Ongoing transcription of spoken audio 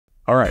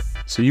Alright,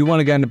 so you want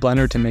to get into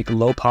Blender to make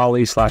low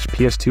poly /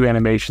 PS2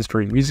 animations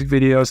for your music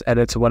videos,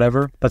 edits,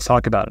 whatever? Let's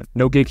talk about it.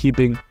 No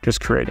gatekeeping, just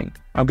creating.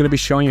 I'm going to be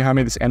showing you how to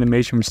make this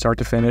animation from start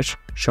to finish,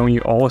 showing you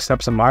all the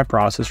steps of my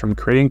process from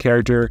creating a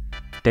character,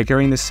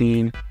 decorating the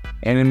scene,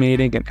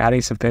 animating, and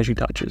adding some finishing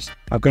touches.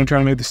 I'm going to try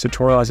to make this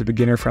tutorial as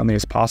beginner friendly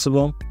as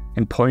possible,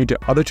 and point you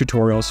to other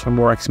tutorials for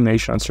more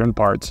explanation on certain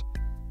parts.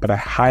 But I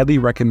highly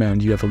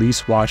recommend you have at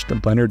least watched the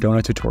Blender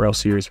Donut tutorial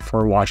series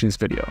before watching this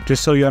video,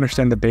 just so you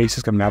understand the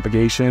basics of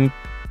navigation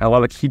and a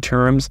lot of key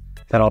terms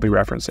that I'll be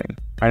referencing.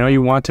 I know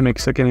you want to make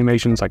sick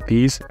animations like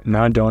these,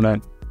 not a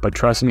donut, but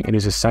trust me, it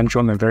is essential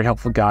and a very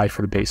helpful guide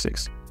for the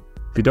basics.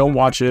 If you don't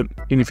watch it,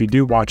 even if you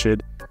do watch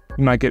it,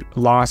 you might get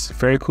lost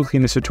very quickly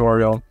in this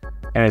tutorial,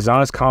 and it's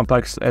not as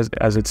complex as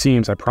it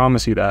seems, I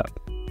promise you that.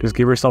 Just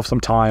give yourself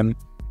some time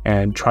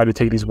and try to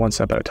take these one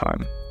step at a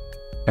time.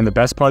 And the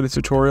best part of this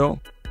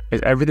tutorial is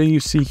everything you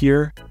see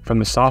here, from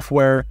the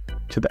software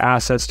to the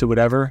assets to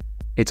whatever,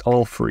 it's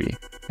all free.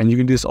 And you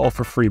can do this all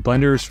for free.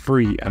 Blender is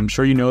free. I'm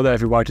sure you know that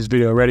if you watched this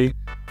video already,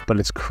 but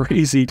it's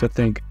crazy to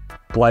think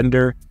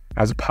Blender,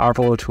 as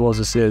powerful a tool as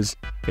this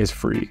is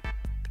free.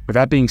 With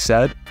that being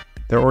said,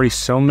 there are already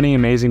so many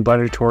amazing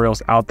Blender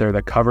tutorials out there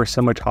that cover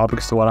similar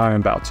topics to what I'm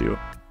about to.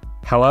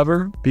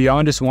 However,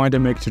 beyond just wanting to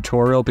make a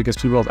tutorial because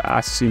people have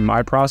asked to see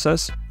my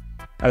process,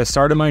 at the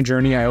start of my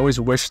journey, I always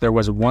wished there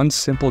was one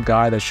simple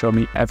guide that showed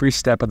me every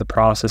step of the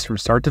process from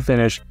start to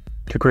finish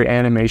to create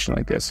animation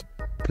like this.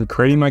 From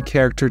creating my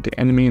character to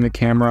animating the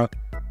camera,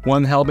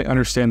 one helped me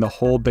understand the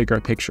whole bigger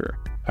picture.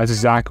 That's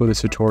exactly what this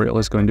tutorial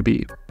is going to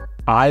be.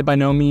 I, by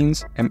no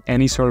means, am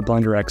any sort of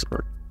Blender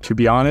expert. To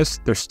be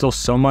honest, there's still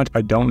so much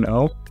I don't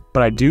know,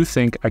 but I do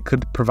think I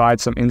could provide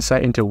some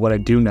insight into what I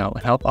do know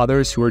and help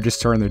others who are just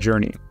starting their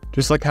journey.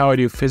 Just like how I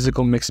do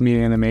physical mixed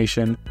media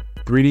animation,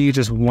 3D is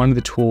just one of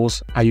the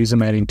tools I use in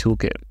my editing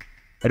toolkit.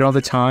 I don't have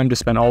the time to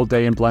spend all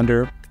day in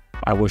Blender.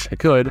 I wish I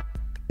could,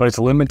 but it's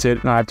limited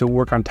and I have to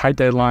work on tight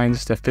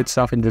deadlines to fit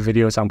stuff into the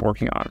videos I'm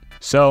working on.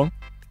 So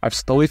I've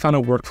slowly found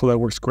a workflow that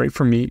works great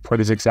for me for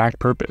this exact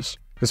purpose.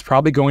 There's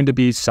probably going to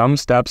be some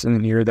steps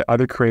in here that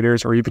other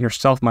creators or even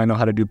yourself might know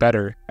how to do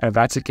better. And if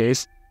that's the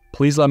case,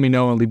 please let me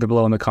know and leave it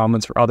below in the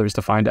comments for others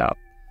to find out.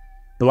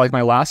 But like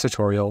my last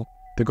tutorial,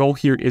 the goal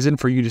here isn't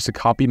for you just to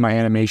copy my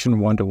animation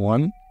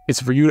one-to-one. It's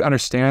for you to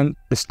understand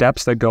the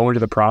steps that go into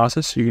the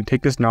process so you can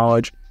take this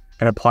knowledge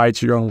and apply it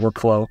to your own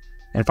workflow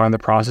and find the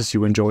process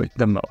you enjoy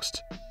the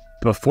most.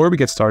 But before we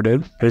get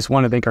started, I just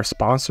want to thank our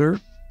sponsor,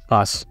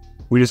 us.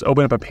 We just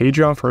opened up a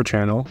Patreon for our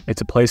channel.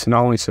 It's a place to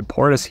not only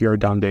support us here at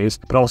DUMBDAYS,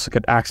 but also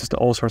get access to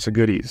all sorts of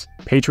goodies.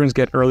 Patrons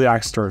get early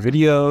access to our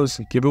videos,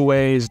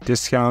 giveaways,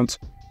 discounts.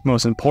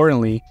 Most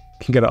importantly,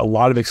 can get a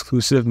lot of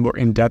exclusive, more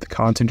in-depth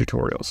content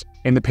tutorials.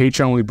 In the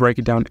Patreon, we break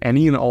it down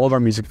any and all of our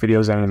music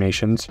videos and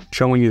animations,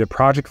 showing you the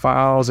project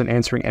files and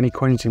answering any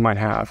questions you might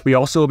have. We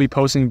also will be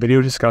posting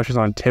video discussions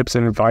on tips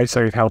and advice that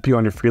can help you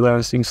on your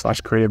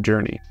freelancing / creative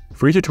journey.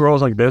 Free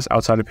tutorials like this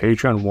outside of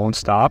Patreon won't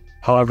stop.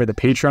 However, the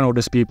Patreon will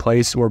just be a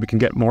place where we can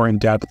get more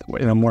in-depth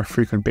in a more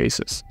frequent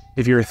basis.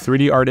 If you're a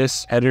 3D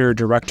artist, editor,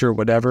 director,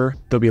 whatever,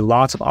 there'll be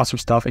lots of awesome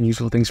stuff and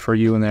useful things for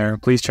you in there.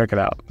 Please check it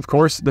out. Of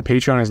course, the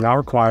Patreon is not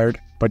required,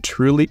 but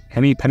truly,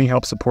 any penny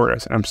helps support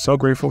us, and I'm so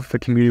grateful for the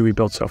community we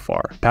built so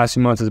far. The past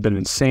few months has been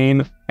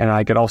insane, and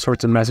I get all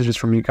sorts of messages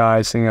from you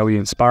guys saying how we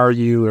inspire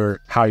you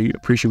or how you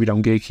appreciate we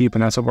don't gatekeep,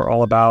 and that's what we're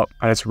all about.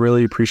 I just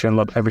really appreciate and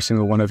love every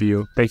single one of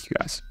you. Thank you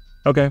guys.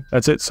 Okay,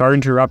 that's it. Sorry to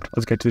interrupt.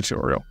 Let's get to the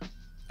tutorial.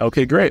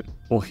 Okay, great.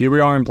 Well, here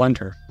we are in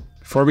Blender.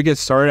 Before we get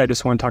started, I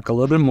just want to talk a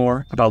little bit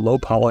more about low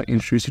poly and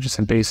introduce you to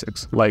some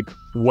basics, like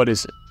what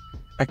is it?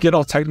 I could get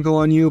all technical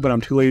on you, but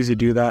I'm too lazy to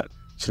do that.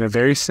 So in a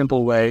very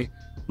simple way,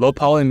 low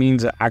poly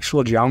means the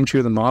actual geometry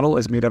of the model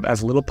is made of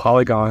as little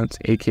polygons,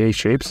 aka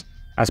shapes,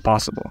 as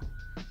possible.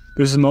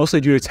 This is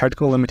mostly due to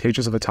technical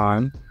limitations of the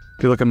time.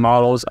 If you look at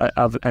models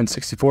of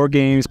N64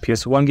 games,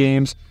 ps1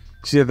 games,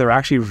 you see that they're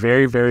actually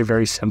very, very,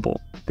 very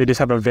simple. They just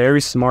have a very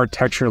smart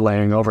texture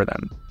layering over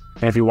them.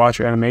 And if you watch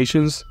your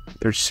animations,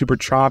 they're super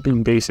choppy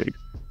and basic,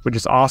 which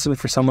is awesome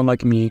for someone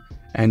like me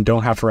and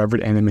don't have forever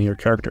to animate your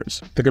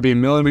characters. There could be a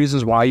million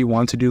reasons why you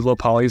want to do low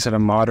polys at a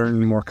modern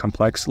and more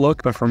complex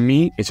look, but for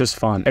me, it's just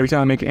fun. Every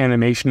time I make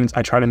animations,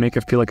 I try to make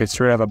it feel like it's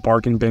straight out of a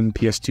bargain bin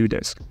PS2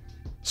 disc.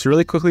 So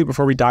really quickly,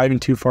 before we dive in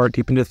too far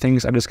deep into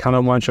things, I just kind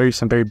of want to show you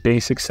some very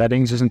basic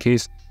settings just in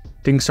case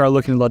things start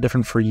looking a little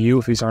different for you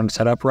if these aren't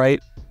set up right.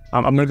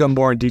 I'm going to go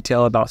more in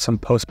detail about some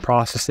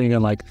post-processing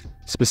and like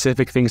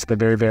specific things at the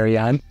very, very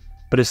end.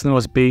 But it's the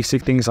most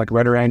basic things like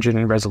render engine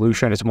and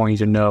resolution. I just want you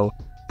to know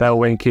that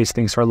way in case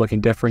things start looking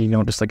different, you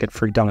don't just like get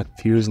freaked out and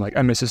confused and like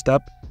I missed a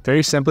step.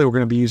 Very simply, we're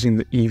going to be using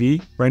the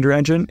Eevee render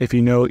engine. If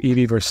you know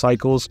Eevee versus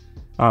Cycles,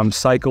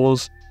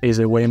 Cycles is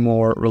a way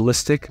more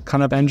realistic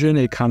kind of engine.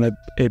 It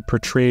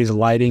portrays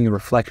lighting and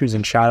reflections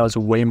and shadows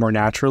way more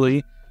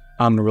naturally.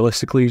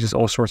 Realistically, just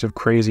all sorts of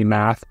crazy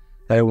math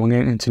that I will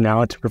get into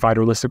now to provide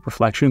realistic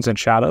reflections and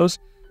shadows.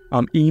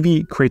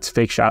 Eevee creates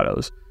fake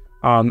shadows.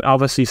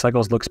 Obviously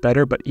Cycles looks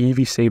better, but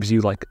Eevee saves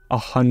you like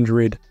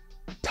 100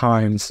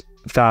 times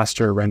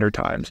faster render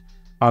times.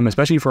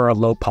 especially for our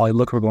low poly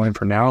look we're going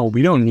for now.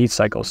 We don't need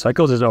cycles.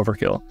 Cycles is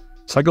overkill.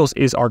 Cycles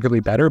is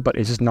arguably better, but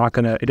it's just not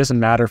gonna, it doesn't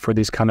matter for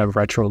these kind of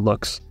retro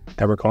looks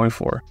that we're going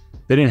for.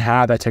 They didn't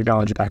have that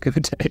technology back in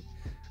the day.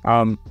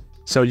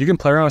 So you can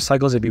play around with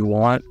cycles if you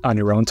want on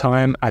your own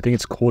time. I think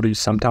it's cool to use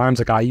sometimes.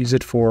 Like I use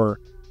it for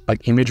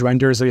like image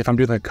renders. Like if I'm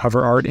doing like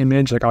cover art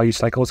image, like I'll use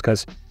cycles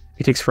because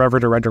it takes forever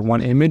to render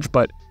one image,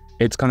 but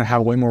it's gonna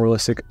have way more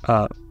realistic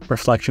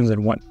reflections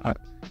and whatnot.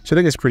 So I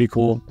think it's pretty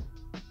cool.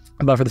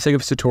 But for the sake of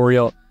this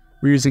tutorial,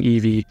 we're using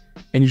Eevee,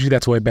 and usually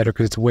that's way better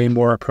because it's way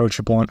more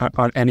approachable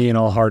on any and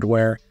all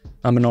hardware.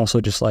 And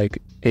also just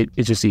like,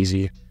 it's just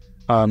easy.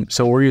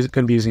 So we're going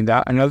to be using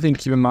that. Another thing to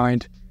keep in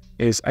mind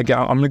is, again,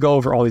 I'm going to go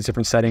over all these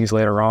different settings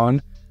later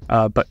on,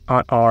 but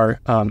on our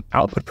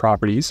output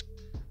properties,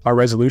 our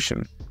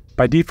resolution.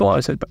 By default,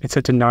 it's set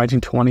to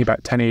 1920 by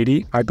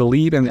 1080. I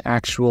believe in the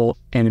actual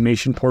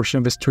animation portion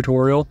of this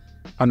tutorial,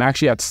 I'm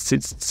actually at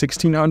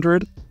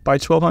 1600 by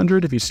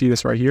 1200, if you see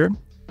this right here.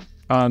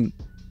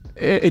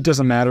 It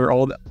doesn't matter.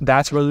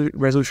 That's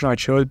resolution I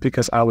chose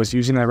because I was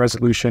using that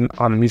resolution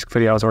on a music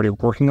video I was already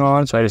working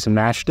on, so I just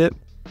matched it.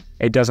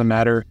 It doesn't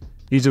matter.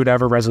 Use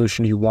whatever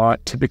resolution you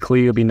want.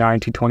 Typically, it'll be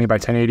 1920 by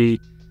 1080,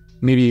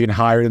 maybe even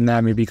higher than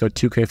that. Maybe go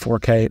 2K,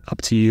 4K,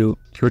 up to you.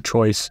 Your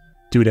choice.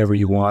 Do whatever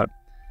you want.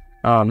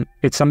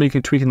 It's something you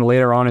can tweak in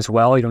later on as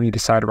well. You don't need to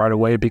decide right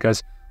away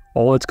because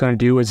all it's going to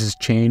do is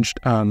just change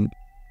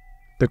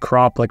the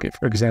crop. Like,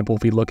 for example,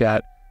 if we look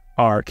at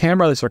our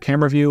camera, this is our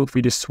camera view. If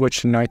we just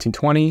switch to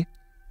 1920,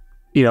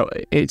 you know,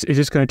 it's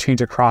just going to change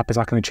the crop. It's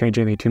not going to change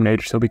anything too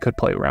major, so we could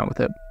play around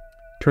with it.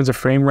 In terms of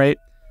frame rate,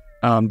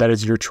 that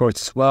is your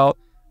choice as well.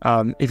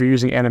 If you're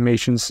using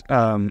animations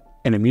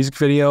in a music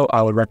video,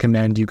 I would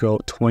recommend you go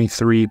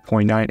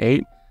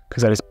 23.98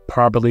 because that is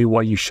probably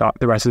what you shot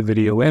the rest of the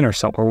video in, or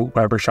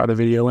whoever shot the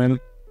video in.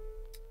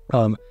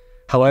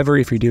 However,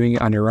 if you're doing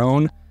it on your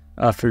own,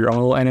 for your own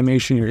little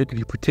animation, if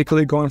you're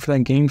particularly going for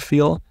that game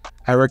feel,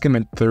 I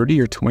recommend 30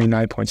 or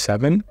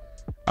 29.7.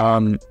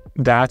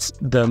 That's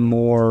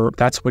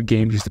what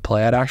games used to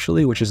play at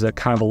actually, which is a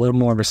kind of a little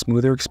more of a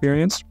smoother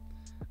experience.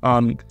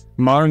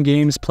 Modern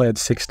games play at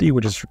 60,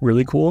 which is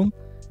really cool.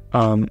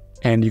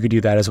 And you could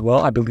do that as well.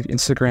 I believe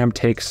Instagram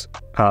takes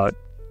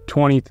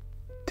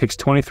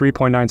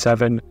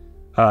 23.97,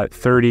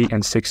 30,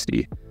 and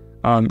 60.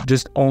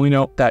 Just only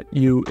note that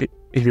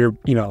if you're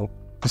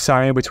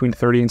deciding between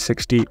 30 and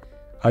 60,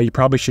 you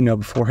probably should know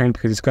beforehand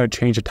because it's going to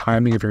change the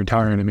timing of your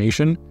entire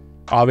animation.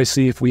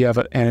 Obviously, if we have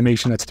an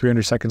animation that's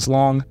 300 seconds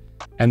long,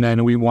 and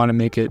then we want to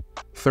make it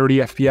 30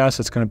 FPS,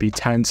 it's going to be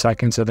 10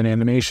 seconds of an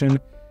animation.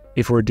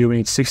 If we're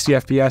doing 60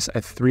 FPS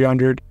at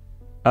 300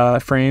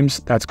 frames,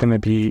 that's going to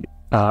be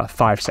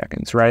 5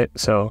 seconds, right?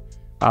 So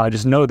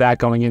just know that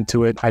going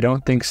into it. I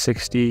don't think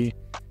 60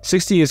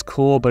 is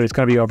cool, but it's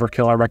going to be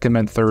overkill. I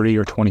recommend 30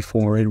 or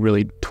 24,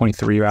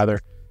 23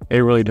 rather. It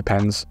really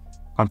depends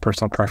on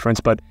personal preference,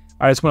 but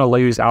I just want to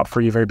lay these out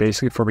for you very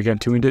basically before we get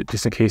into it,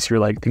 just in case you're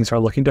like, things are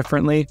looking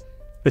differently.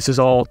 This is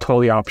all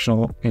totally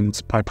optional and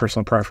it's by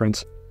personal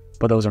preference,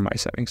 but those are my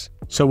settings.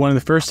 So one of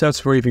the first steps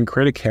before you even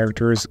create a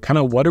character is kind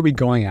of what are we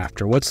going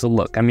after? What's the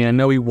look? I mean, I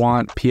know we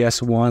want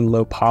PS1,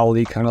 low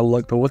poly kind of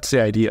look, but what's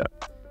the idea?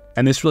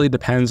 And this really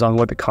depends on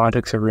what the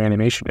context of your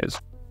animation is.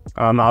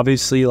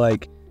 Obviously,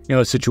 like,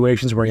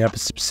 situations where you have a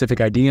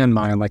specific idea in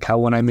mind, like how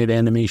when I made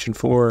animation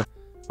for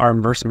our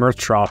merch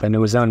drop and it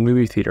was on a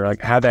movie theater,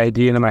 like I had the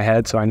idea in my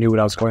head, so I knew what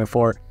I was going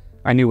for.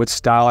 I knew what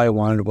style I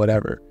wanted,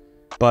 whatever.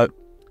 But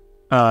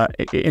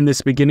in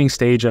this beginning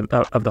stage of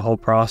the whole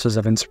process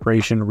of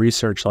inspiration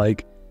research,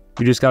 like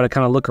you just got to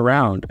kind of look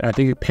around. And I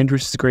think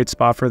Pinterest is a great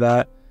spot for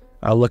that.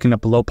 Looking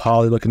up low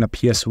poly, looking up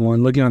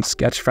PS1, looking on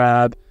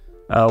Sketchfab,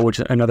 which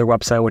is another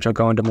website, which I'll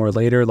go into more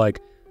later, like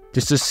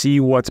just to see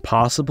what's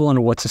possible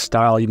and what's a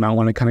style you might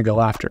want to kind of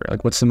go after.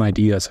 Like what's some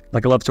ideas?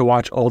 Like I love to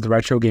watch old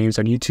retro games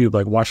on YouTube,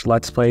 like watch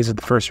Let's Plays of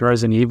the first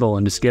Resident Evil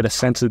and just get a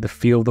sense of the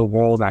feel of the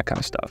world, that kind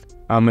of stuff.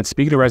 And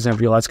speaking of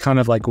Resident Evil, that's kind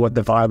of like what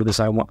the vibe of this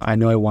I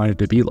know I wanted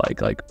to be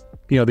like. Like,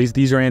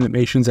 these are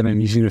animations that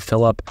I'm using to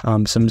fill up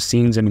some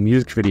scenes in a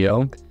music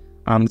video.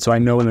 So I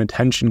know an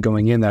intention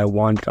going in that I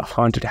wanted a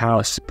haunted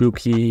house,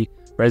 spooky,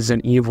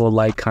 Resident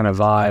Evil-like kind of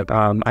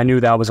vibe. I knew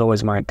that was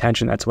always my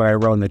intention. That's what I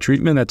wrote in the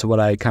treatment. That's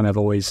what I kind of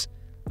always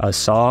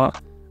saw.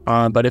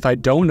 But if I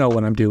don't know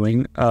what I'm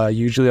doing,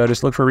 usually I'll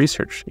just look for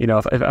research.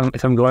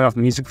 If I'm going off a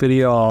music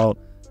video,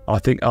 I'll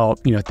think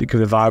of the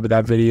vibe of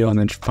that video and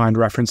then find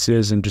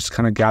references and just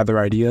kind of gather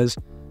ideas.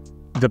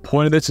 The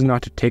point of this is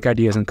not to take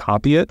ideas and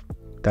copy it.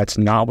 That's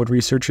not what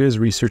research is.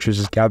 Research is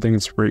just gathering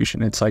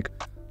inspiration. It's like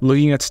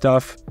looking at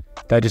stuff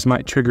that just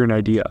might trigger an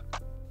idea.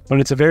 But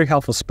it's a very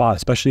helpful spot,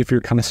 especially if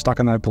you're kind of stuck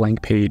on that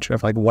blank page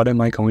of like, what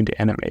am I going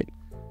to animate?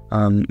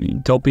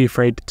 Don't be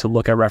afraid to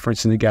look at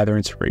references and gather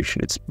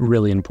inspiration. It's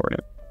really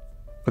important.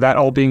 With that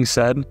all being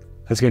said,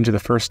 let's get into the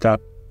first step,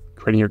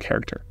 creating your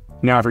character.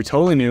 Now, if you're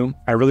totally new,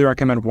 I really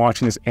recommend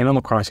watching this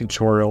Animal Crossing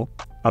tutorial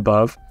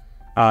above.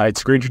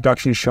 It's a great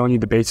introduction showing you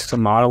the basics of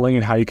modeling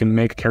and how you can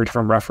make a character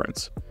from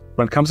reference.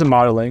 When it comes to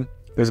modeling,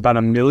 There's about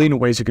a million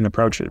ways you can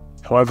approach it.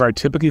 However, I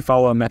typically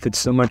follow a method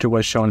similar to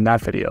what's shown in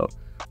that video,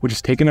 which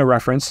is taking a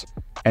reference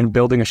and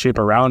building a shape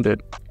around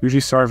it,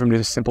 usually starting from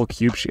just a simple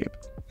cube shape.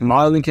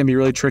 Modeling can be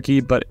really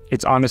tricky, but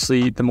it's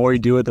honestly, the more you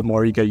do it, the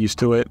more you get used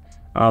to it.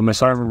 And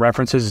starting from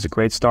references is a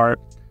great start.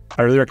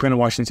 I really recommend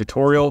watching this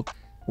tutorial.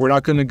 We're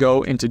not going to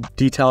go into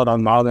detail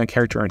on modeling a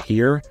character in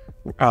here.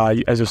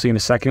 As you'll see in a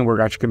second,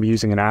 we're actually going to be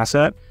using an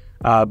asset.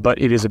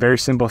 But it is a very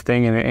simple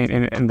thing,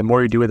 and the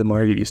more you do it, the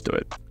more you get used to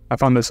it. I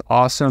found this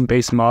awesome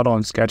base model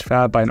on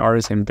Sketchfab by an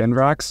artist named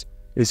Binrax.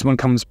 This one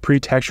comes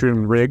pre-textured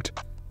and rigged,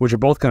 which are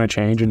both going to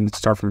change and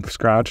start from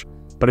scratch,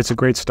 but it's a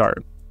great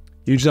start.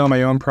 Usually on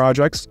my own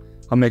projects,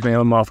 I'll make my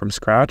own model from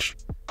scratch,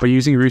 but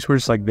using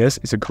resources like this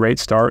is a great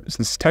start,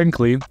 since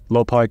technically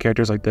low poly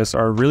characters like this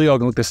are really all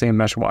going to look the same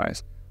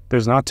mesh-wise.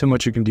 There's not too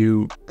much you can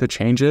do to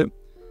change it.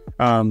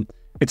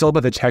 It's all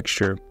about the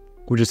texture,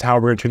 which is how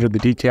we're going to change the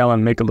detail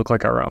and make it look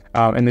like our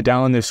own. In the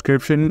down in the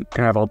description, you're going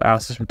to have all the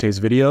assets from today's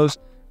videos,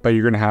 but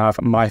you're going to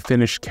have my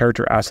finished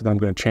character asset that I'm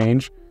going to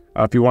change.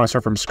 If you want to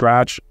start from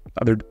scratch,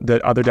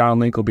 the other down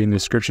link will be in the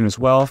description as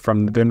well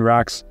from the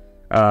Binrax.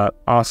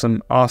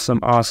 Awesome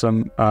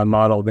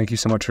model. Thank you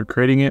so much for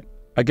creating it.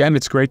 Again,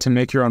 it's great to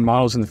make your own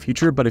models in the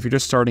future, but if you're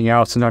just starting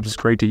out, sometimes it's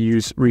great to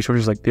use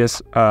resources like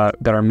this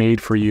that are made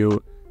for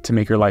you to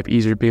make your life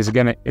easier, because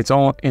again, it's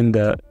all in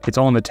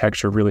the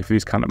texture really for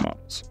these kind of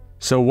models.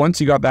 So once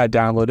you got that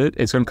downloaded,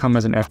 it's going to come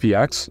as an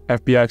FBX.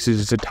 FBX is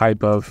just a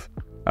type of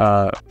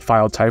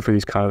file type for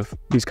these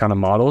kind of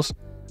models.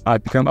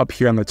 If you come up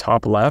here on the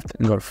top left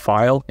and go to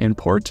File,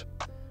 Import.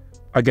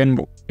 Again,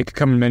 it could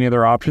come in many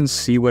other options.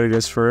 See what it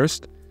is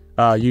first.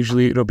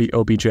 Usually it'll be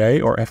OBJ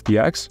or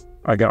FBX.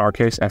 Again, in our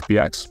case,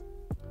 FBX.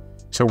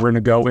 So we're going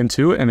to go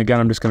into it, and again,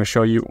 I'm just going to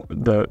show you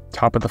the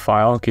top of the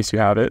file in case you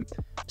have it.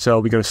 So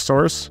we go to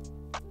Source,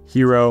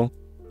 Hero,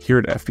 here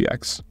to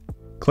FBX.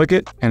 Click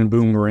it, and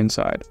boom, we're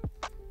inside.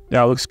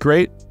 Now it looks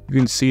great. You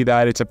can see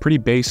that it's a pretty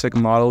basic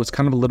model. It's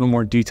kind of a little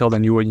more detailed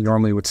than you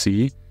normally would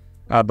see.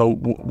 But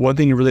one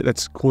thing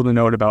that's cool to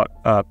note about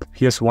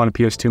PS1 and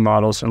PS2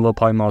 models and low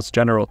poly models in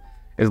general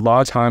is a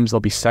lot of times they'll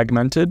be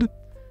segmented.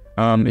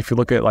 If you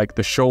look at like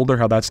the shoulder,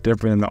 how that's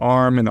different than the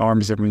arm, and the arm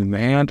is different than the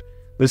hand.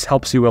 This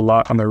helps you a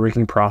lot on the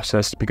rigging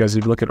process, because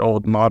if you look at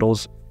old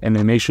models and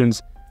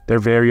animations, they're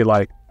very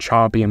like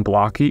choppy and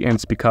blocky, and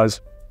it's because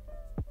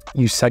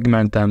you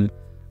segment them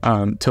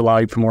to allow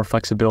you for more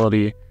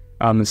flexibility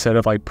instead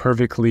of like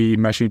perfectly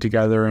meshing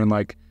together. And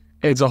like,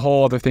 it's a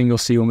whole other thing you'll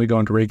see when we go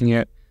into rigging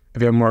it.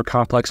 If you have a more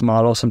complex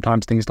model,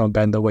 sometimes things don't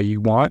bend the way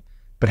you want,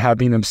 but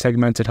having them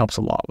segmented helps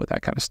a lot with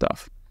that kind of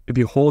stuff. If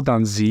you hold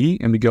down Z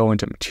and we go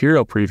into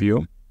material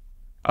preview,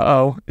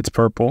 it's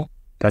purple.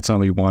 That's not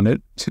what we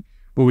wanted.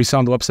 What we saw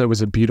on the website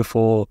was a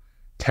beautiful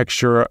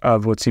texture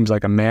of what seems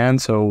like a man,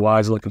 so why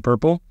is it looking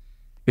purple?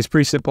 It's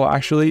pretty simple,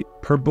 actually.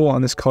 Purple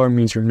on this color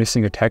means you're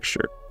missing a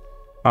texture.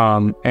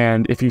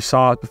 And if you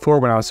saw it before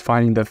when I was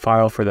finding the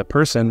file for the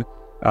person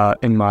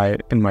in my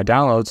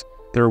downloads,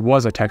 there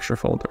was a texture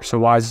folder. So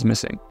why is this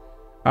missing?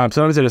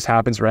 Sometimes it just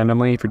happens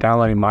randomly. If you're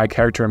downloading my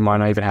character, it might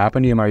not even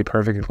happen. It might be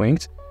perfectly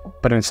linked.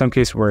 But in some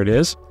cases where it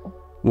is,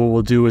 what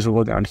we'll do is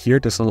we'll go down here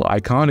to this little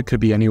icon. It could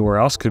be anywhere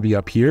else, could be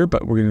up here,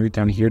 but we're going to go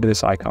down here to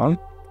this icon,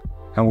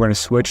 and we're going to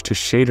switch to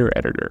Shader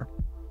Editor.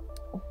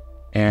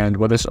 And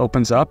what this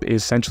opens up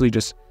is essentially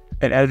just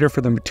an editor for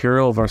the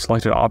material of our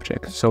selected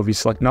object. So if you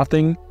select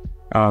nothing,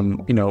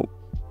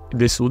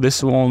 this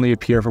will only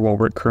appear for what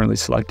we're currently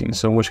selecting.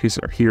 So in which case,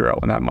 our hero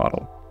in that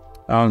model.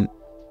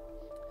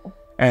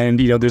 And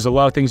there's a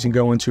lot of things you can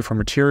go into for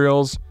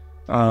materials.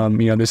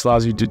 This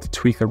allows you to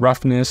tweak the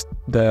roughness,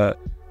 the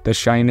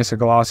shininess or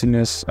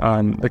glossiness,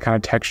 the kind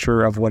of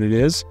texture of what it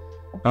is.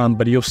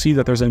 But you'll see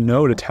that there's a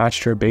node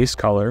attached to a base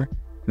color,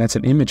 and that's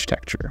an image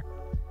texture.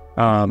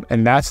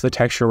 And that's the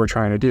texture we're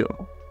trying to do.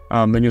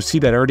 And you'll see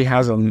that it already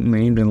has a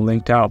named and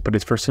linked out,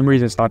 but for some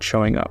reason it's not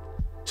showing up.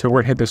 So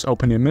we're gonna hit this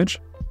open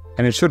image,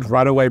 and it should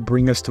right away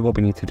bring us to what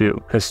we need to do,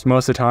 because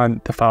most of the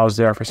time the file's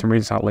there, for some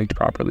reason it's not linked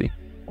properly.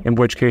 In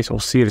which case we'll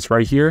see it's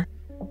right here,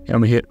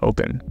 and we hit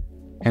open.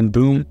 And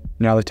boom,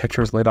 now the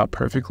texture is laid out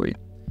perfectly.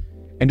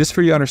 And just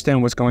for you to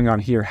understand what's going on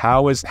here,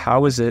 how is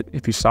it,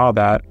 if you saw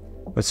that,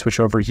 let's switch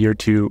over here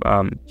to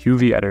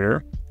UV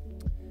editor,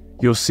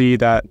 you'll see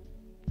that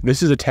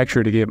this is a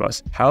texture to give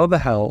us. How the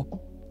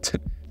hell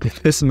did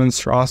this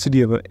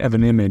monstrosity of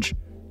an image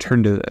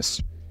turn to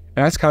this?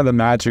 And that's kind of the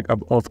magic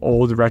of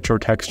old retro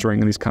texturing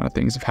and these kind of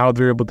things, of how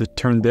they're able to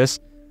turn this.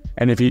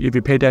 And if you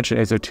pay attention,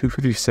 it's a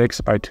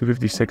 256 by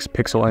 256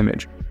 pixel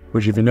image,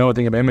 which if you know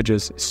anything about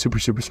images, is super,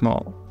 super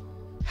small.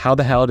 How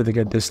the hell did they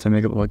get this to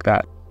make it look like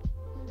that?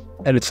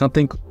 And it's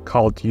something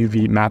called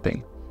UV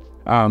mapping.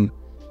 I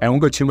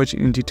won't go too much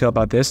in detail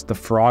about this. The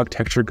frog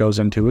texture goes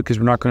into it because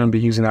we're not going to be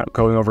using that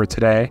going over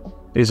today.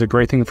 It is a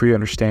great thing for you to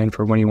understand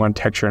for when you want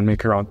to texture and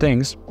make your own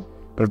things.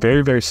 But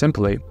very, very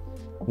simply,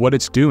 what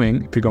it's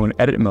doing, if you go in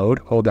edit mode,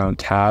 hold down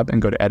tab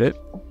and go to edit.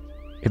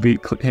 If we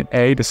hit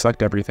A to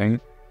select everything,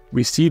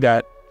 we see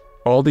that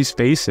all these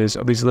faces,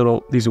 or these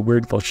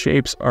weird little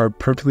shapes are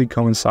perfectly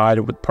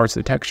coincided with parts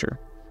of the texture.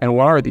 And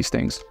what are these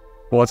things?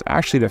 Well, it's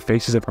actually the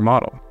faces of our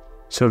model.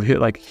 So if we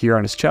hit like here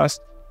on his chest,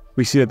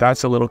 we see that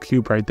that's a little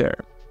cube right there.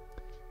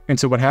 And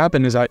so what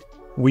happened is that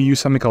we use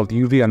something called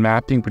UV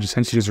unmapping, which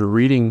essentially is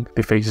reading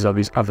the faces of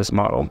this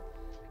model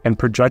and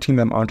projecting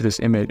them onto this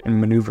image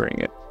and maneuvering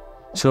it.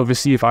 So if you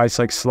see, if I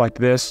like select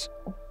this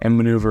and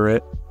maneuver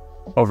it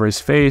over his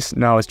face,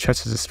 now his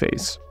chest is his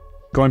face.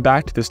 Going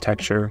back to this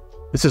texture,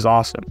 this is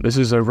awesome. This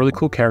is a really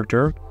cool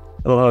character.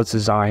 I love how it's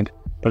designed,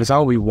 but it's not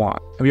what we want.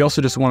 And we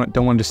also just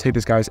don't want to just take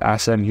this guy's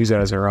asset and use it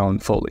as our own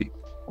fully.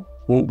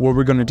 What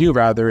we're going to do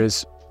rather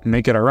is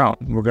make it our own.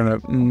 We're going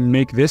to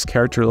make this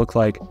character look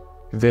like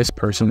this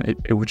person,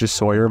 which is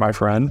Sawyer, my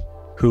friend,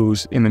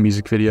 who's in the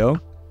music video.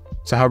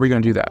 So how are we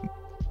going to do that?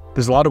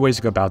 There's a lot of ways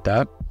to go about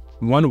that.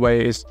 One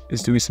way is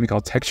doing something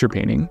called texture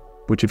painting,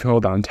 which if you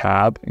hold down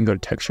tab and go to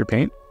texture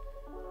paint,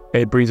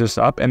 it brings us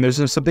up. And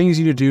there's some things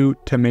you need to do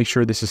to make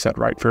sure this is set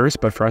right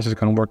first, but for us it's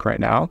going to work right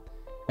now.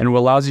 And what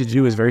allows you to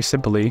do is very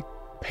simply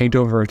paint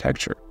over a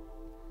texture.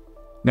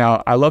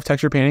 Now, I love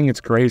texture painting. It's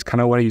great. It's kind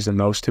of what I use the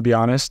most, to be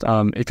honest.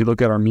 If you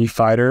look at our Me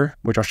Fighter,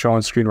 which I'll show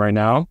on screen right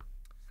now,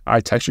 I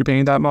texture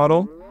painted that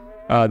model.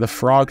 The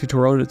Frog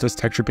tutorial does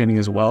texture painting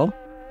as well.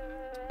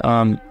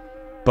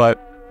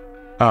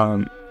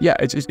 Yeah,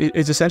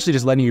 it's essentially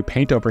just letting you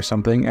paint over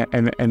something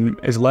and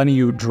it's letting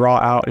you draw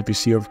out, if you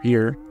see over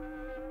here.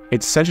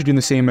 It's essentially doing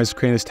the same as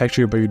creating this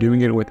texture, but you're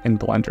doing it in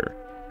Blender.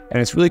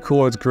 And it's really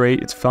cool. It's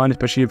great. It's fun,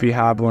 especially if you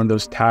have one of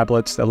those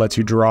tablets that lets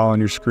you draw on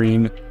your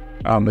screen.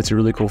 It's a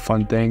really cool,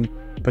 fun thing.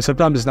 But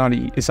sometimes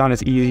it's not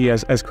as easy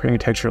as creating a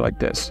texture like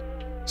this.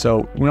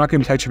 So we're not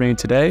going to be texture painting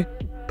today,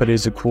 but it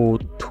is a cool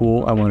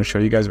tool I want to show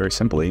you guys very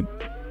simply.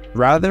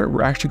 Rather,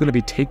 we're actually going to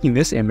be taking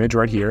this image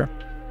right here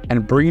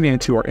and bringing it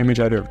into our image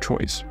editor of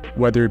choice,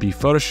 whether it be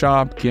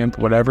Photoshop, GIMP,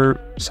 whatever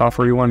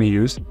software you want to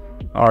use,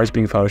 ours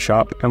being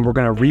Photoshop, and we're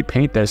going to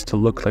repaint this to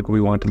look like what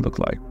we want it to look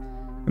like.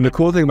 And the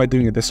cool thing about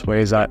doing it this way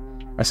is that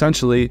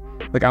essentially,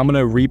 like, I'm going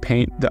to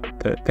repaint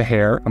the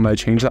hair, I'm going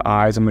to change the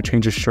eyes, I'm going to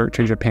change the shirt,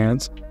 change the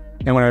pants,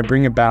 and when I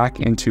bring it back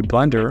into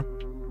Blender,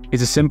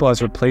 it's as simple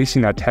as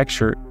replacing that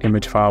texture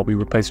image file we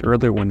replaced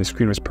earlier when the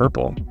screen was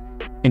purple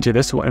into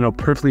this one, and it'll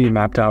perfectly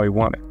map out how we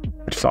want it,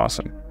 which is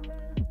awesome.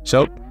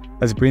 So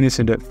let's bring this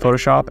into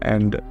Photoshop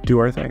and do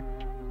our thing.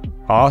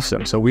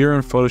 Awesome, so we are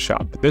in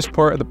Photoshop. This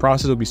part of the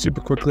process will be super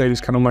quickly. I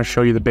just kind of want to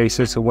show you the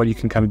basics of what you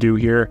can kind of do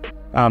here.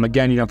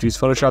 Again, you don't have to use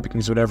Photoshop, you can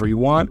use whatever you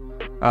want.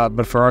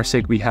 But for our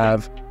sake, we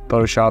have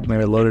Photoshop and we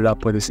have it loaded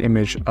up with this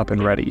image up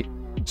and ready.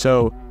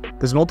 So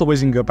there's multiple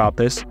ways you can go about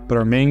this, but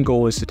our main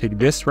goal is to take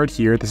this right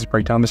here, this is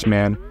break down this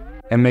man,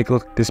 and make it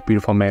look like this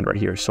beautiful man right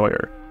here,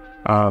 Sawyer.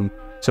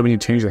 So when you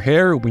change the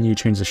hair, when you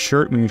change the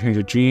shirt, when you change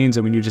the jeans,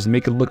 and when you just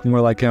make it look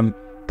more like him,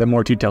 the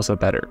more details, the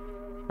better.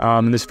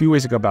 And there's a few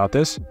ways to go about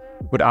this.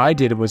 What I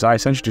did was I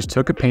essentially just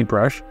took a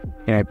paintbrush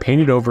and I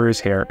painted over his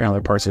hair and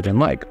other parts I didn't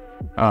like.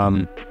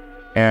 One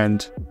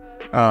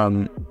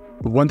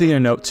thing to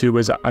note too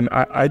is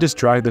I just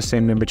dragged the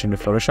same image into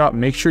Photoshop.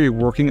 Make sure you're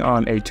working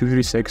on a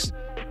 256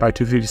 by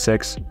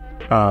 256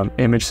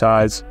 image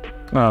size.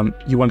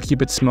 You want to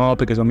keep it small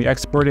because when we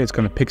export it, it's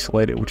going to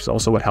pixelate it, which is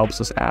also what helps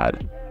us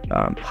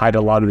hide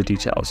a lot of the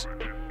details.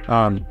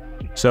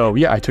 So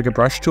yeah, I took a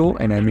brush tool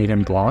and I made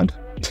him blonde.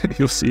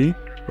 You'll see,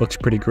 looks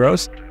pretty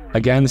gross.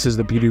 Again, this is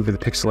the beauty of the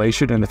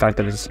pixelation and the fact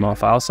that it's a small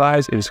file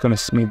size. It is going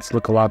to make this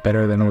look a lot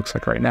better than it looks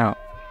like right now.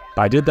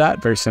 But I did that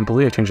very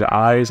simply. I changed the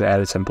eyes, I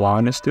added some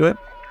blondness to it.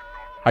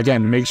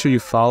 Again, make sure you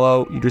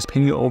just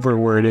paint it over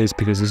where it is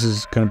because this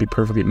is going to be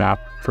perfectly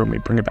mapped for when we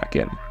bring it back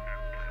in.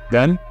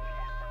 Then,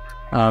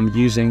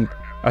 using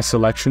a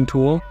selection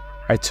tool,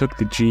 I took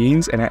the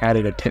jeans and I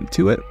added a tint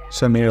to it.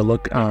 So I made it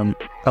look a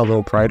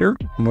little brighter,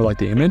 more like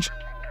the image.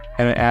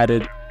 And I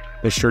added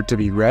the shirt to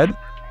be red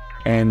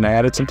and I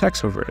added some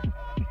text over it.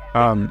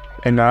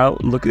 And now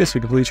look at this,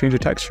 we completely changed the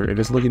texture. It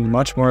is looking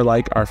much more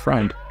like our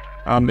friend.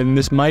 And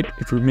this might,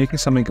 if you're making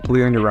something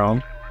completely on your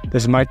own,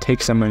 this might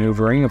take some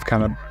maneuvering of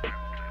kind of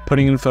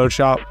putting it in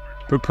Photoshop,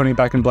 putting it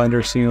back in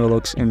Blender, seeing how it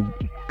looks and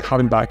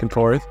hopping back and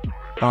forth.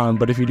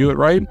 But if you do it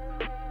right,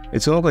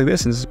 it's gonna look like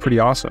this, and this is pretty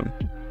awesome.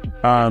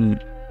 And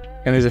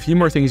there's a few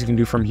more things you can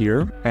do from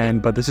here,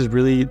 but this is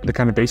really the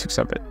kind of basics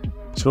of it.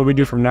 So what we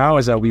do from now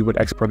is that we would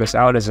export this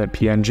out as a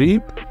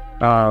PNG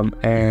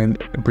and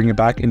bring it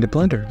back into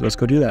Blender. Let's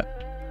go do that.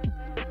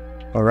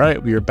 All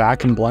right, we are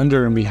back in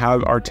Blender and we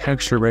have our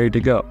texture ready to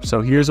go.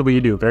 So here's what we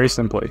do, very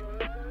simply.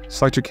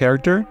 Select your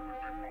character,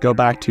 go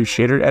back to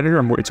shader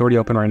editor. It's already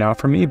open right now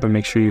for me, but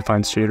make sure you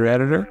find shader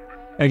editor.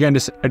 And again,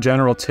 just a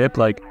general tip,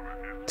 like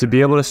to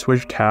be able to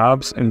switch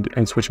tabs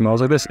and switch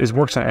modes like this, it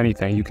works on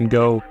anything. You can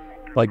go,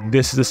 like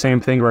this is the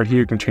same thing right here.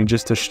 You can change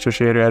this to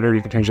shader editor.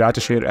 You can change that to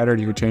shader editor.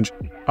 You can change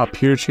up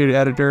here to shader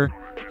editor.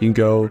 You can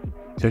go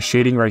to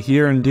shading right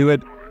here and do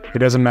it. It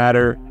doesn't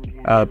matter.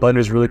 Blender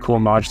is really cool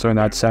and modular in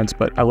that sense,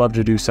 but I love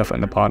to do stuff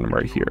in the bottom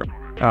right here.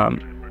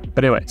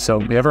 But anyway, so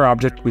we have our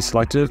object, we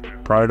selected,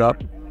 brought it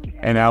up,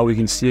 and now we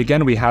can see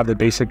again, we have the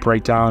basic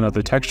breakdown of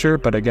the texture,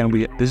 but again,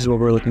 this is what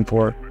we're looking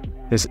for,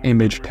 this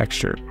image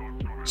texture.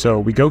 So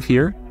we go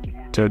here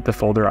to the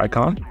folder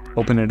icon,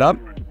 open it up,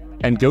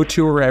 and go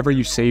to wherever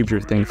you saved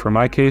your thing. For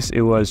my case,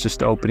 it was just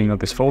the opening of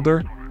this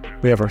folder.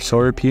 We have our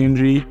Sawyer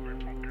PNG,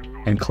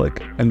 and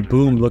click, and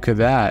boom, look at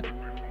that.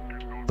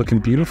 Looking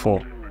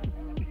beautiful.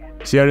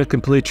 See how it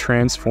completely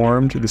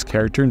transformed this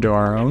character into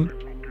our own?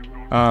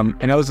 And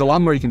there's a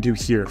lot more you can do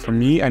here. For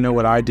me, I know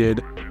what I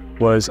did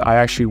was I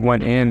actually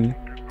went in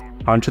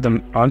onto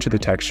the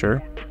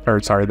texture, or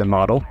sorry, the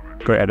model,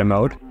 go to edit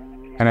mode,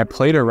 and I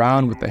played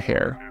around with the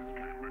hair.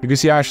 You can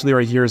see actually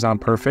right here is on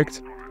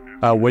perfect.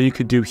 What you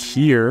could do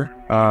here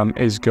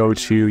is go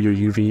to your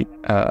UV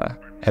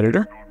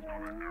editor,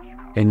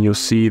 and you'll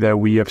see that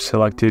we have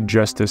selected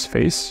just this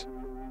face.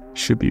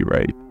 Should be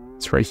right.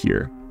 It's right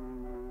here.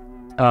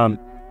 And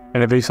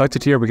if we select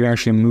it here, we can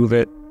actually move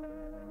it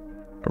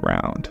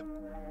around.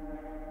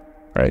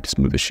 Right, just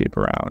move the shape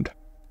around.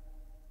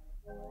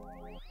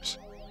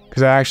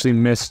 Because I actually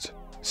missed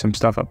some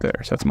stuff up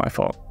there, so that's my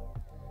fault.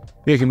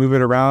 You can move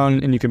it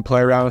around and you can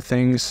play around with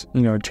things,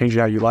 you know, change it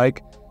how you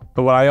like.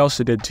 But what I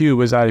also did too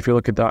was that if you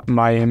look at the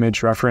my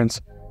image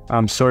reference,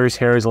 Sawyer's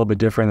hair is a little bit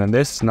different than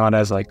this. It's not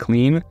as like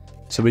clean.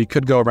 So what you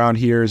could go around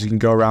here is you can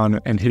go around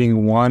and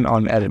hitting 1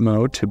 on edit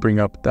mode to bring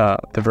up the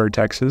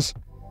vertexes.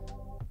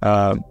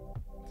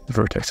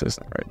 Vertexes,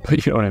 right?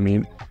 But you know what I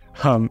mean.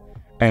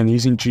 And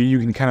using G, you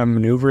can kind of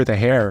maneuver the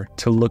hair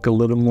to look a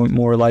little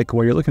more like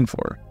what you're looking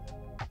for.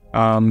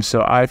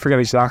 So I forgot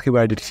exactly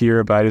what I did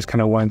here, but I just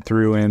kind of went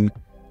through and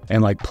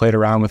like played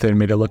around with it and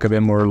made it look a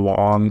bit more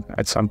long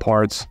at some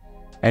parts.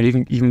 And you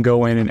can even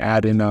go in and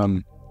add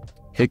in,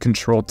 hit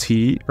Control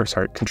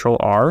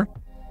R.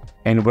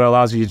 And what it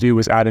allows you to do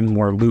is add in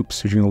more loops.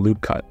 So you're doing a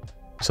loop cut.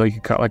 So you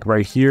can cut like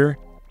right here.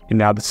 And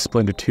now this is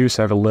split into 2,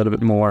 so I have a little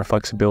bit more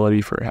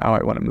flexibility for how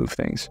I want to move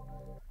things.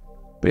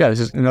 But yeah,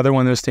 this is another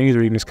one of those things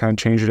where you can just kind of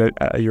change it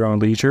at your own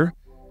leisure.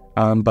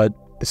 But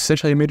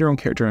essentially you made your own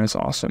character and it's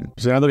awesome.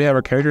 So now that we have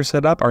our character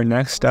set up, our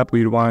next step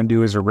we'd want to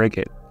do is rig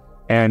it.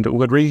 And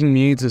what rigging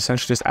means is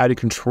essentially just adding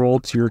control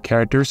to your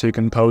character so you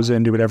can pose it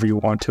and do whatever you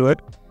want to it.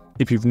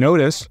 If you've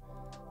noticed,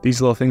 these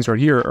little things right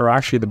here are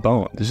actually the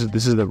bone. This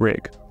is the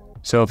rig.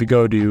 So if you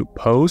go to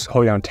pose,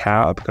 hold down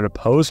tab, go to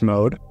pose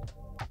mode,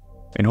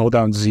 and hold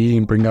down Z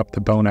and bring up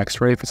the bone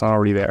X-ray if it's not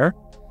already there.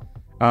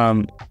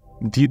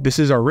 This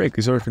is our rig,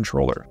 this is our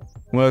controller.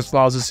 What this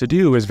allows us to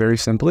do is very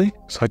simply,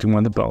 selecting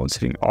one of the bones,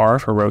 hitting R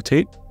for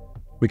rotate,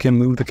 we can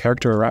move the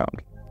character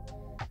around.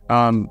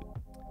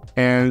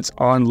 And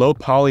on low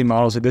poly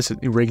models like this,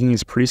 rigging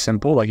is pretty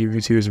simple. Like you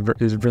can see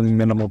there's really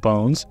minimal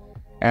bones.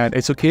 And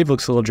it's okay if it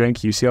looks a little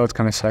janky. You see how it's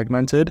kind of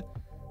segmented?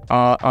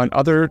 On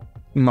other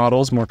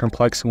models, more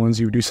complex ones,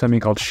 you would do something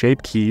called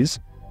shape keys,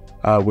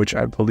 which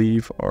I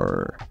believe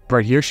are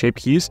right here, shape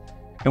keys.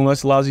 And what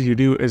this allows you to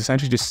do is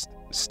essentially just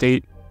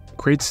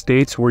create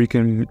states where you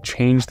can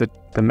change the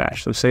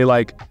mesh. So say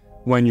like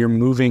when you're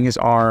moving his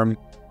arm,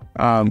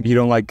 you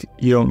don't like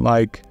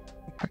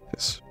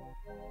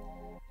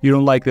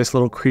this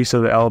little crease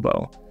of the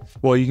elbow.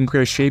 Well, you can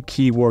create a shape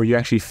key where you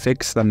actually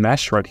fix the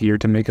mesh right here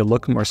to make it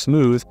look more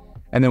smooth.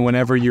 And then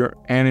whenever you're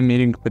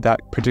animating with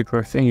that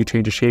particular thing, you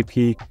change the shape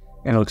key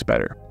and it looks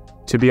better.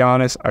 To be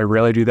honest, I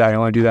rarely do that. I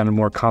only do that in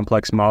more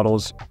complex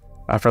models.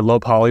 For low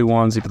poly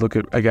ones, if you look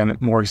at, again,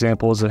 more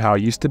examples of how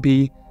it used to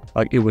be,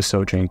 like it was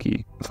so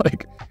janky.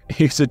 Like it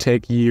used to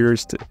take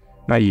years to,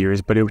 not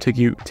years, but it would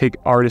take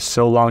artists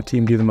so long to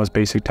even do the most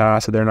basic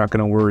tasks that they're not going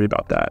to worry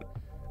about that.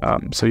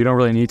 So you don't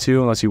really need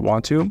to unless you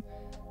want to.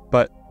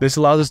 But this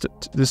allows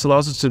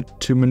us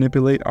to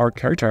manipulate our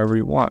character however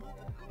you want.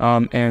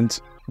 And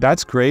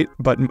that's great,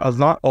 but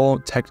not all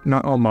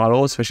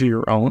models, especially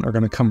your own, are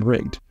going to come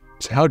rigged.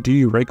 So how do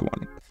you rig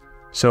one?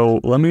 So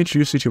let me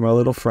introduce you to my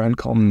little friend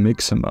called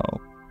Mixamo.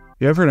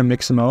 You ever heard of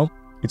Mixamo?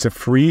 It's a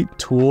free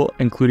tool,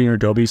 including your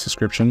Adobe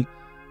subscription,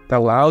 that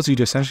allows you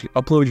to essentially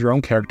upload your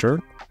own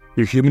character,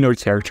 your humanoid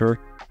character,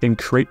 and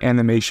create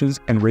animations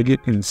and rig it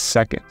in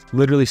seconds,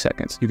 literally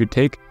seconds. You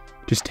could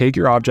just take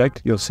your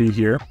object, you'll see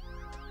here,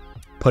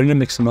 put it in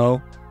Mixamo,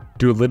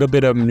 do a little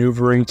bit of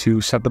maneuvering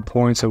to set the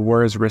points of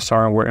where his wrists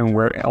are and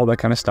where all that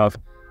kind of stuff.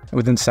 And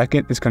within a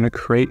second, it's going to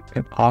create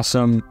an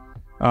awesome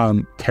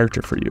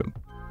character for you.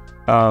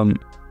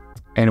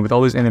 And with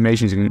all these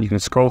animations, you can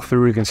scroll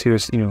through, you can see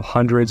there's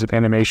hundreds of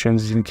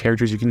animations and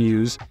characters you can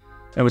use.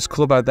 And what's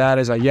cool about that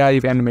is that, yeah, you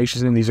have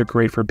animations and these are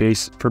great for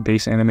base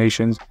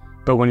animations,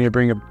 but when you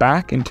bring it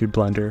back into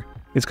Blender,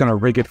 it's going to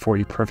rig it for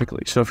you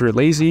perfectly. So if you're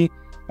lazy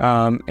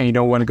and you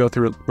don't want to go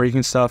through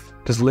rigging stuff,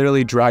 just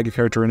literally drag your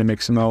character into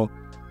Mixamo.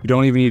 You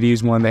don't even need to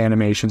use one of the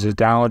animations, just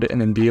download it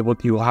and then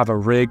you'll have a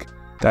rig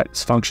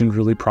that's functioned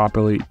really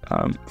properly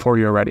for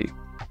you already.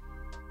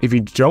 If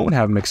you don't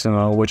have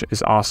Mixamo, which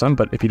is awesome,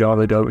 but if you don't have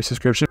the Adobe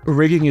subscription,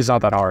 rigging is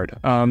not that hard.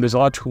 There's a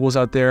lot of tools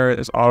out there.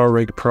 There's Auto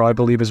Rig Pro, I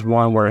believe, is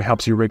one where it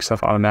helps you rig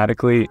stuff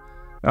automatically.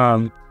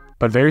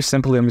 But very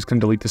simply, I'm just going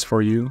to delete this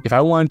for you. If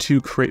I wanted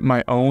to create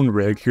my own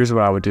rig, here's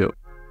what I would do.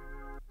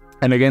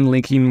 And again,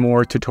 linking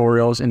more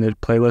tutorials in the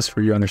playlist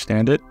for you to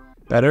understand it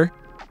better.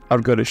 I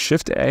would go to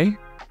Shift A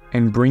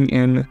and bring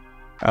in,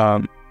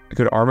 go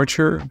to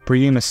Armature,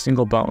 bring in a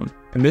single bone.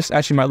 And this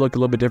actually might look a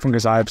little bit different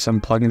because I have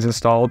some plugins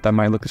installed that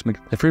might look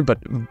different, but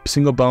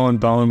single bone,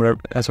 whatever,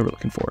 that's what we're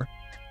looking for.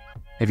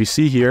 If you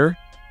see here,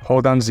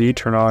 hold down Z,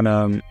 turn on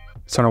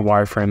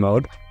wireframe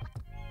mode.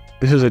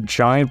 This is a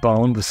giant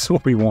bone, this is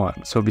what we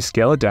want. So if we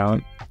scale it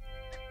down,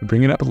 we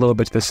bring it up a little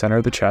bit to the center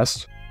of the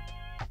chest,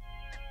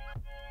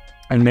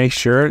 and make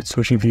sure,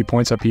 switching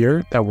viewpoints up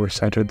here, that we're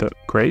centered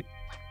great.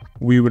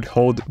 We would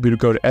go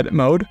to edit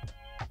mode,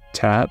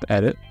 tab,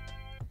 edit,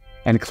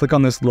 and click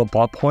on this little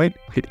ball point,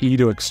 hit E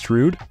to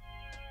extrude,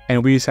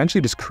 and we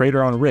essentially just create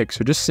our own rig.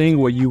 So just seeing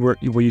what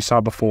you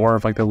saw before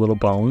of like the little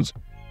bones,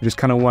 you just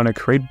kind of want to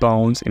create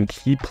bones in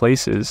key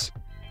places,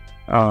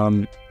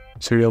 so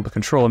you're able to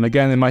control. And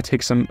again, it might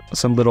take some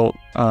little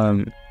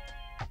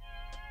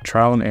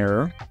trial and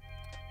error,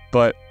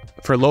 but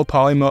for low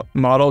poly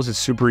models, it's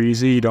super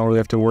easy. You don't really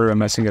have to worry about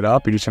messing it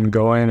up. You just want to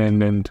go in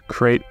and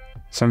create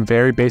some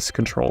very basic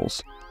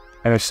controls.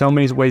 And there's so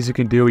many ways you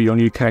can do it. You don't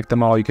need to connect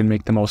them all. You can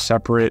make them all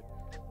separate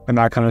and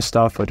that kind of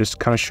stuff. But just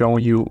kind of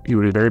showing you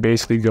would very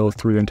basically go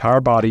through the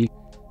entire body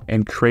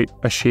and create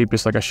a shape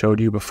just like I showed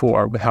you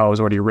before with how it was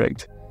already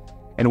rigged.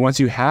 And once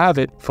you have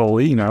it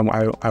fully, you know,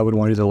 I would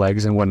want to do the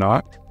legs and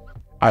whatnot.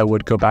 I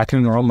would go back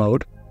into normal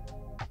mode,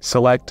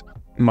 select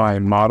my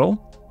model,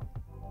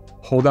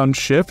 hold down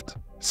Shift,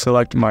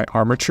 select my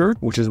armature,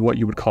 which is what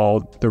you would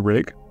call the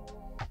rig,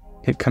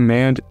 hit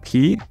Command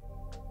P,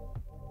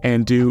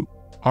 and do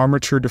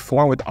armature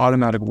deform with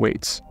automatic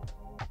weights.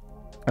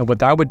 And what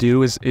that would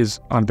do is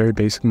on very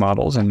basic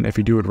models, and if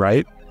you do it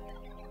right,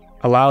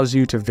 allows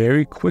you to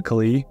very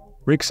quickly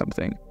rig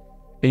something.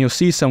 And you'll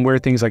see some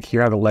weird things like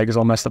here how the leg is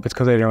all messed up. It's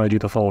because I didn't really do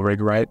the full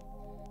rig right.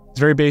 It's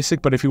very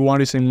basic, but if you want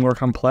to do something more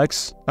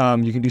complex,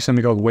 you can do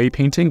something called weight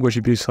painting, which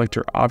if you select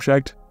your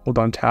object, hold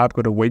on tab,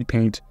 go to weight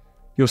paint,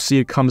 you'll see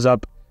it comes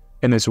up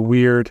in this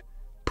weird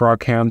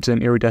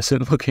Brockhampton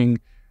iridescent looking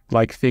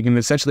like thing, and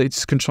essentially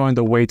it's controlling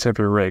the weights of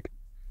your rig.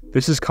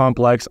 This is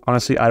complex.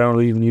 Honestly, I don't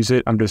really even use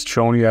it. I'm just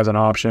showing you as an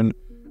option.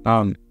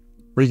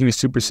 Rigging is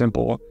super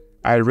simple.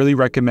 I really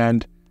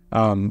recommend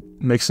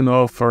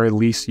Mixamo for at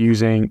least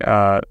using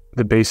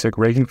the basic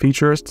rigging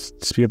features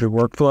to speed up your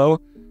workflow,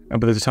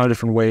 but there's a ton of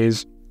different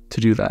ways to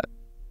do that.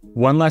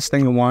 One last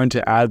thing I wanted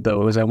to add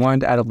though is I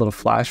wanted to add a little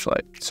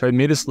flashlight. So I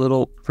made this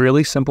little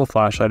really simple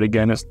flashlight.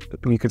 Again,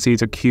 you can see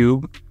it's a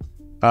cube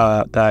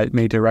that I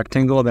made a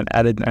rectangle, then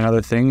added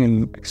another thing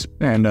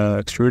and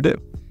extruded it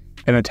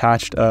and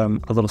attached a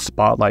little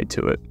spotlight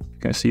to it. You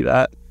can see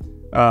that.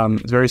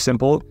 It's very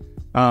simple,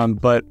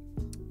 but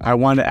I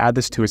wanted to add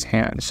this to his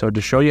hand. So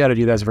to show you how to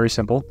do that is very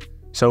simple.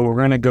 So we're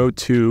going to go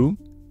to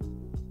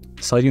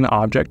selecting the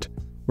object.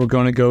 We're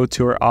going to go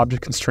to our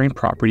object constraint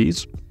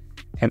properties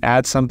and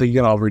add something,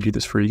 again, I'll redo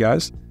this for you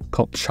guys,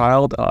 called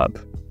child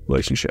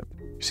relationship.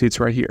 You see it's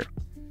right here.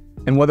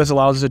 And what this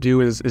allows us to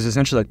do is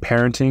essentially like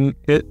parenting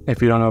it.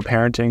 If you don't know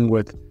parenting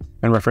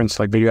in reference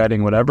to like video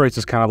editing, whatever, it's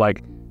just kind of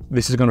like,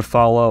 this is going to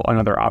follow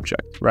another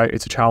object, right?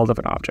 It's a child of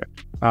an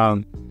object.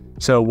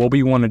 So what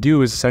we want to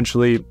do is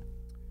essentially,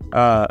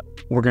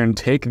 we're going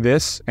to take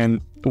this,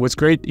 and what's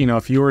great, you know,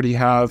 if you already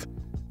have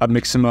a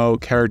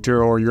Mixamo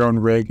character or your own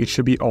rig, it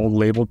should be all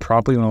labeled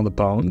properly on all the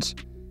bones.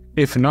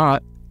 If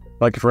not,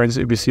 like for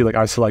instance, if you see like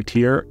I select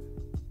here,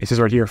 it says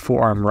right here,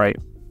 forearm right.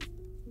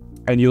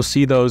 And you'll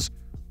see those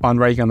on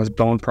right on those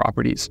bone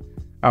properties.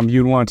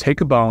 You'd want to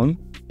take a bone,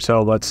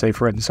 so let's say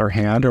for instance our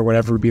hand or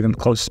whatever would be the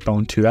closest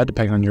bone to that,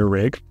 depending on your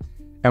rig.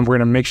 And we're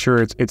going to make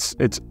sure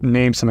it's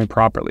named something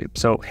properly.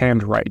 So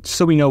hand right,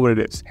 so we know what it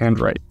is, hand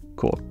right,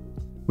 cool.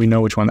 We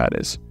know which one that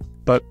is.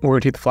 But we're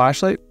going to take the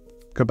flashlight,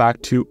 go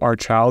back to our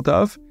child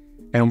of,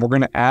 and we're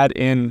going to add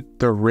in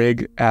the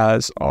rig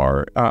as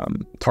our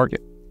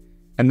target.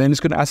 And then it's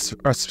going to ask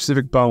a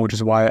specific bone, which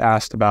is why I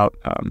asked about,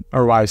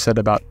 or why I said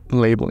about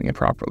labeling it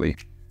properly.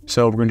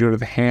 So we're going to do it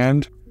with the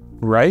hand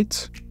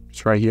right,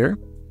 it's right here.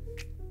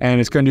 And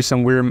it's going to do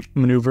some weird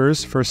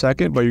maneuvers for a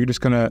second, but you're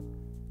just going to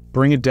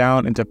bring it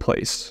down into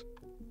place.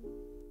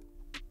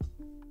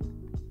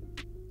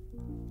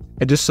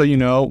 And just so you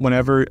know,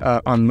 whenever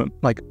I'm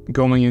like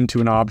going into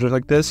an object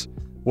like this,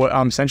 what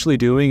I'm essentially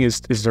doing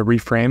is to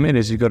reframe it.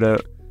 Is you go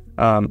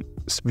to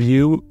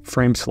view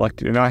frame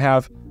selected, and I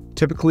have,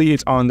 typically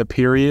it's on the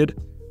period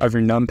of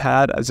your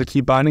numpad as a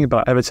key binding,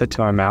 but I have it set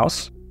to my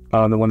mouse,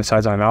 the one that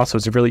sides on my mouse, so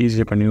it's really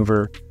easy to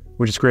maneuver,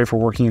 which is great for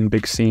working in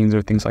big scenes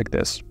or things like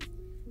this.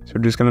 So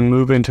we're just going to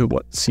move into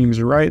what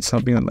seems right,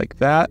 something like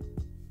that.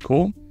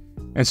 Cool.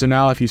 And so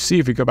now if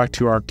you go back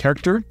to our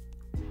character,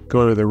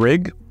 go to the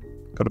rig,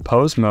 go to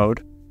pose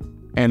mode,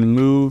 and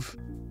move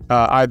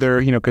either,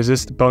 you know, because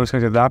this bone is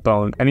connected to that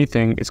bone,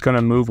 anything, it's going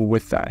to move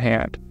with that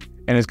hand.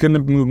 And it's going to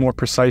move more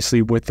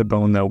precisely with the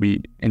bone that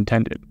we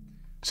intended.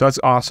 So that's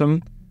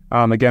awesome.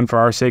 Again, for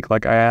our sake,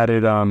 like I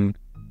added,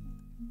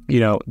 you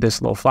know,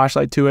 this little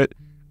flashlight to it.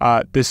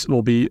 This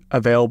will be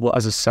available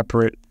as a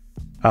separate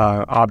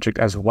object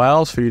as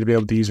well, so for you to be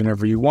able to use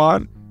whenever you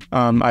want.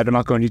 I'm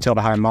not going into detail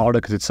about how I modeled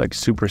it because it's like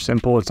super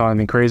simple. It's not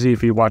anything crazy.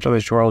 If you watch other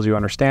tutorials, you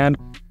understand.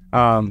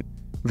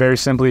 Very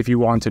simply, if you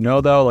want to know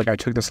though, like I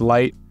took this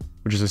light,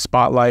 which is a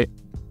spotlight,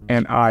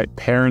 and I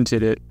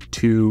parented it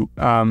to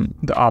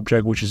the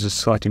object, which is just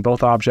selecting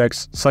both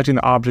objects, selecting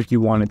the object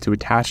you wanted to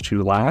attach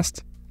to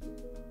last,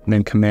 and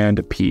then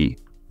Command P,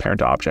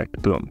 parent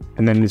object, boom.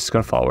 And then it's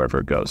gonna follow wherever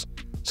it goes.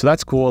 So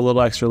that's cool, a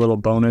little extra little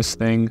bonus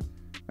thing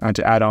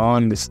to add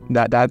on.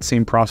 That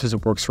same process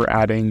works for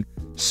adding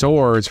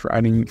swords, for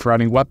adding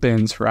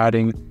weapons, for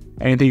adding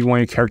anything you want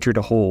your character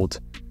to hold.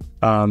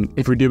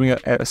 If you're doing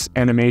an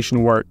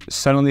animation where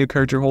suddenly a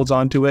character holds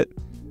onto it,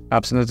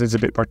 sometimes it's a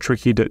bit more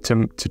tricky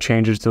to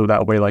change it so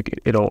that way like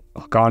it'll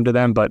hook onto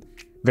them. But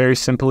very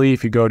simply,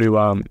 if you go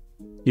to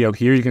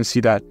here, you can see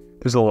that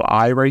there's a little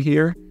eye right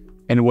here,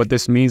 and what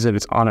this means is that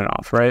it's on and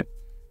off, right?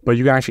 But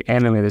you can actually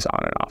animate this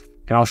on and off,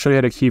 and I'll show you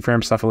how to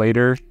keyframe stuff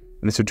later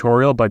in this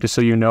tutorial. But just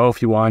so you know,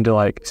 if you wanted to,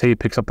 like, say it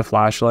picks up the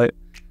flashlight,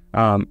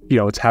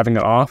 it's having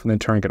it off and then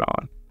turning it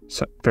on,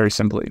 so very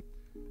simply.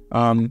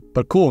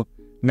 But cool.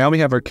 Now we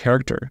have our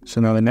character. So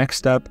now the next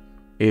step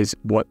is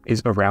what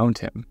is around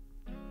him.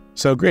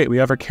 So great, we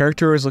have our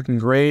character is looking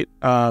great.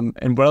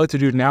 And what I like to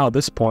do now at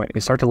this point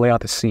is start to lay out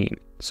the scene.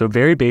 So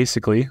very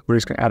basically, we're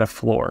just gonna add a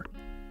floor.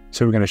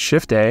 So we're gonna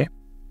Shift A,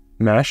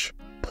 Mesh,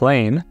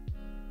 Plane,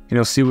 and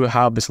you'll see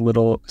how this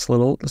little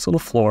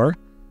floor,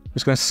 I'm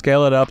just gonna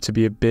scale it up to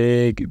be a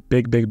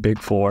big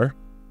floor.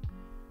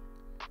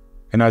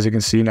 And as you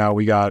can see now,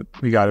 we got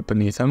it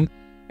beneath him.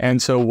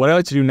 And so what I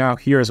like to do now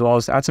here as well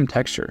is add some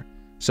texture.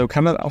 So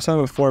kind of, I was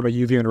talking before about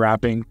UV and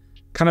wrapping,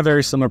 kind of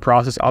very similar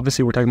process.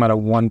 Obviously, we're talking about a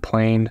one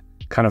plane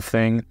kind of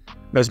thing.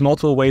 There's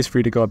multiple ways for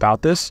you to go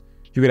about this.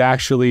 You could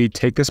actually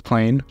take this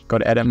plane, go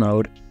to edit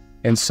mode,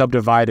 and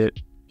subdivide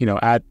it,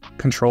 add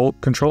Control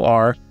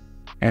R,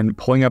 and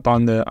pulling up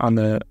on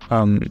the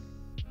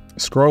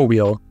scroll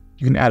wheel,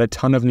 you can add a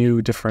ton of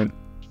new different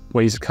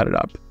ways to cut it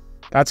up.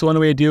 That's one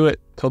way to do it.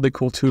 Totally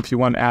cool too if you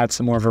want to add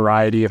some more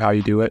variety of how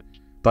you do it.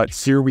 But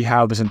here we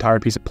have this entire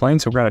piece of plane,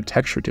 so we're going to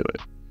texture to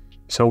it.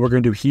 So what we're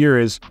going to do here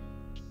is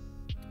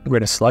we're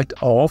going to select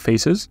all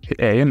faces, hit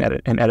A in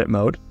edit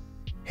mode,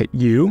 hit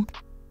U,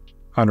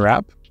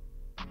 unwrap,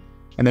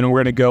 and then we're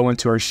going to go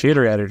into our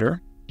shader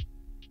editor,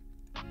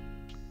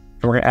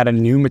 and we're going to add a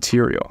new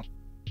material.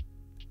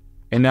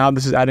 And now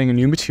this is adding a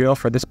new material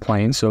for this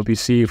plane. So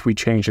if we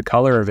change the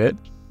color of it,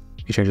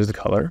 it changes the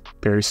color,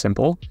 very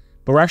simple.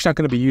 But we're actually not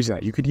going to be using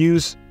that. You could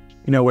use,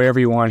 wherever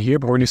you want here,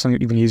 but we're going to do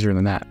something even easier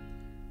than that.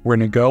 We're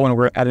going to go and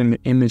we're going to add an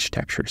image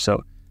texture.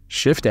 So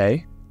Shift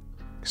A,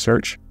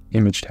 search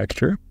image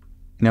texture.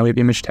 Now we have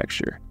image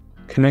texture.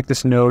 Connect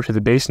this node to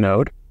the base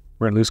node.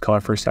 We're going to lose color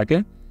for a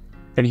second.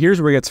 And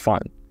here's where it gets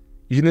fun.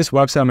 Using this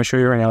website, I'm going to show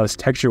you right now, this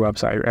texture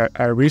website.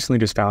 I recently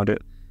just found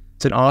it.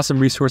 It's an awesome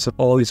resource of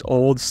all these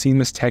old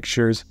seamless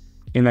textures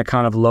in that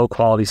kind of low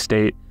quality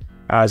state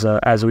as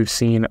we've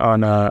seen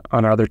on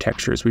other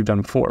textures we've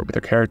done before with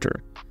our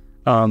character.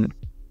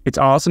 It's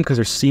awesome because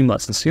they're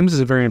seamless, and seamless is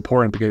very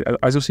important because,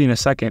 as you'll see in a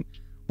second,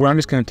 where I'm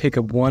just going to take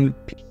one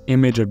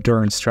image of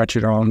dirt and stretch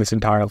it along this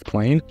entire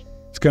plane,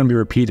 it's going to be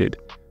repeated.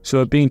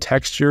 So being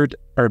textured,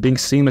 or being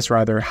seamless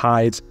rather,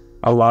 hides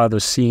a lot of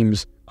those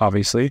seams,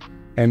 obviously,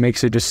 and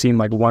makes it just seem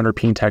like one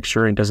repeating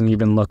texture and doesn't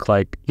even look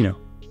like,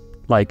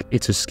 like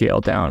it's a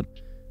scaled down.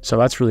 So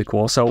that's really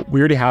cool. So we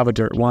already have a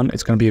dirt one.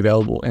 It's going to be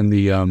available in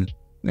the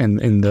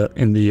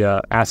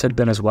asset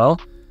bin as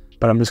well,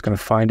 but I'm just going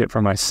to find it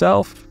for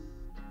myself.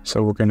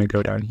 So we're going to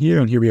go down here,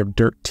 and here we have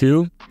dirt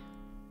 2.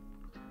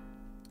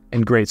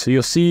 And great. So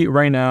you'll see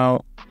right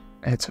now,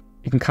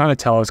 you can kind of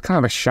tell it's kind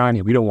of a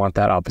shiny. We don't want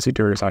that, obviously.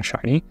 Dirt is not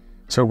shiny.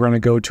 So we're going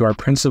to go to our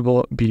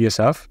principal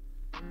BDSF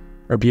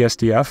or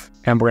BSDF,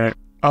 and we're going to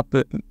up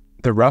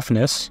the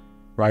roughness,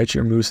 right?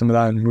 You remove some of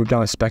that and move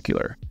down to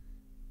specular.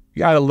 You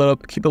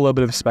got keep a little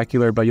bit of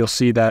specular, but you'll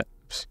see that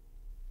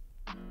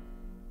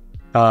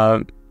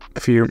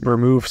if you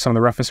remove some of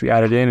the roughness we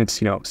added in, it's,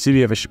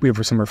 see we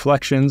have some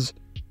reflections.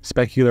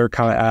 Specular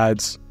kind of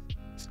adds,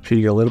 so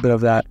you get a little bit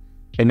of that,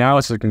 and now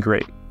it's looking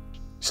great.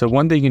 So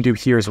one thing you can do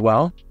here as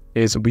well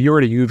is we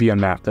already UV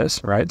unmapped this,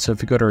 right? So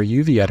if you go to our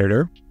UV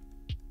editor,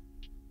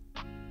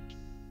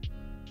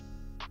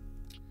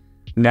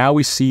 now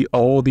we see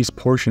all these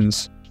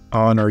portions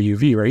on our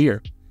UV right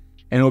here.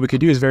 And what we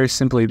could do is very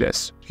simply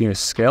this. You can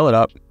just scale it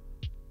up.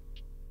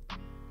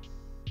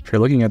 If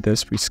you're looking at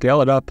this, we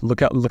scale it up.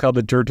 Look how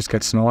the dirt just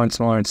gets smaller and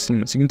smaller and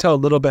seamless. You can tell a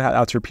little bit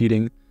how it's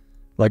repeating.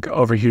 Like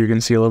over here, you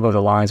can see a little bit of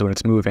the lines when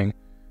it's moving.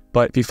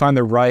 But if you find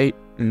the right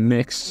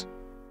mix,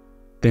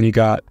 then you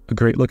got a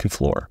great looking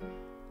floor.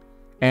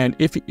 And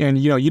you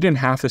didn't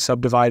have to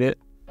subdivide it.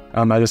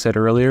 As I said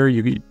earlier,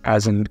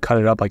 as in cut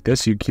it up like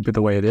this, you keep it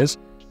the way it is.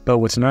 But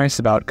what's nice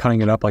about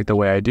cutting it up like the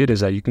way I did is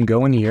that you can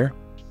go in here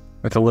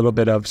with a little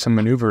bit of some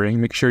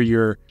maneuvering. Make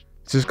sure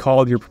this is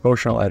called your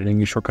proportional editing.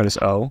 Your shortcut is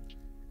O.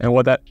 And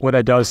what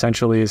that does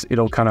essentially is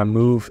it'll kind of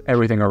move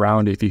everything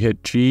around it. If you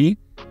hit G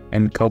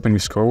and open your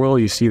scroll wheel,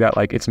 you see that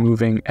like it's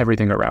moving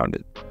everything around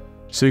it.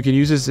 So you can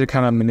use this to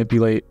kind of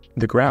manipulate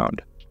the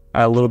ground.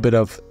 A little bit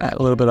of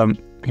little bit of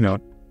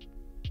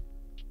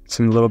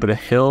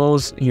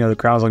hills. The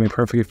ground's gonna be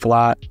perfectly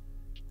flat.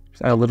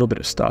 Just add a little bit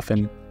of stuff,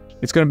 and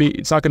it's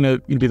not gonna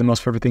be the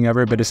most perfect thing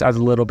ever, but it adds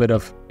a little bit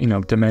of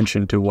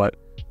dimension to what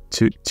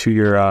to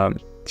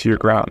your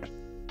ground.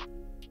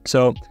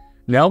 So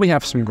now we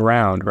have some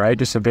ground, right?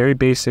 Just a very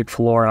basic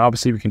floor, and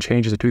obviously we can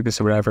change this or tweak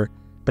this or whatever,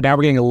 but now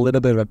we're getting a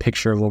little bit of a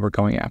picture of what we're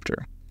going after.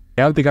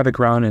 Now that we got the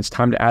ground, it's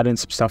time to add in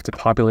some stuff to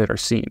populate our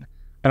scene.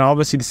 And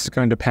obviously this is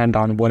going to depend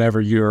on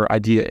whatever your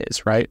idea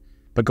is, right?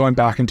 But going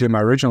back into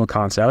my original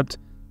concept,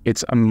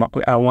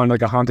 I want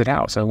like a haunted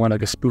house. I want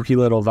like a spooky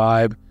little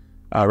vibe,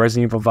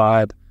 Resident Evil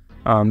vibe,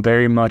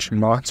 very much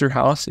Monster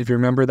House, if you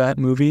remember that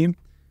movie.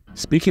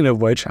 Speaking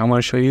of which, I want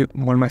to show you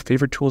one of my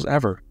favorite tools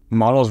ever,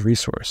 Models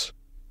Resource.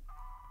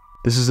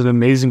 This is an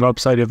amazing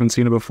website, you haven't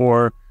seen it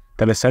before,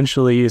 that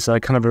essentially is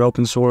like kind of an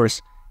open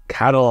source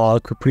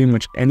catalog for pretty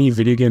much any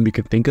video game you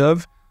can think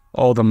of.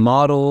 All the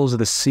models,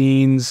 the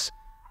scenes,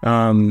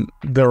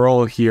 they're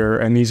all here.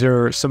 And these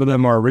are, some of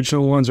them are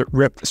original ones that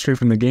ripped straight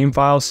from the game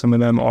files. Some of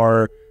them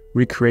are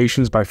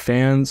recreations by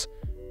fans.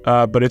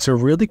 But it's a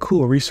really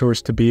cool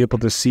resource to be able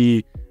to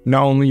see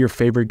not only your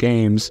favorite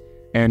games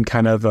and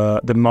kind of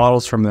the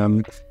models from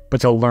them,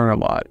 but to learn a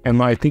lot.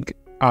 And I think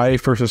I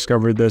first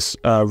discovered this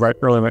right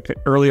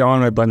early on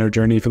in my Blender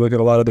journey. If you look at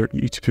a lot of their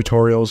YouTube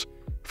tutorials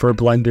for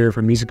Blender,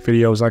 for music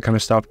videos, that kind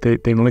of stuff, they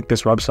link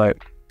this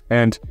website.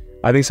 And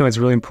I think something that's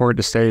really important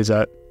to say is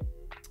that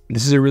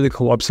this is a really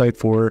cool website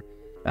for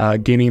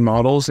gaining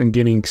models and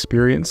gaining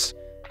experience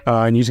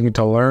and using it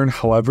to learn.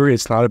 However,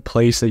 it's not a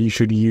place that you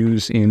should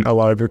use in a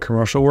lot of your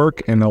commercial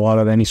work and a lot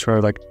of any sort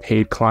of like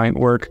paid client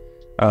work,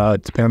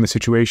 depending on the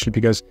situation,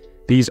 because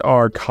these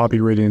are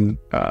copywritten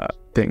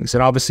things.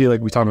 And obviously, like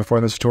we talked before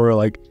in this tutorial,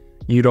 like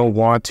you don't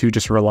want to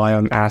just rely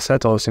on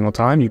assets all the single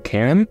time. You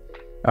can,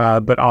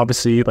 but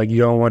obviously, like you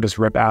don't want to just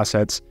rip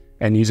assets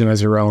and use them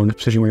as your own,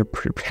 especially when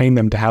you're paying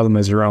them to have them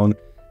as your own.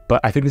 But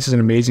I think this is an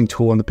amazing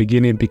tool in the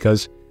beginning,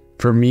 because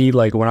for me,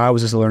 like when I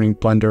was just learning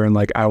Blender and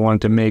like I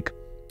wanted to make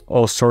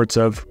all sorts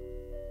of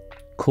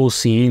cool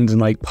scenes and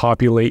like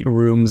populate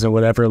rooms and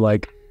whatever,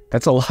 like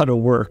that's a lot of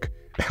work.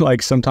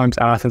 Like sometimes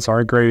assets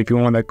aren't great. If you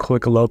want that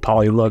quick low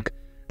poly look,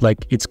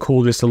 like it's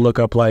cool just to look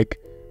up like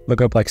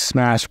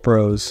Smash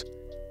Bros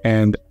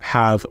and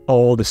have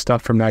all the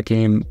stuff from that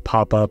game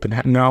pop up, and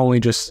not only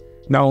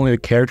the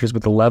characters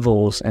but the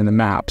levels and the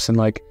maps, and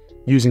like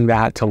using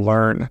that to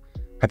learn,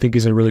 I think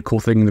is a really cool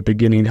thing in the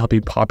beginning to help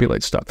you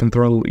populate stuff and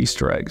throw little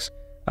Easter eggs.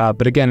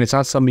 But again, it's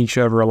not something you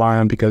should ever rely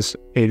on because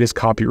it is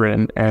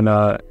copywritten,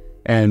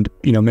 and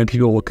you know, many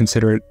people will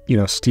consider it, you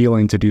know,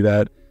 stealing to do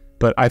that.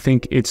 But I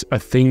think it's a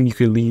thing you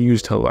could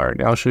use to learn.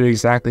 I'll show you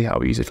exactly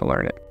how easy to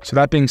learn it. So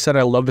that being said,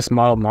 I love this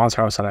model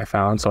Monster House that I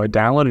found. So I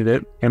downloaded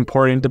it,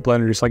 imported it into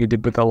Blender just like I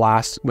did with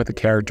the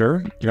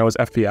character, you know, as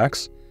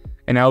FBX.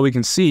 And now we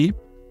can see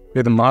we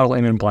have the model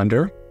in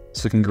Blender.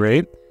 It's looking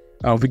great.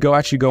 If we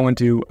go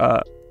into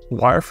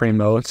wireframe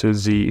mode, so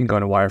Z and go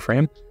into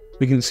wireframe,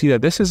 we can see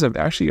that this is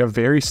actually a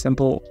very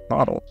simple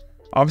model.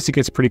 Obviously it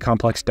gets pretty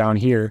complex down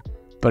here,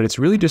 but it's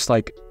really just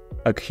like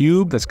a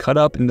cube that's cut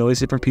up into these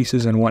different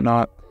pieces and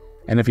whatnot.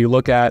 And if you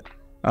look at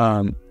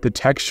the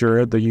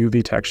texture, the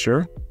UV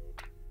texture,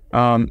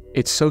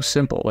 it's so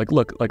simple. Like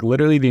look, like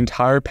literally the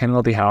entire panel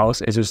of the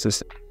house is just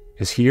this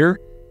is here,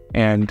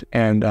 and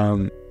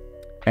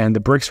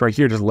the bricks right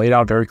here just laid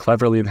out very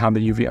cleverly and how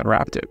the UV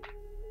unwrapped it.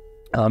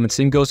 And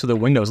same goes to the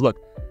windows. Look,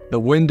 the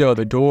window,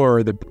 the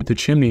door, the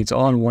chimney, it's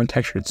all in one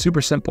texture. It's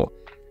super simple.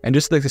 And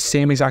just like the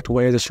same exact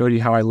way as I showed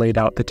you how I laid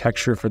out the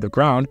texture for the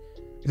ground,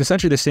 it's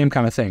essentially the same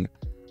kind of thing.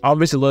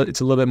 Obviously,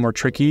 it's a little bit more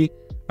tricky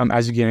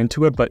as you get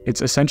into it, but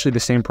it's essentially the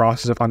same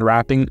process of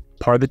unwrapping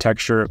part of the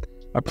texture,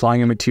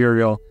 applying a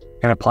material,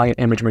 and applying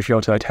an image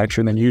material to that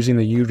texture, and then using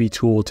the UV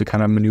tool to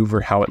kind of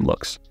maneuver how it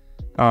looks.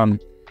 But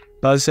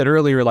as I said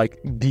earlier, like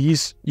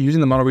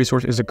using the model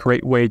resource is a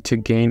great way to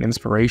gain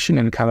inspiration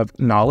and kind of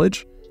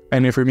knowledge.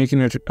 And if you're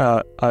making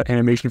an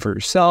animation for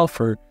yourself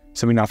or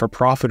something not for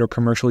profit or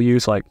commercial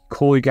use, like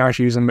cool, you can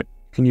actually use them, you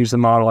can use the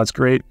model, that's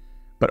great.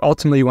 But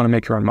ultimately you want to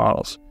make your own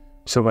models.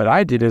 So what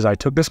I did is I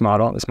took this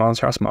model, this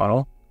Monster House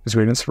model, this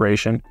great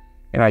inspiration,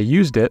 and I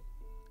used it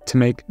to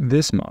make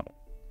this model.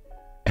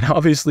 And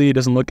obviously it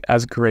doesn't look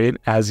as great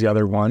as the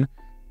other one,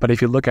 but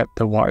if you look at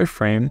the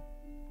wireframe,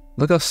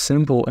 look how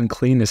simple and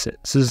clean this is.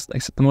 This is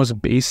like the most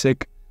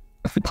basic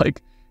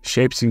like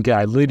shapes you can get.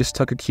 I literally just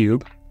took a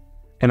cube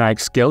and I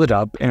scaled it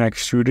up and I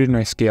extruded and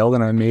I scaled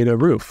and I made a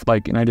roof,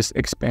 and I just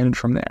expanded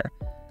from there.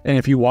 And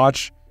if you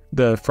watch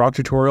the frog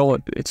tutorial,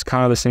 it's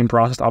kind of the same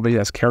process. Obviously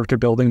that's character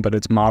building, but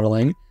it's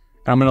modeling.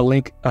 And I'm going to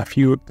link a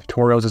few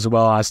tutorials as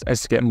well as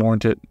to get more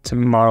into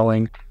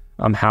modeling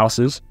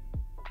houses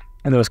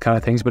and those kind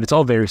of things, but it's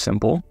all very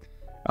simple.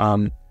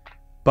 And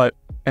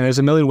there's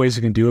a million ways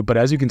you can do it, but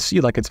as you can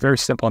see, like it's very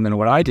simple. And then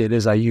what I did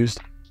is I used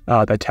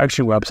the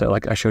texture website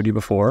like I showed you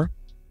before.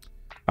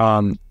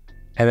 And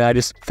then I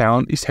just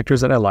found these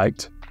textures that I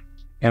liked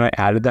and I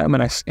added them,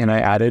 and I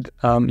added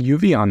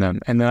UV on them.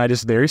 And then I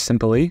just very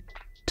simply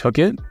took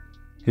it.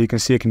 You can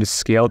see I can just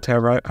scale to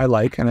however I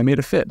like, and I made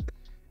it fit.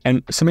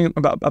 And something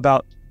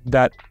about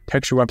that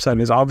texture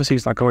website is obviously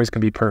it's not always going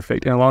to be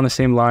perfect. And along the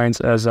same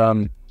lines as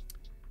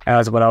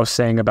what I was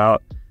saying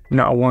about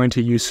not wanting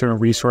to use certain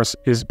resource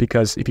is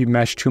because if you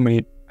mesh too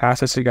many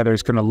assets together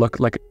is going to look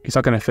like it's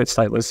not going to fit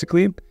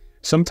stylistically.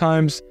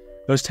 Sometimes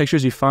those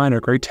textures you find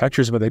are great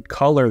textures, but the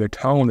color, the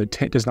tone, the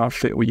tint does not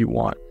fit what you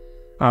want.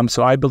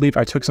 So I believe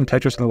I took some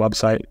textures from the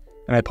website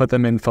and I put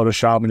them in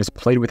Photoshop and just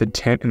played with the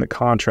tint and the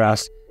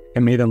contrast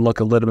and made them look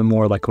a little bit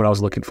more like what I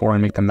was looking for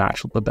and make them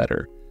match a little bit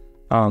better.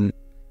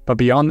 But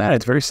beyond that,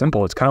 it's very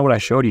simple. It's kind of what I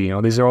showed you. You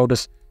know, these are all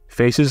just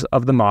faces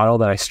of the model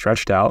that I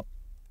stretched out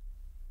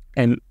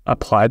and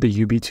applied the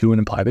UV to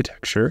and applied the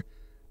texture.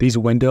 These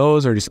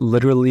windows are just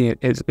literally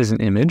is an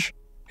image.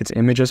 It's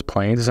image as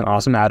planes. It's an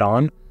awesome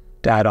add-on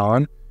to add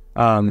on.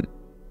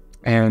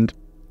 And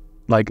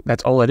like,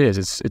 that's all it is.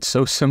 It's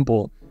so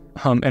simple.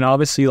 And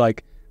obviously,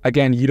 like,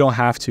 again, you don't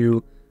have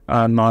to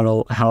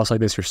model a house like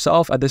this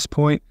yourself at this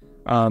point.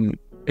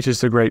 It's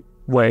just a great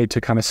way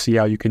to kind of see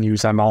how you can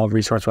use that model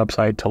resource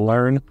website to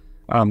learn.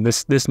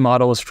 This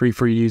model is free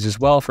for you to use as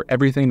well for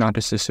everything, not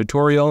just this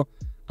tutorial.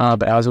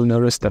 But as you'll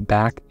notice, the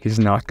back is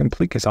not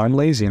complete because I'm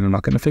lazy and I'm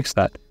not going to fix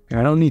that. And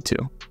I don't need to.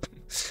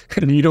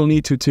 And you don't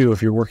need to too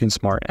if you're working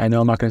smart. I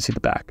know I'm not going to see the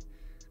back.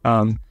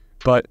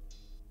 But,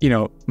 you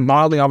know,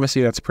 modeling,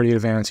 obviously, that's pretty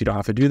advanced. You don't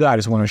have to do that. I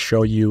just want to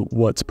show you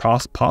what's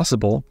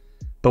possible.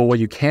 But what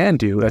you can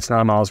do, that's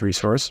not a model's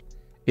resource,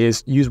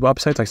 is use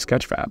websites like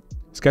Sketchfab.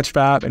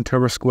 Sketchfab and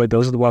TurboSquid,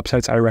 those are the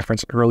websites I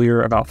referenced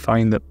earlier about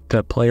finding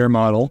the player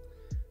model.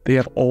 They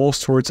have all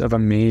sorts of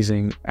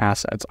amazing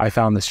assets. I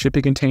found this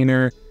shipping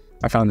container.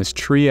 I found this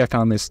tree. I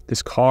found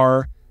this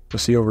car. You'll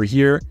see over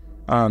here.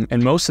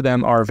 And most of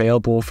them are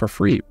available for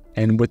free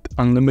and with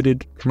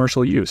unlimited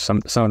commercial use. Some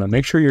of them.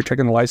 Make sure you're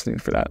checking the licensing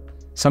for that.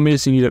 Some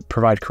of you need to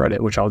provide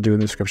credit, which I'll do in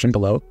the description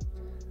below.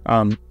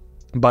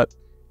 But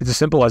it's as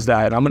simple as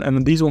that.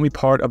 And these won't be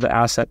part of the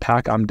asset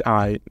pack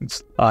I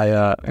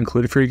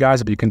included for you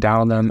guys. But you can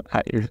download them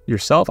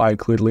yourself. I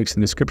include links in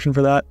the description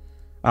for that.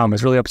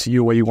 It's really up to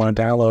you what you want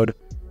to download.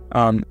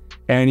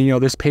 And, you know,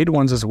 there's paid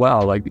ones as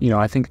well. Like, you know,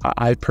 I think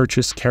I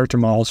purchased character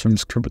models from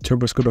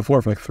TurboSquid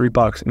before for like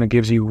 $3, and it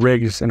gives you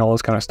rigs and all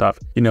this kind of stuff.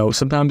 You know,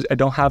 sometimes I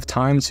don't have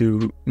time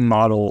to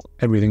model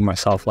everything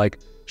myself. Like,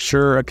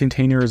 sure, a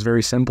container is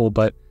very simple,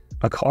 but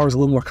a car is a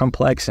little more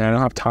complex, and I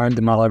don't have time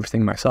to model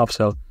everything myself.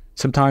 So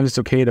sometimes it's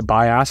okay to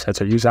buy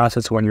assets or use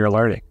assets when you're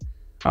learning.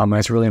 And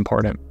it's really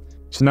important.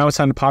 So now it's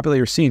time to populate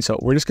your scene. So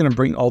we're just going to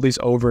bring all these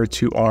over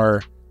to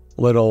our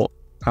little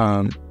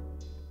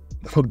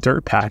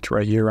dirt patch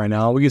right here right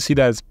now. We can see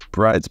that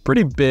it's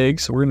pretty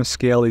big, so we're going to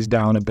scale these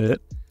down a bit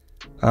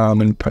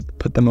and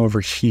put them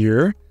over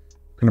here.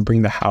 We're going to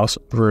bring the house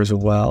over as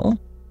well.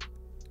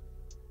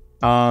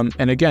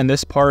 And again,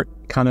 this part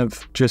kind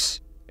of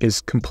just is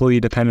completely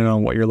dependent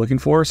on what you're looking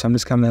for, so I'm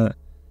just kind of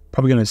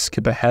probably going to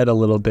skip ahead a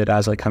little bit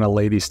as I kind of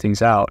lay these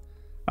things out.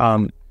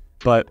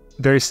 But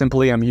very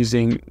simply, I'm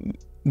using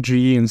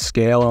G and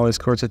scale and all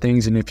these sorts of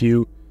things, and if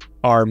you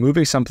are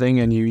moving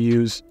something and if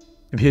you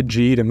hit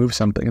G to move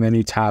something and then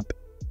you tap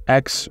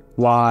X,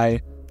 Y,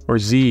 or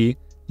Z,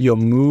 you'll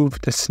move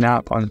to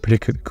snap on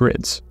particular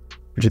grids,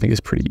 which I think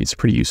is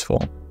pretty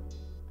useful.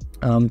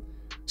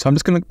 So I'm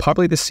just going to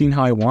populate the scene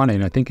how I want it,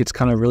 and I think it's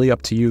kind of really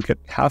up to you.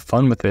 Have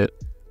fun with it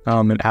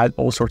and add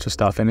all sorts of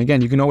stuff. And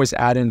again, you can always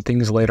add in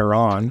things later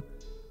on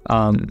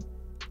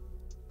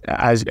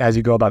as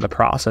you go about the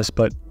process,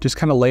 but just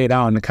kind of lay it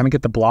out and kind of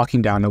get the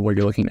blocking down of what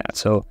you're looking at.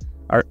 So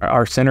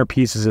our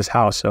centerpiece is this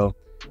house, so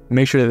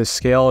make sure that the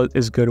scale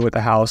is good with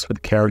the house, with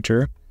the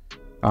character.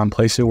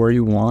 Place it where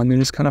you want, and then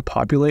just kind of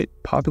populate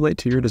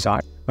to your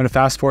design. I'm going to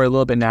fast forward a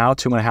little bit now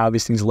to when I have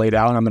these things laid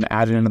out, and I'm going to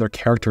add in another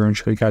character and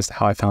show you guys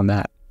how I found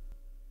that.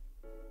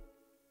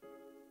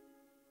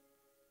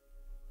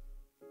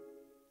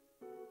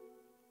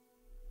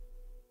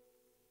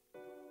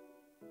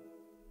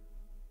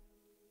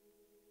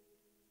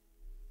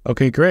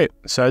 Okay, great.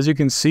 So as you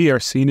can see, our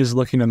scene is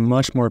looking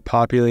much more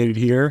populated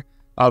here.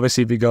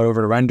 Obviously, if you go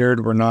over to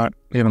rendered, we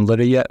haven't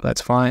lit it yet.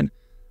 That's fine.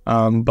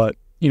 But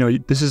you know,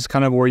 this is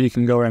kind of where you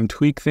can go and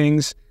tweak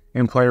things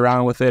and play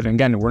around with it. And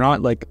again,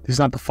 this is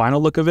not the final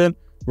look of it.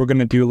 We're going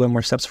to do a little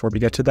more steps before we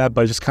get to that,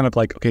 but just kind of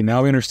like, okay,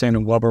 now we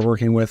understand what we're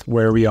working with,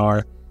 where we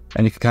are,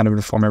 and you can kind of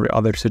inform every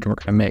other decision we're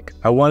going to make.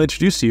 I want to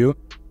introduce you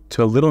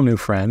to a little new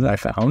friend I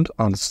found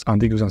I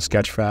think it was on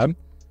Sketchfab,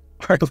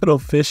 our little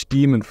fish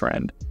demon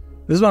friend.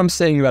 This is what I'm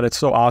saying about it's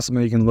so awesome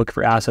that you can look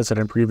for assets that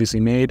I previously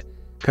made.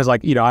 Because,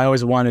 like, you know, I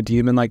always want a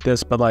demon like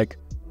this, but, like,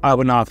 I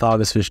would not have thought of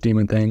this fish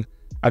demon thing.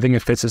 I think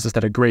it fits this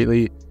aesthetic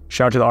greatly.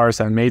 Shout out to the artist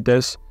that made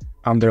this.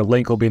 Their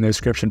link will be in the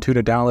description, too,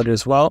 to download it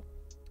as well.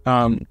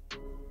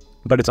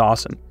 But it's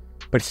awesome.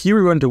 But here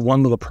we run into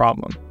one little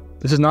problem.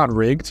 This is not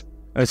rigged.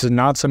 This is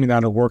not something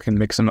that'll work in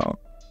Mixamo.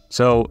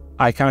 So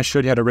I kind of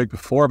showed you how to rig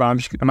before, but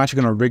I'm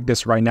actually going to rig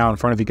this right now in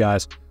front of you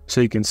guys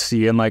so you can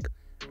see. And, like,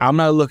 I'm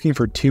not looking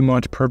for too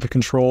much perfect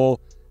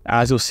control.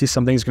 As you'll see,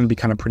 some things are going to be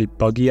kind of pretty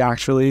buggy,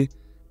 actually.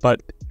 But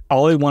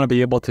all I want to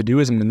be able to do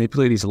is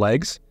manipulate these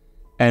legs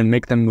and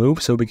make them move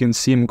so we can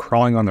see them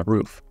crawling on the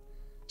roof.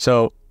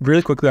 So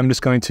really quickly, I'm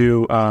just going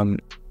to,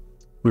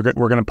 we're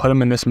going to put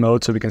them in this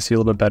mode so we can see a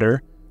little bit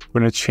better.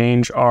 We're going to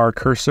change our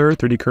cursor,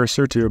 3D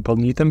cursor, to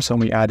beneath them. So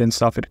when we add in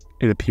stuff, it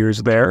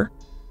appears there.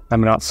 I'm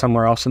not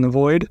somewhere else in the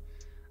void.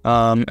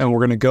 And we're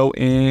going to go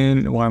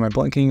in, why am I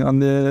blanking on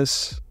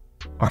this?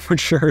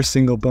 Armature,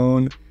 single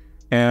bone.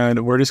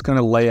 And we're just going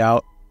to lay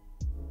out,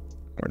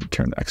 we're going to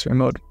turn the X-ray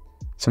mode.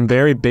 Some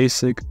very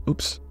basic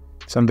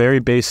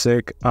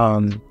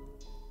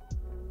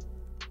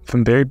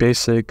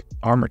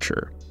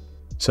armature.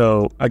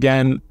 So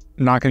again,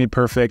 not going to be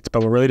perfect,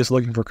 but we're really just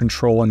looking for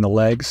control in the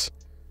legs.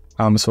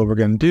 So what we're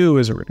going to do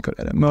is we're going to go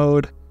to edit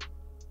mode,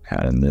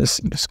 add in this,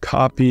 and just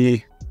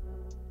copy.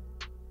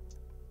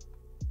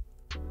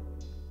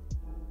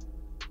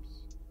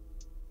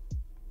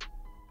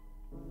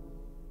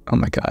 Oh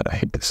my God, I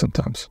hate this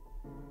sometimes.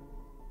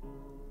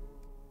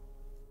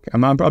 Okay,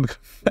 I'm probably going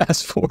to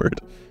fast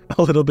forward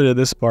a little bit of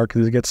this part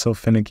because it gets so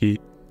finicky.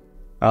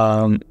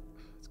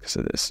 Because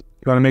of this,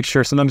 you want to make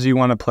sure. Sometimes you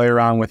want to play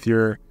around with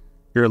your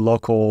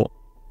local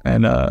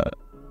and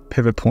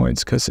pivot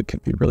points because it can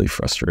be really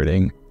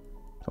frustrating.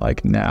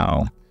 Like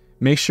now,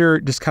 make sure,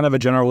 just kind of a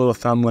general rule of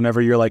thumb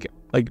whenever you're like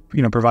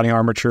providing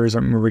armatures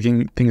or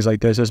rigging things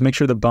like this, is make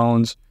sure the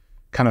bones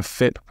kind of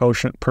fit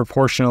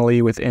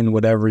proportionally within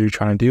whatever you're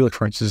trying to do. Like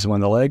for instance, one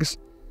of the legs.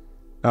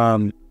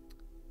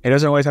 It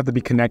doesn't always have to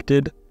be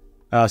connected.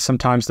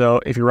 Sometimes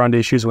though, if you run into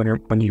issues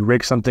when you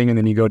rig something and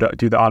then you go to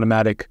do the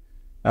automatic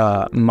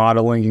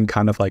modeling and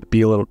kind of like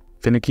be a little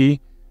finicky,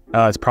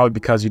 it's probably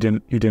because you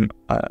didn't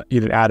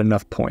add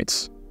enough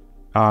points.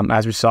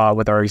 As we saw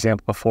with our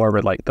example before,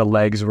 where like the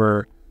legs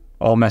were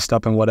all messed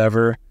up and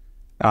whatever,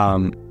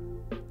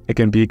 it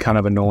can be kind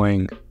of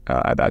annoying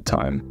at that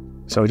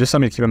time. So just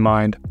something to keep in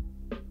mind.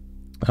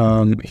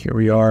 Here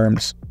we are. I'm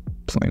just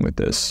playing with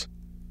this.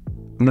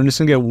 I'm just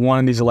gonna get one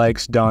of these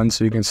legs done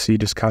so you can see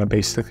just kind of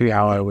basically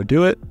how I would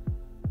do it.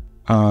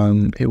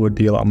 It would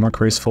be a lot more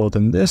graceful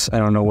than this. I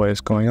don't know what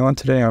is going on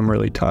today. I'm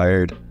really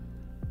tired.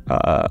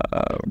 We're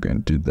gonna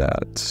do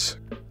that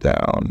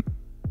down.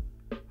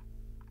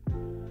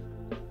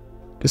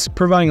 Just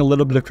providing a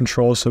little bit of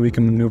control so we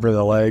can maneuver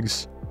the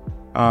legs.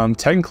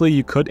 Technically,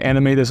 you could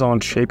animate this on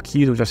shape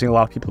keys, which I've seen a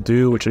lot of people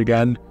do, which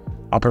again,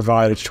 I'll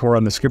provide a tutorial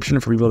in the description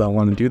for people that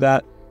want to do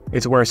that.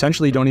 It's where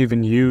essentially you don't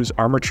even use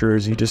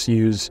armatures, you just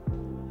use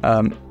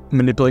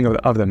manipulating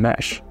of the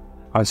mesh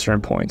on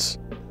certain points,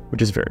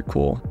 which is very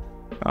cool.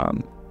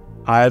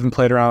 I haven't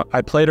played around.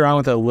 I played around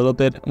with it a little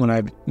bit when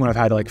I've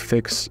had to like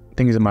fix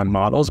things in my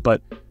models,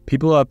 but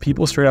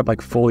people straight up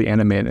like fully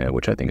animate it,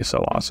 which I think is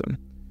so awesome.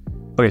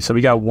 Okay, so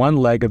we got one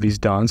leg of these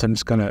done. So I'm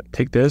just gonna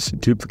take this,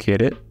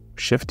 duplicate it,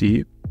 Shift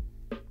D,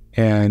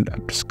 and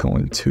I'm just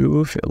going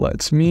to, if it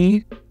lets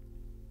me,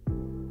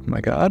 oh my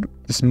God,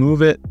 just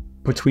move it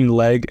between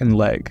leg and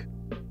leg.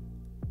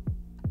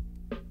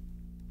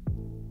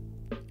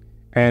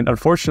 And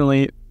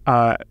unfortunately,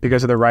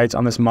 because of the rights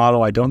on this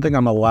model, I don't think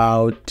I'm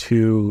allowed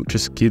to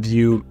just give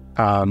you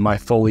my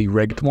fully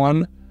rigged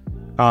one,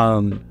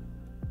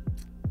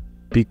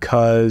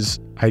 because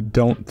I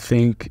don't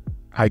think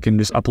I can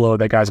just upload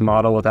that guy's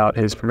model without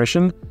his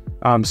permission.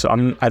 So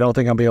I don't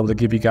think I'll be able to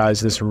give you guys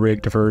this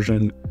rigged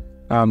version.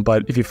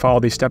 But if you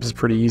follow these steps, it's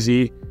pretty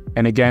easy.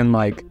 And again,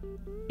 like,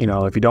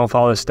 if you don't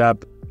follow this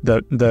step,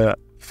 the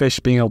fish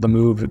being able to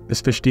move, this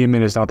fish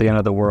demon is not the end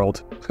of the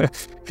world.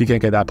 If you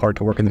can't get that part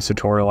to work in this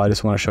tutorial, I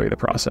just want to show you the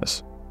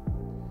process.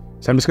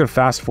 So I'm just going to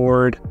fast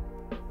forward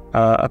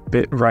a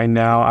bit right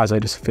now as I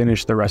just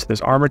finish the rest of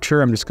this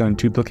armature. I'm just going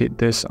to duplicate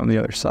this on the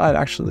other side,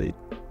 actually.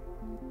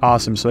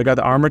 Awesome. So I got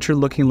the armature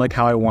looking like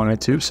how I want it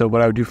to. So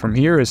what I would do from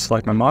here is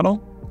select my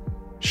model,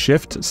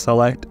 shift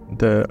select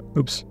the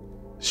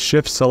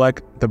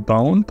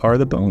bone, part of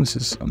the bone. This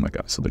is, oh my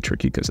God, it's a little bit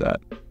tricky because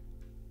that.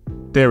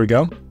 There we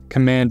go.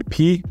 Command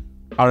P,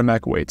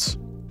 automatic weights.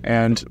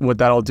 And what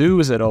that'll do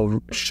is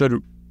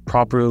should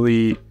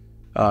properly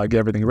get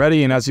everything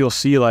ready. And as you'll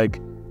see,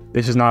 like,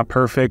 this is not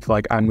perfect.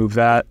 Like, I move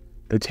that,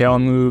 the tail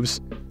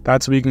moves.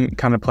 That's what you can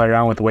kind of play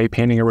around with weight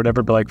painting or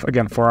whatever. But like,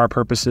 again, for our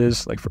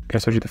purposes, like,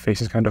 especially the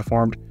face is kind of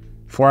deformed.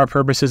 For our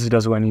purposes, it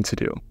does what it needs to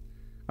do.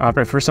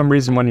 But for some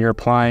reason, when you're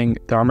applying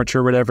the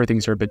armature or whatever,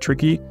 things are a bit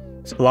tricky.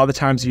 So a lot of the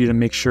times you need to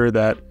make sure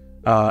that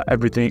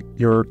everything,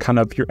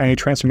 any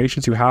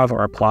transformations you have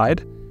are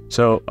applied.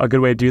 So a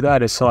good way to do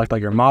that is select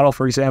like your model,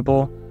 for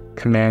example,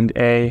 Command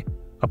A,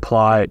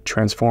 apply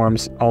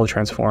transforms, all the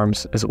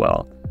transforms as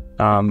well.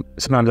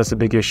 Sometimes that's a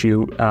big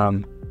issue.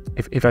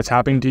 If that's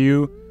happening to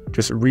you,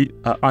 just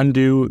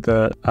undo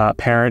the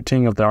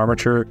parenting of the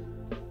armature,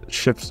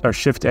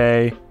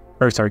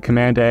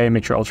 Command A,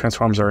 make sure all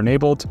transforms are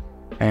enabled,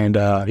 and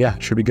yeah,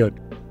 it should be good.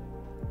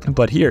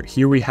 But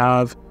here we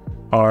have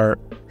our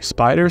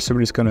spider, so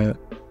we're just gonna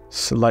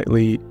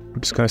slowly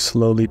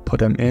put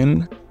them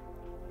in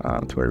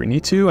to where we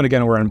need to. And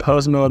again, we're in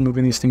pose mode,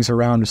 moving these things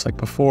around just like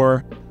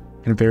before,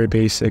 and very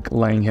basic,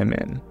 laying him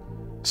in.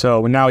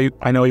 So now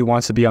I know he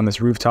wants to be on this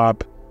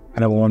rooftop,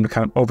 and I want him to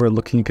kind of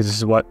overlooking, because this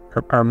is what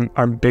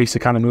our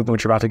basic kind of movement,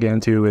 which we're about to get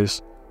into,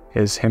 is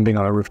him being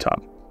on the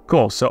rooftop.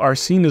 Cool, so our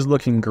scene is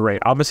looking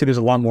great. Obviously, there's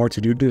a lot more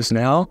to do to this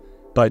now,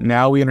 but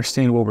now we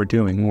understand what we're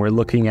doing. We're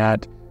looking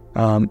at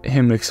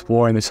him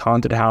exploring this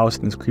haunted house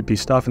and this creepy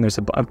stuff, and there's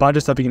a bunch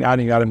of stuff you can add,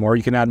 and you can add more.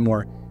 You can add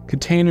more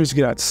containers, you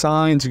could add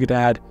signs, you could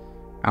add,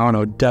 I don't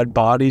know, dead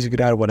bodies, you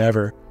could add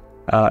whatever.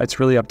 It's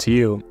really up to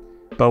you.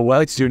 But what I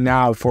like to do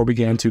now, before we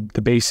get into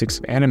the basics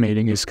of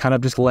animating, is kind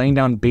of just laying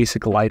down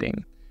basic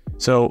lighting.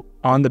 So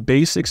on the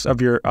basics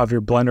of your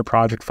Blender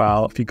project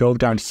file, if you go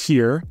down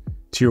here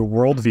to your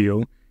world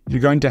view, you're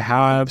going to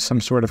have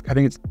some sort of, I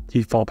think it's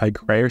default by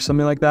gray or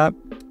something like that,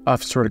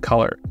 of sort of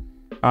color.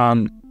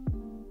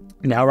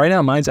 Now, right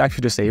now, mine's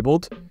actually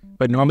disabled,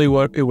 but normally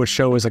what it would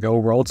show is like a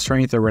world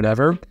strength or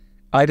whatever.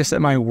 I like to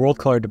set my world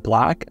color to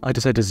black. I like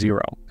to set it to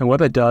 0. And what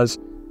that does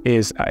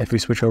is, if we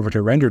switch over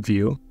to rendered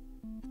view,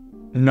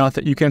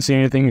 nothing, you can't see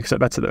anything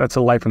except that's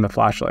a light from the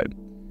flashlight.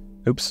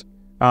 Oops.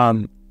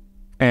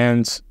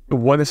 And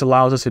what this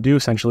allows us to do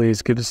essentially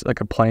is give us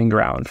like a playing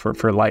ground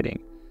for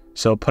lighting.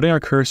 So putting our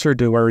cursor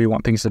to where we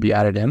want things to be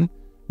added in,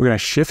 we're going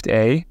to Shift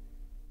A,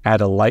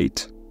 add a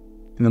light,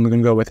 and then we're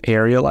going to go with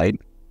area light.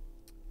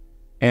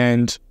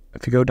 And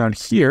if you go down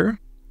here,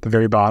 the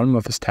very bottom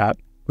of this tab,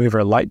 we have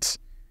our lights,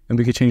 and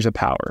we can change the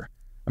power.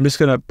 I'm just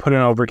going to put an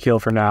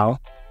overkill for now.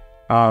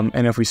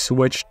 And if we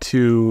switch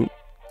to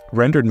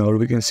rendered mode,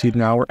 we can see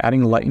now we're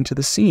adding light into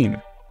the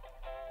scene.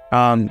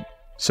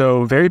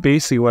 So very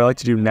basically, what I like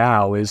to do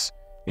now is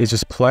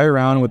just play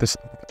around with this.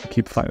 I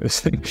keep finding this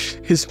thing.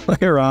 Is play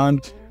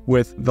around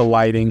with the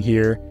lighting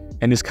here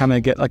and just kind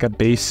of get like a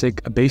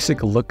basic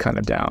look kind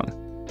of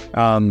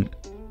down.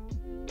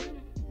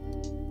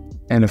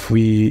 And if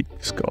we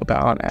just go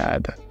about and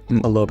add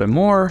a little bit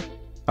more,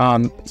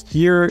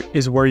 here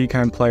is where you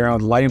kind of play around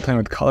with lighting, playing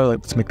with color. Like,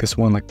 let's make this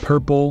one like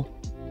purple.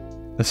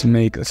 Let's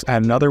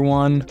add another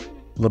one a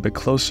little bit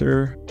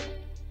closer.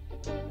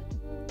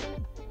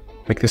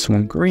 Make this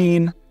one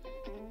green.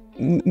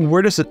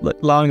 We're just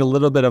allowing a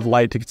little bit of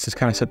light to just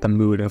kind of set the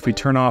mood. And if we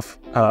turn off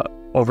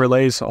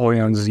overlays,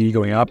 holding on Z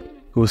going up,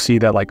 we'll see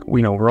that like,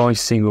 we're only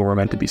seeing what we're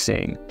meant to be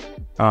seeing.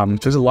 So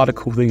there's a lot of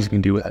cool things you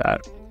can do with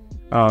that.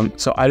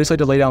 So I just like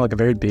to lay down like a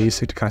very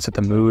basic to kind of set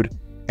the mood.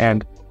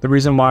 And the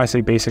reason why I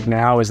say basic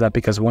now is that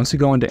because once we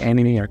go into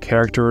animating our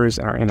characters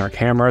and our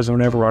cameras or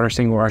whatever, we're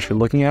understanding what we're actually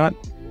looking at,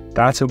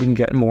 that's when we can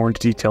get more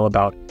into detail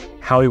about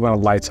how we want to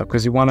light up,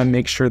 because we want to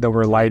make sure that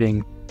we're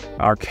lighting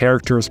our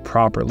characters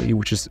properly,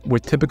 which is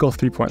with typical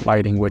 3-point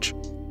lighting, which if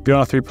you don't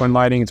have 3-point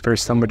lighting, it's very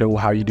similar to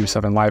how you do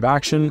stuff in live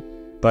action,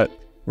 but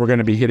we're going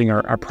to be hitting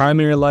our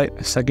primary light,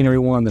 a secondary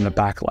one, then a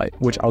backlight,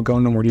 which I'll go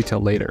into more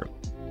detail later.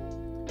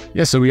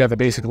 Yeah, so we have the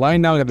basic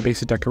lighting now, we got the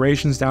basic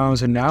decorations down,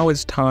 so now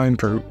it's time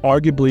for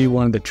arguably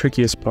one of the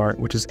trickiest part,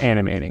 which is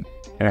animating.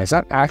 And it's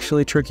not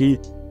actually tricky,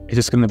 it's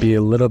just going to be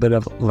a little bit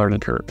of learning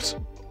curves,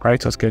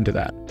 right? So let's get into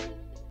that.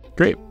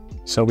 Great.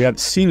 So we have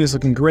the scene is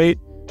looking great.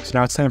 So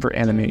now it's time for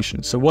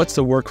animation. So what's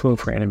the workflow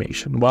for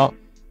animation? Well,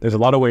 there's a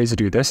lot of ways to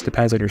do this.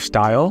 Depends on your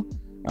style.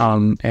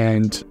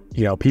 And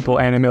people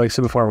animate, like I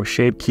said before, with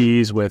shape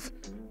keys, with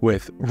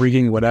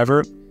rigging,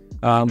 whatever.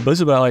 But this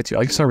is what I like to do. I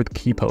like to start with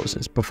key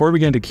poses. Before we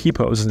get into key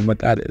poses and what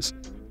that is,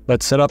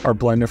 let's set up our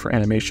Blender for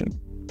animation.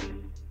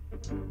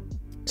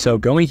 So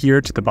going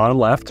here to the bottom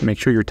left, make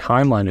sure your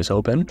timeline is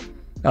open.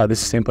 This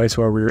is the same place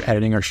where we're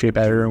editing our shape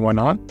editor and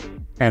whatnot.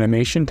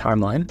 Animation,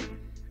 timeline.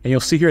 And you'll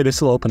see here,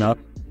 this will open up.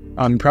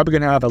 You're probably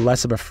going to have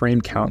less of a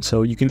frame count,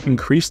 so you can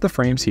increase the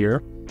frames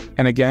here.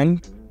 And again,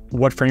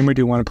 what frame rate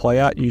do you want to play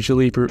at?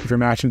 Usually, if you're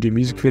matching to a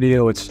music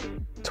video, it's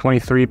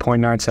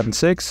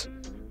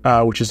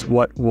 23.976, which is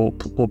what we'll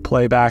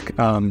play back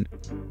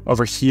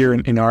over here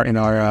in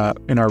our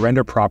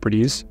render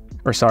properties,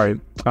 or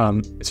sorry,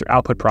 it's our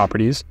output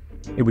properties.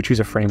 If we choose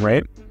a frame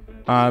rate,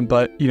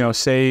 but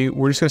say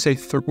we're just going to say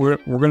we're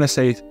going to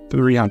say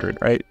 300,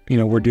 right?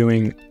 We're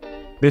doing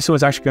this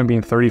one's actually going to be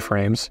in 30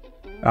 frames.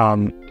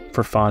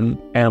 For fun,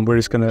 and we're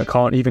just going to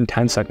call it even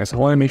 10 seconds. The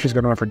whole animation is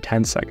going to run for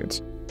 10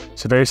 seconds.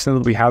 So very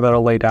simply, we have that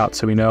all laid out,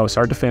 so we know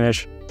start to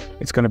finish,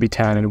 it's going to be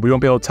 10, and we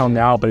won't be able to tell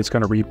now, but it's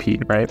going to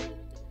repeat, right?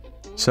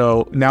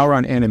 So now we're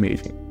on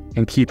animating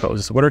and key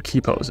poses. What are key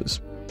poses?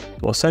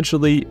 Well,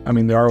 essentially,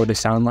 they are what they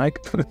sound like.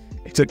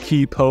 It's a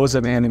key pose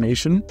of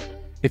animation.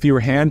 If you were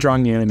hand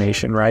drawing the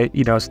animation, right,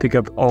 think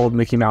of old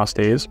Mickey Mouse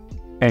days,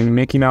 and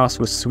Mickey Mouse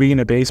was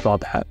swinging a baseball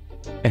bat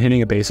and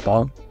hitting a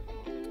baseball.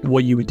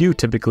 What you would do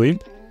typically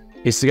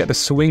is to get the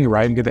swing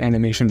right and get the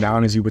animation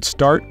down is you would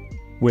start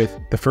with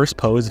the first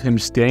pose of him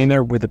standing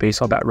there with the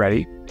baseball bat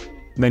ready.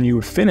 Then you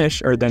would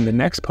finish, or then the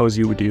next pose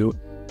you would do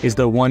is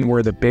the one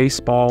where the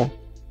baseball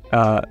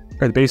or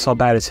the baseball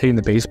bat is hitting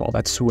the baseball,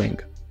 that swing.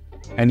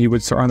 And you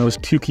would start on those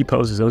 2 key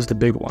poses, those are the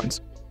big ones.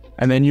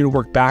 And then you'd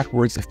work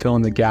backwards to fill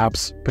in the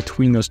gaps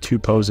between those 2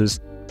 poses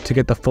to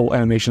get the full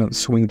animation of the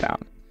swing down.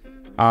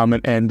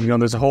 And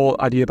there's a whole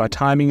idea about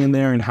timing in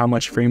there and how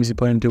much frames you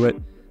put into it.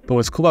 But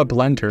what's cool about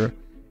Blender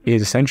is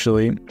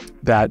essentially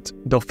that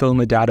they'll fill in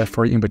the data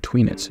for you in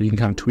between it, so you can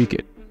kind of tweak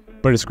it.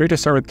 But it's great to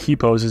start with key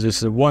poses,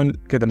 just to 1,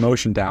 get the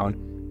motion down,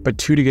 but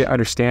 2, to get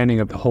understanding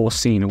of the whole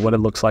scene and what it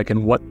looks like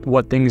and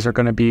what things are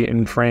going to be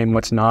in frame,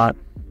 what's not,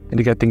 and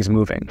to get things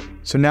moving.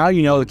 So now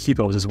you know the key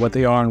poses, what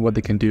they are and what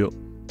they can do.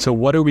 So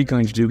what are we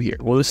going to do here?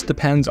 Well, this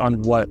depends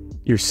on what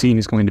your scene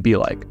is going to be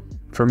like.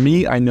 For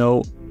me, I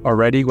know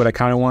already what I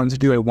kind of wanted to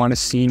do. I want a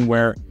scene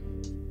where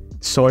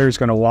Sawyer's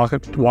going to walk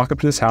up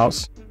to this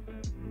house,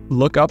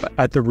 look up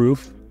at the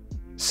roof,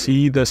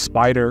 see the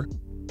spider,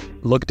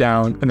 look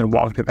down, and then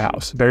walk to the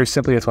house. Very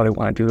simply, that's what I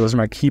want to do. Those are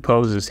my key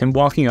poses. Him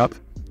walking up,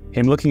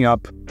 him looking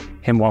up,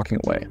 him walking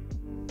away.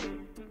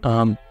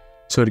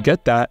 So to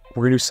get that,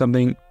 we're gonna do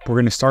something. We're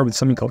gonna start with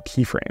something called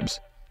keyframes.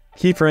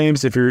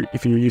 Keyframes,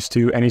 if you're used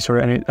to any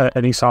sort of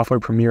any software,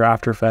 Premiere,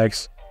 After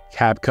Effects,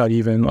 CapCut,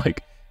 even,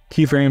 like,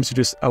 keyframes are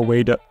just a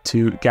way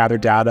to gather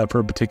data for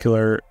a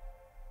particular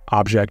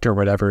object or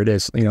whatever it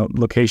is,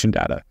 location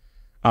data.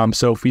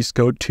 So if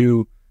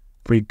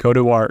we go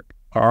to our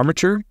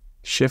armature,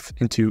 shift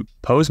into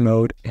pose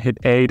mode, hit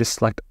A to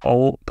select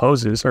all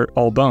poses or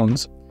all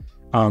bones,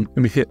 and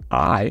we hit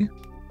I,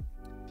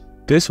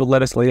 this will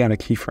let us lay down a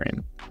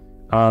keyframe.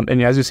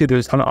 And as you see,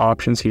 there's a ton of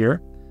options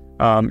here.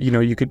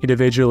 You can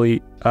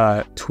individually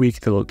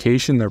tweak the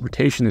location, the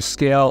rotation, the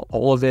scale,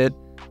 all of it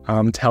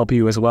to help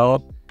you as well.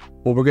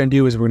 What we're going to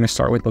do is we're going to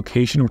start with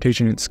location,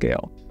 rotation, and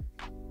scale.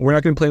 We're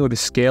not going to play with the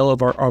scale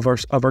of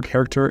our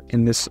character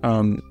in this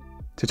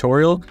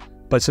tutorial,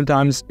 but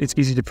sometimes it's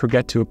easy to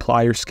forget to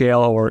apply your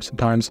scale, or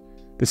sometimes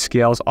the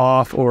scale's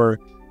off, or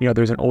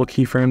there's an old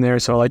keyframe there.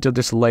 So I like to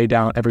just lay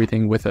down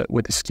everything with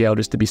the scale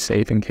just to be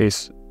safe in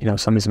case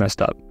something's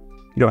messed up.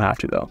 You don't have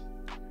to though.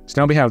 So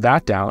now we have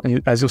that down,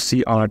 and as you'll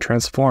see on our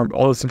transform,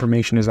 all this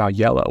information is now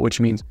yellow, which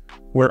means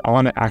we're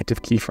on an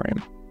active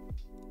keyframe.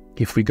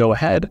 If we go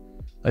ahead,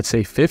 let's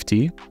say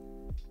 50,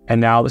 and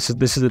now this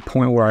is the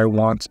point where I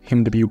want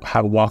him to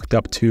have walked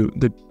up to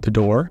the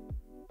door.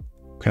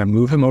 Kind of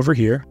move him over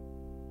here,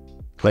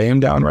 lay him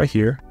down right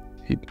here,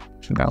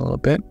 push him down a little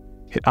bit,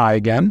 hit I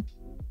again,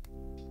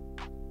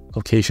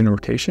 location and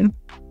rotation.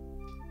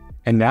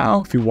 And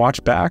now if you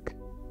watch back,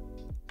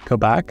 go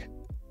back,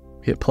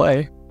 hit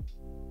play,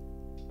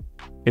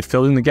 it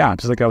filled in the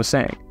gaps, like I was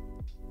saying,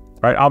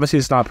 right? Obviously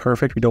it's not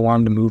perfect. We don't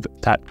want him to move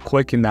that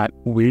quick and that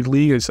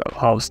weirdly is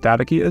how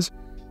static he is,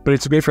 but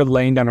it's great for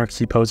laying down our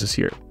key poses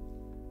here,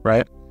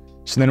 right?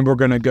 So then we're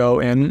gonna go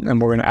in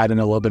and we're gonna add in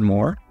a little bit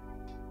more.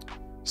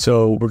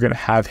 So we're gonna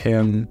have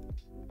him,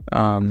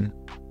 and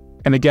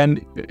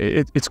again,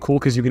 it's cool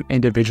because you can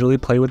individually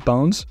play with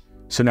bones.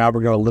 So now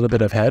we're going to go a little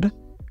bit of head,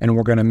 and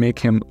we're gonna make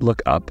him look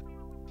up,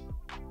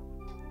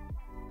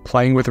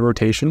 playing with the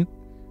rotation.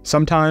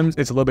 Sometimes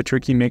it's a little bit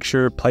tricky. Make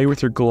sure play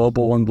with your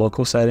global and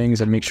local settings,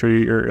 and make sure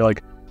you're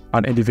like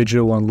on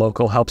individual and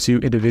local. Helps you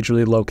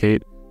individually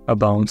locate a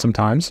bone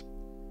sometimes.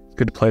 It's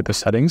good to play with the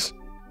settings.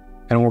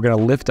 And we're gonna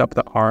lift up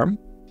the arm,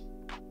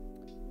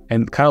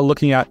 and kind of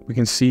looking at, we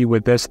can see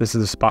with this is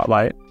a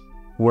spotlight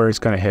where it's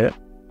gonna hit.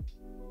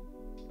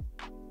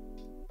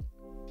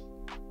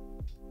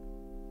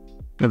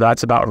 Now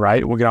that's about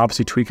right. We're gonna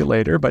obviously tweak it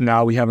later, but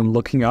now we have him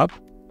looking up.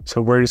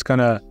 So we're just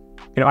gonna,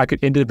 I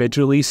could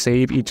individually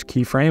save each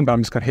keyframe, but I'm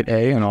just gonna hit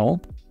A and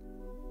all.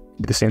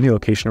 Do the same thing,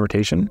 location and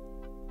rotation.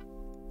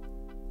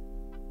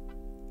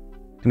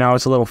 Now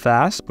it's a little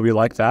fast, but we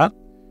like that.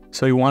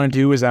 So what you wanna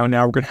do is now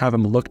we're gonna have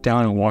him look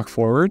down and walk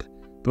forward.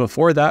 But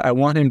before that, I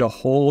want him to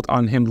hold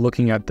on him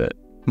looking at the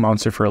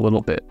monster for a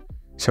little bit.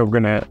 So we're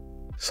gonna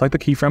select the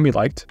keyframe we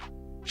liked,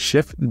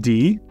 Shift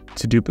D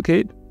to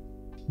duplicate,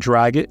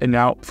 drag it, and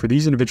now for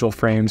these individual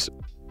frames,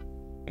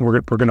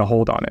 we're gonna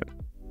hold on it,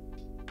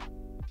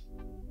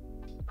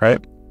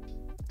 right?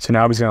 So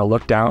now he's gonna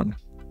look down,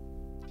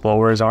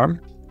 lower his arm,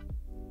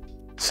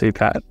 save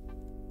that,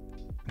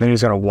 then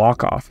he's gonna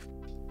walk off.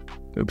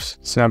 Oops.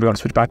 So now we're gonna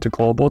switch back to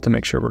global to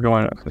make sure we're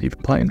going on an even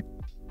plane,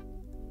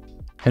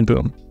 and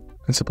boom.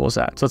 As simple as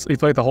that. So we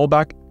play the whole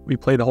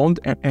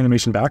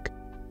animation back.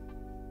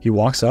 He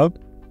walks up,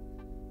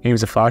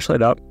 aims a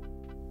flashlight up,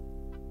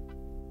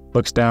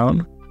 looks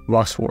down,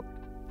 walks forward.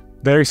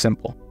 Very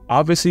simple.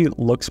 Obviously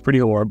looks pretty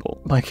horrible.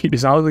 Like,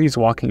 it's not like he's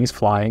walking, he's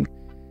flying.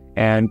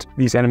 And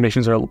these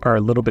animations are a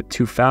little bit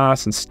too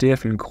fast and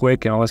stiff and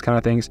quick and all those kind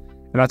of things.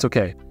 And that's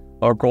okay.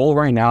 Our goal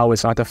right now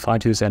is not to fine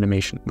tune this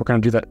animation. We're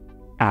gonna do that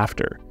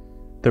after.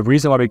 The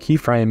reason why we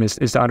keyframe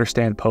is to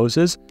understand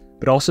poses,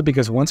 but also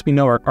because once we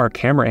know our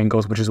camera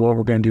angles, which is what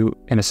we're going to do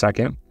in a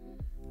second,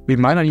 we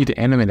might not need to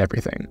animate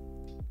everything.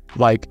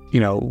 Like,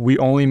 we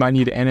only might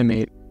need to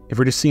animate, if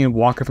we're just seeing him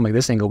walking from like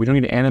this angle, we don't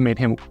need to animate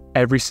him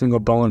every single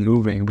bone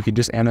moving. We could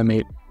just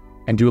animate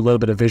and do a little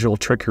bit of visual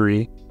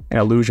trickery and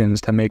illusions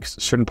to make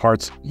certain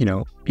parts,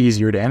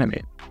 easier to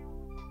animate.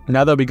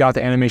 Now that we got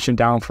the animation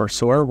down for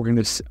Sora, we're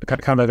going to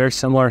kind of a very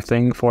similar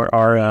thing for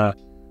our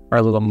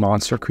little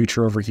monster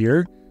creature over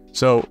here.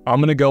 So I'm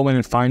going to go in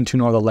and fine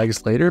tune all the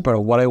legs later,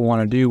 but what I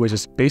want to do is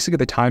just basically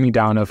the timing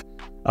down of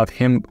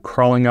him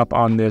crawling up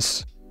on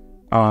this,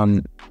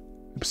 him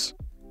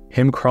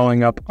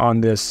crawling up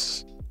on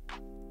this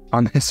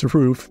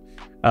roof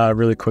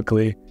really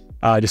quickly,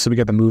 just so we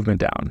get the movement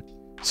down.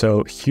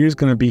 So here's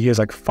going to be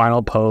his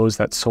final pose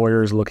that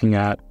Sawyer is looking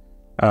at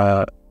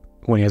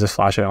when he has a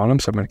flashlight on him.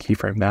 So I'm going to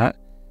keyframe that,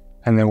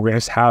 and then we're going to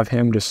just have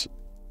him just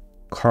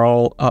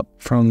crawl up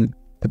from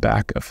the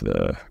back of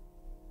the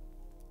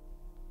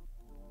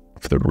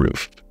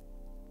roof.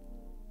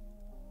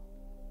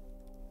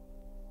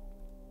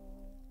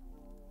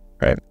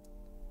 Right.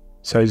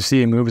 So you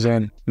see he moves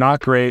in.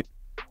 Not great.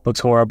 Looks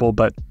horrible,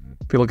 but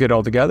if we look at it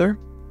all together,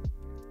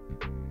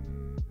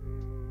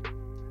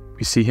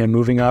 We see him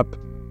moving up,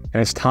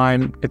 and it's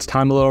timed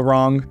a little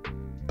wrong,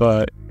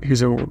 but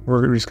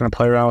we're just gonna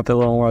play around with it a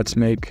little more. Let's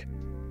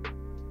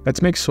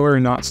make Sawyer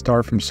not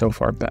start from so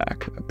far back.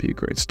 That'd be a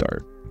great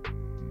start.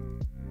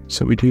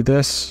 So we do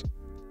this.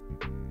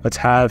 Let's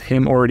have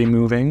him already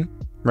moving,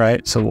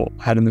 right? So we'll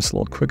add in this a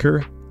little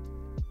quicker.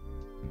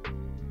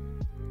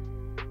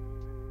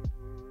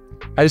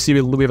 I just see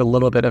we have a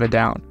little bit of it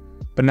down.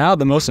 But now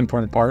the most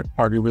important part,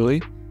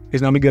 arguably,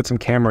 is now we get some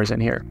cameras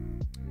in here.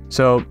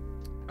 So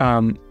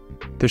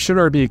there should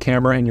already be a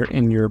camera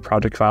in your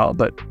project file,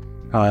 but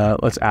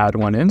let's add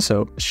one in.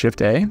 So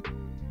Shift A,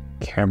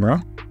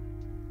 camera.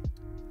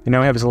 And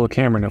now we have this little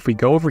camera. And if we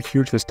go over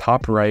here to this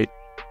top right,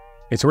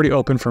 it's already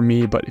open for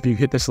me, but if you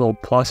hit this little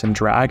plus and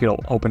drag,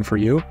 it'll open for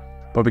you.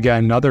 But we got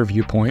another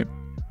viewpoint,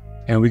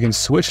 and we can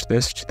switch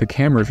this to the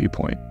camera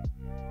viewpoint.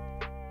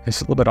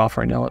 It's a little bit off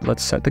right now.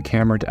 Let's set the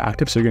camera to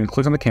active. So you're gonna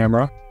click on the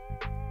camera,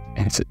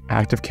 and it's an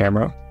active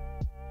camera.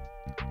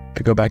 If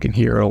you go back in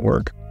here, it'll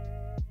work.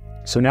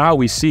 So now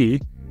we see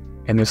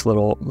in this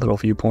little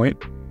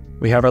viewpoint,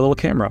 we have our little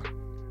camera.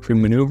 If we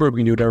maneuver,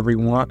 we can do whatever we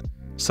want.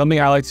 Something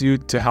I like to do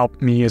to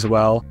help me as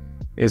well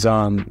is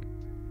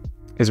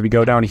we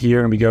go down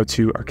here and we go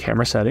to our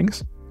camera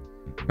settings,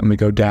 and we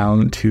go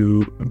down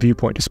to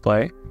viewpoint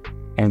display,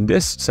 and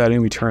this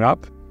setting we turn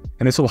up,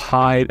 and this will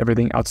hide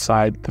everything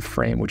outside the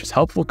frame, which is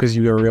helpful because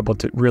you are able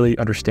to really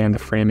understand the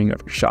framing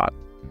of your shot.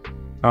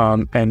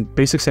 And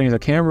basic settings of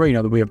the camera, you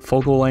know, we have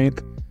focal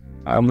length.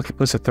 I'm looking at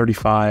this at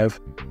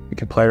 35. You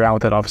can play around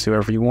with it obviously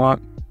whatever you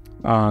want.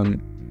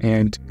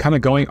 And kind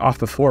of going off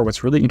before,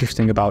 what's really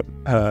interesting about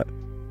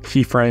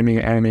keyframing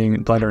and animating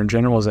in Blender in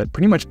general is that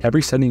pretty much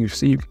every setting you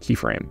see, you can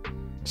keyframe.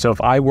 So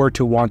if I were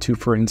to want to,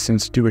 for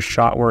instance, do a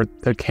shot where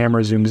the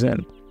camera zooms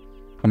in,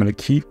 I'm going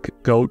to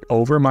go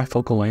over my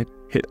focal length,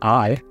 hit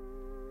I.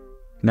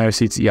 Now you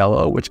see it's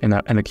yellow, and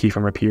a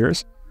keyframe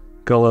appears.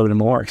 Go a little bit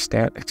more,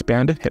 expand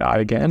it, hit I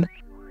again,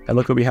 and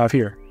look what we have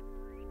here.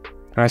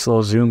 A nice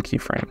little zoom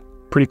keyframe.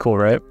 Pretty cool,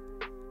 right?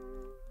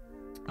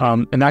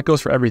 And that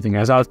goes for everything.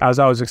 As I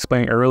was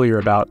explaining earlier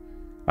about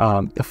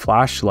the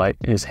flashlight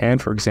in his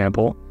hand, for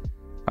example,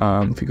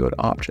 if we go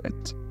to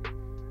object,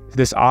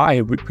 this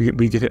eye,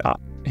 we get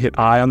hit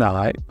I on that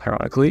eye,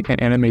 ironically, and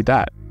animate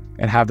that,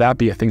 and have that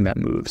be a thing that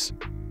moves.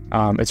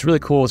 It's really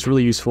cool. It's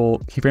really useful.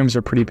 Keyframes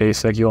are pretty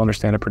basic. You'll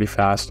understand it pretty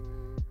fast.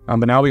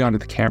 But now we go on to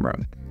the camera.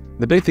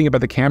 The big thing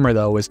about the camera,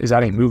 though, is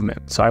adding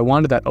movement. So I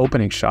wanted that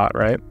opening shot,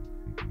 right,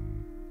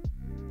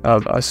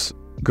 of us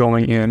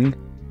going in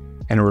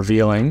and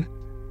revealing.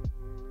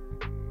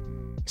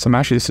 So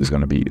this is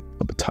going to be a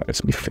little bit tight. It's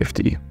going to be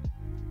 50.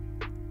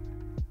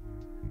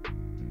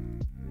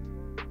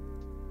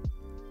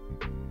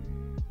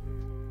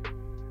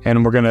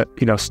 And we're going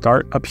to,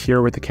 start up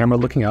here with the camera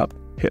looking up,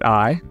 hit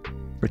I,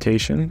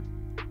 rotation,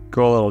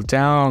 go a little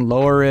down,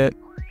 lower it,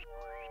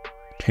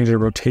 change the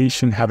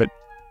rotation, have it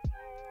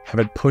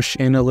push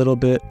in a little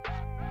bit,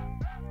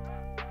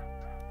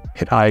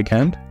 hit I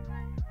again.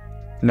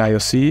 Now you'll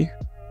see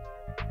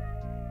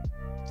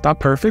it's not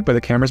perfect, but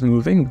the camera's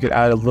moving. We could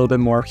add a little bit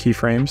more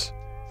keyframes.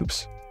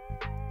 Oops.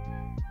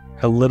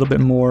 A little bit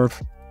more.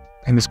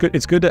 And it's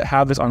good to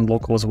have this on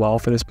local as well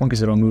for this point,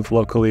 because it'll move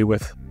locally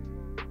with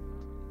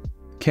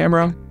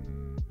camera.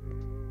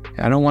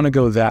 I don't want to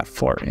go that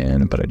far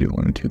in, but I do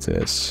want to do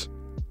this.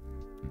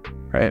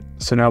 Right,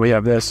 so now we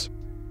have this.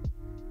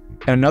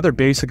 And another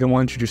basic I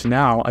want to introduce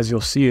now, as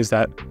you'll see, is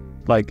that,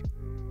 like,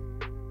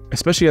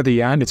 especially at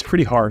the end, it's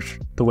pretty harsh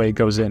the way it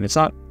goes in. It's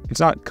not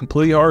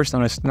completely harsh,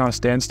 it's not a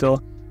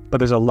standstill, but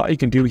there's a lot you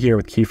can do here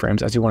with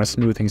keyframes as you want to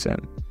smooth things in.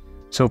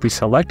 So if we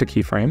select a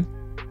keyframe,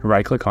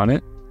 right click on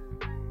it,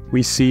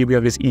 we see we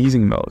have this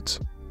easing modes.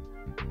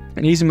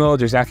 And easing mode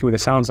is exactly what it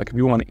sounds like. If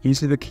you want to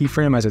ease the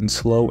keyframe, as in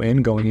slow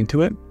in going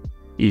into it,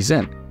 ease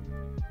in.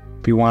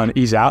 If you want to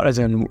ease out, as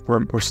in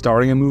we're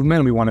starting a movement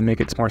and we want to make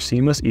it more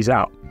seamless, ease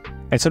out.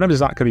 And sometimes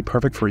it's not going to be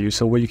perfect for you.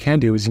 So what you can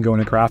do is you can go in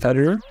a graph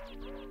editor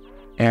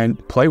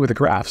and play with the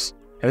graphs.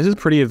 And this is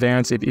pretty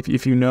advanced.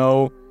 If you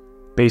know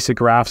basic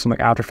graphs from like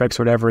After Effects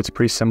or whatever, it's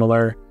pretty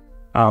similar.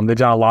 They've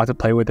done a lot to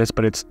play with this,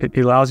 but it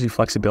allows you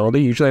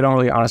flexibility. Usually I don't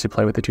really honestly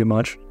play with it too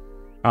much.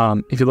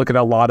 If you look at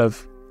a lot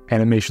of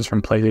animations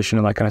from PlayStation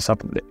and that kind of stuff,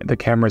 the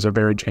cameras are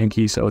very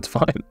janky, so it's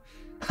fine.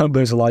 But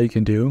there's a lot you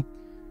can do.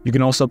 You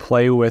can also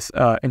play with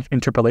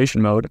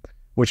interpolation mode,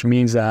 which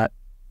means that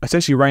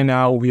essentially right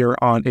now we are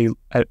on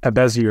a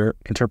Bezier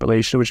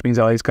interpolation, which means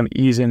that it's going to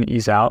ease in,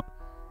 ease out.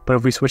 But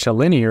if we switch to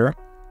linear,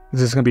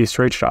 this is going to be a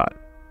straight shot.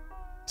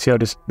 See how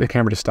the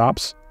camera just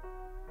stops?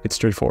 It's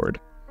straightforward.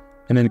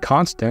 And then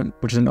constant,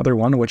 which is another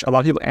one, which a lot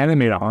of people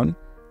animate on,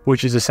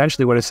 which is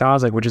essentially what it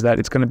sounds like, which is that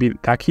it's going to be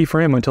that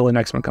keyframe until the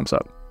next one comes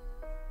up.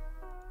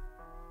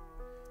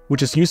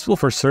 Which is useful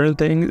for certain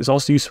things. It's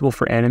also useful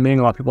for animating.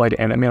 A lot of people like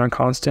to animate on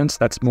constants.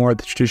 That's more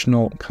the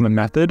traditional kind of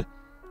method.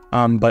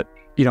 But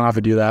you don't have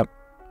to do that.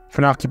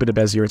 For now, I'll keep it a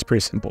Bezier. It's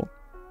pretty simple.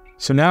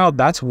 So now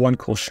that's one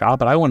cool shot,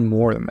 but I want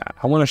more than that.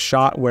 I want a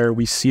shot where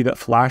we see that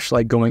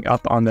flashlight going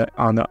up on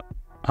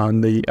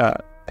the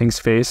thing's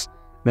face,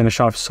 then a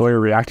shot of Sawyer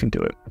reacting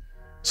to it.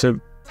 So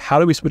how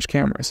do we switch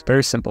cameras?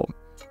 Very simple.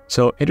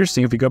 So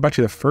interesting, if we go back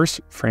to the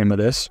first frame of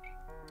this,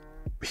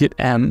 hit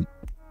M,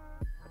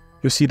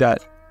 you'll see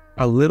that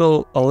a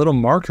little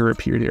marker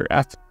appeared here,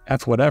 F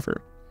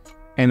whatever.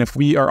 And if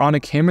we are on a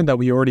camera that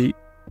we already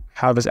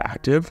have as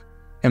active,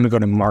 and we go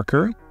to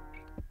marker,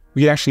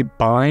 we can actually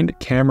bind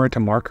camera to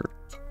marker.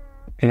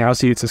 And now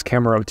see it says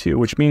camera 02,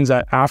 which means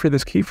that after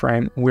this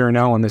keyframe, we are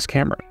now on this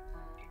camera.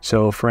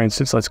 So for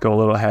instance, let's go a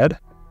little ahead.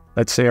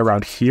 Let's say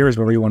around here is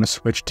where we want to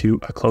switch to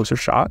a closer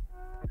shot.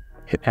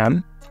 Hit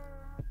M,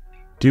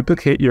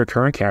 duplicate your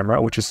current camera,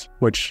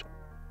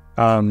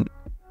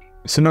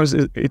 sometimes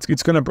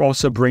it's going to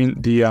also bring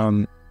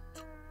the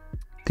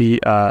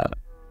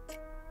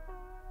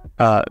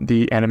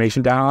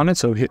animation down on it.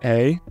 So hit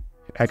A,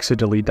 X to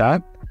delete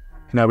that.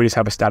 And now we just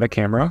have a static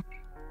camera.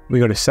 We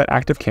go to set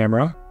active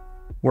camera.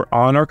 We're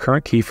on our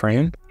current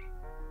keyframe,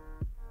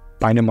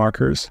 bind to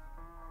markers.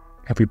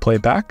 If we play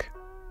back,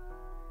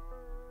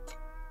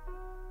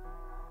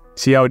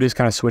 see how it just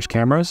kind of switch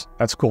cameras?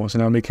 That's cool. So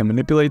now we can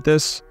manipulate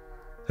this.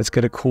 Let's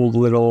get a cool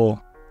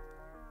little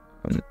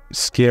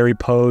scary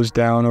pose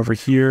down over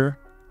here.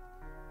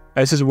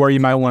 This is where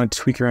you might want to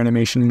tweak your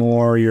animation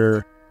more,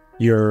 your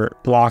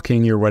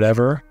blocking, your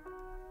whatever.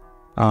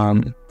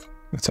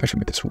 Let's actually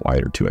make this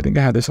wider too. I think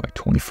I had this like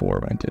 24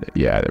 when I did it.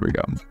 Yeah, there we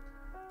go.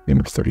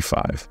 Maybe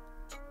 35.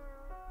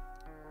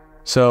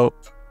 So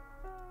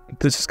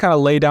this is kind of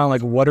lay down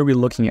like what are we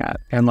looking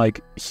at, and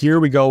like here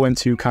we go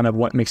into kind of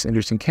what makes an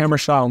interesting camera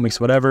shot, what makes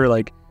whatever.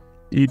 Like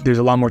there's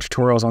a lot more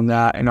tutorials on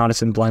that, and not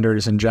just in Blender,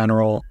 just in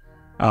general.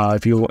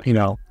 If you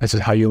know, this is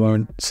how you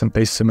learn some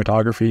basic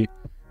cinematography.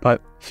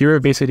 But here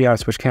basically how to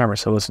switch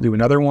cameras. So let's do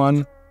another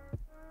one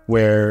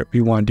where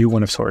we want to do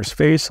one of Sora's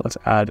face. Let's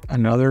add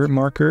another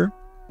marker,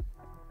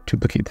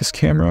 duplicate this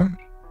camera,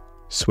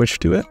 switch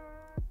to it,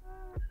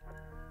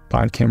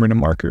 bind camera to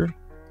marker.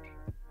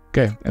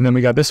 Okay, and then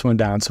we got this one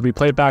down. So we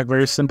play it back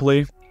very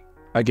simply.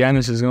 Again,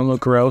 this is going to look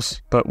gross,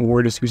 but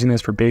we're just using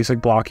this for basic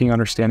blocking,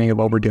 understanding of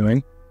what we're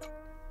doing.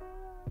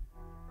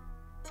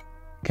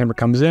 Camera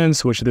comes in,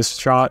 switch to this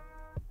shot,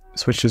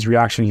 switch to his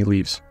reaction, he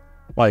leaves.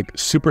 Like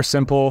super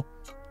simple.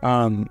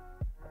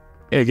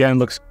 Again,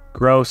 looks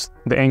gross.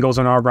 The angles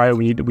are not right.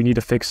 We need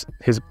to fix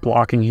his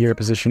blocking here,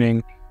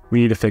 positioning.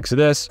 We need to fix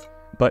this.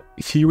 But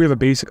here we have a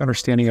basic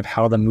understanding of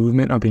how the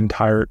movement of the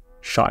entire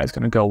shot is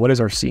going to go. What is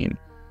our scene?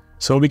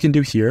 So what we can do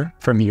here,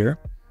 from here,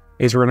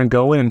 is we're going to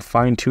go in and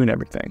fine tune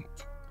everything.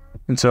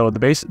 And so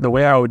the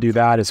way I would do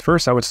that is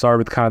first I would start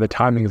with kind of the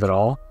timing of it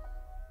all.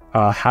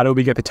 How do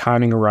we get the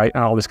timing right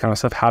and all this kind of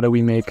stuff? How do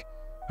we make,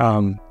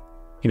 you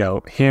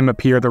know, him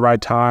appear at the right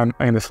time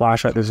and the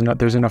flashlight?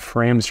 There's enough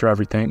frames for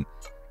everything.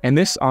 And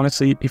this,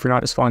 honestly, if you're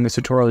not just following this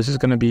tutorial, this is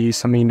going to be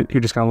something that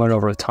you're just going to learn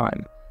over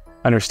time.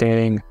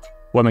 Understanding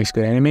what makes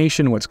good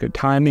animation, what's good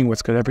timing,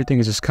 what's good everything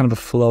is just kind of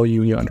a flow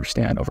you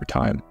understand over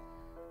time.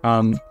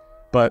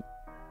 But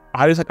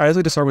I just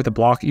like to start with the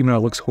block, even though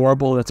it looks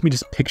horrible. Lets me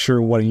just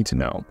picture what I need to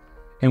know.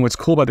 And what's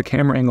cool about the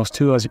camera angles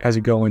too, as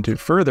you go into it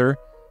further,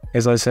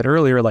 as I said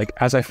earlier, like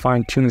as I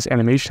fine tune this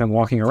animation, I'm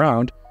walking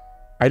around,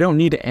 I don't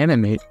need to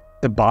animate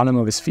the bottom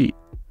of his feet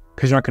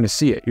because you're not going to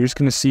see it. You're just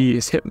going to see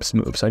his hips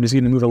move. So I just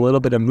need to move a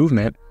little bit of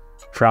movement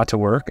for that to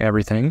work,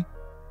 everything.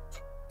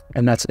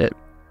 And that's it.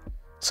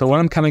 So what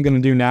I'm kind of going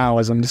to do now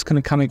is I'm just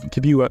going to kind of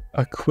give you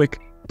a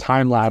quick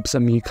time lapse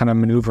of me kind of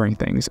maneuvering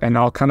things. And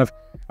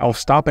I'll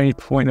stop any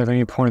point of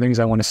things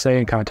I want to say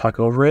and kind of talk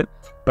over it.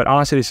 But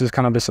honestly, this is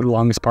kind of just the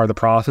longest part of the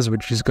process,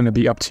 which is going to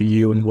be up to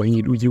you and what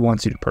you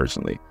want to do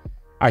personally.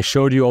 I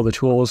showed you all the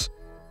tools.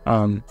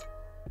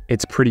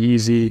 It's pretty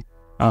easy.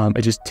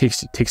 It just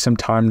takes some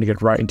time to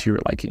get right into your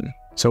liking.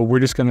 So we're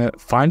just going to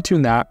fine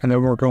tune that. And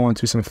then we're going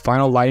to some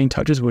final lighting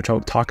touches, which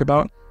I'll talk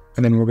about.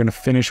 And then we're going to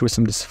finish with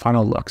some just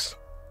final looks.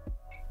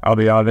 I'll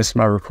be honest,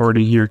 my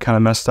recording here kind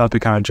of messed up.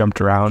 It kind of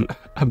jumped around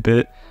a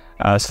bit.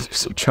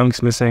 Some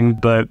chunks missing,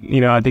 but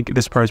you know, I think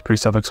this part is pretty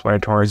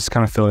self-explanatory. It's just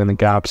kind of filling in the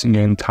gaps and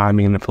getting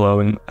timing and the flow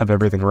and of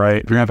everything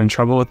right. If you're having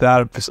trouble with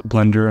that, if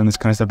Blender and this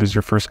kind of stuff is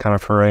your first kind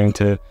of foray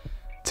into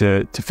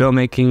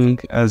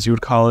filmmaking, as you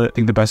would call it, I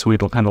think the best way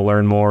to kind of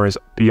learn more is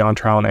beyond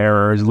trial and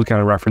error, is looking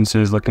at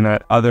references, looking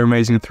at other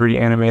amazing 3D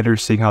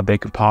animators, seeing how they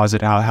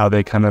composite, how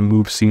they kind of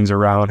move scenes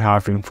around, how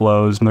everything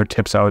flows. And their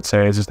tips, I would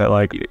say, is just that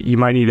like you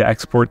might need to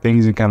export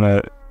things and kind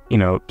of, you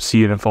know,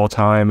 see it in full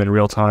time and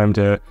real time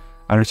to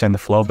understand the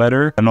flow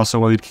better. And also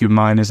what you keep in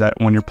mind is that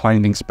when you're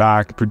playing things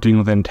back, if you're dealing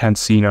with an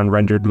intense scene on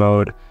rendered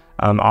mode,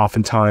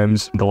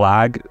 oftentimes the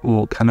lag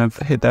will kind of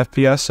hit the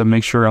FPS. So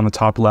make sure on the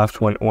top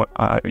left, when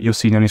you'll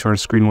see any sort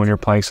of screen when you're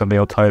playing something,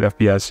 it'll tell you the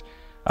FPS.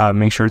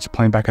 Make sure it's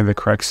playing back at the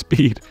correct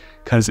speed,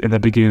 because in the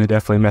beginning, it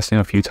definitely messed me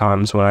up a few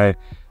times when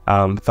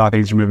I thought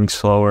things were moving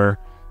slower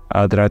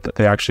than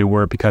they actually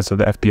were, because of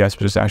the FPS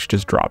was actually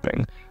just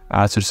dropping.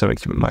 So just something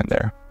to keep in mind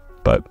there.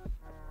 But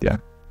yeah.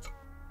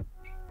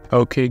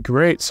 Okay,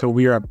 great. So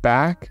we are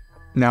back.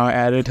 Now I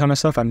added a ton of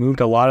stuff. I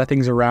moved a lot of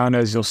things around,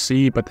 as you'll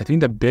see, but I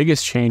think the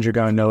biggest change you're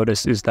going to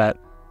notice is that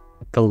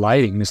the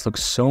lighting, this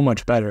looks so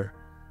much better.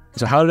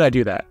 So how did I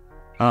do that?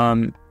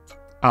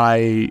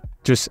 I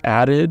just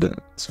added,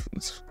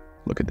 let's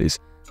look at these.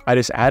 I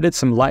just added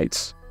some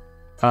lights,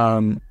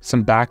 some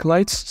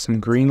backlights, some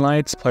green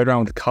lights, played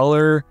around with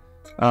color.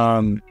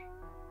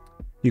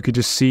 You could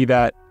just see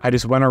that I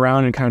just went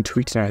around and kind of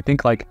tweaked it. I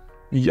think like,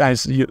 we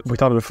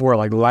thought before,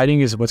 like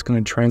lighting is what's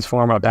going to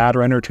transform a bad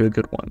render to a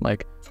good one.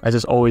 Like as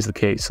is always the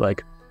case.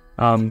 Like,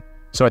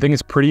 so I think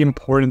it's pretty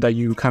important that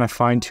you kind of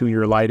fine tune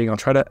your lighting. I'll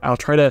try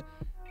to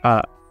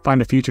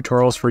find a few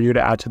tutorials for you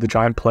to add to the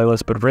giant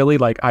playlist, but really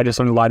like I just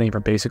learned lighting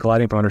from basic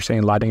lighting, from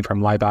understanding lighting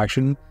from live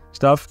action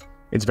stuff.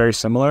 It's very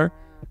similar.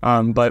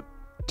 But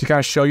to kind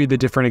of show you the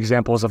different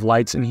examples of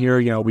lights in here,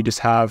 you know, we just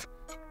have,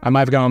 I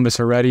might have gone on this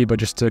already, but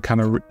just to kind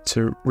of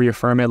to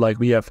reaffirm it, like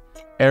we have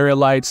area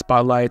lights,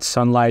 spotlights,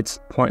 sunlights,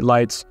 point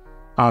lights.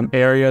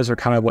 Areas are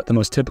kind of what the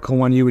most typical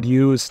one you would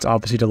use. It's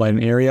obviously to light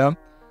an area.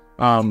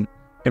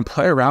 And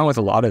play around with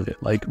a lot of it.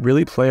 Like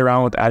really play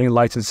around with adding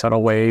lights in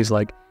subtle ways.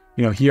 Like,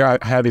 you know, here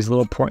I have these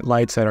little point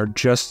lights that are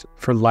just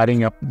for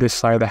lighting up this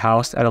side of the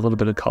house to add a little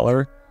bit of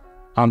color.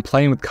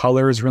 Playing with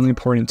color is really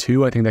important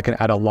too. I think that can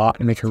add a lot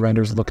and make your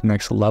renders look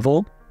next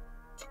level.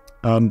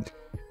 And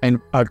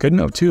a good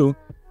note too,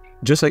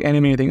 just like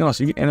animating anything else,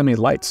 you can animate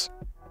lights,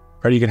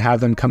 right? You can have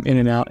them come in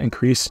and out,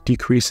 increase,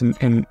 decrease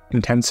in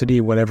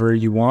intensity, whatever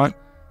you want.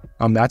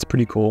 That's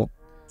pretty cool.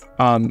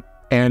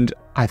 And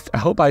I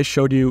hope I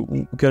showed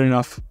you good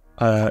enough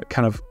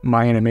kind of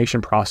my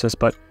animation process,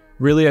 but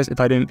really, as if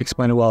I didn't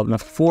explain it well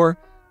enough before,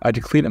 to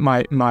clean up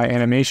my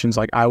animations,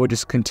 like I would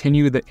just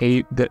continue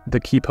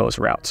the key pose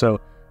route. So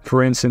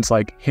for instance,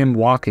 like him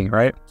walking,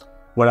 right?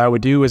 What I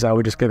would do is I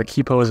would just get a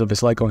key pose of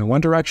his leg going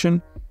one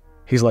direction,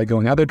 his leg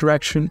going the other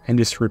direction, and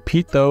just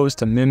repeat those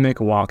to mimic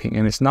walking.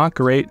 And it's not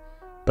great,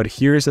 but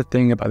here's the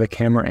thing about the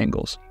camera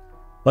angles.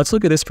 Let's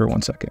look at this for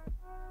 1 second.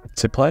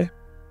 Let's hit play.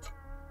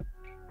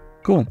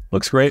 Cool,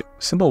 looks great.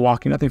 Simple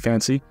walking, nothing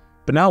fancy.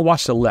 But now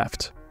watch the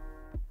left.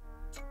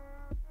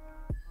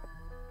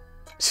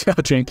 See how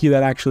janky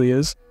that actually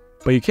is?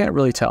 But you can't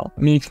really tell.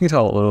 I mean, you can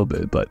tell a little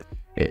bit, but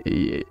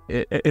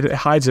it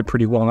hides it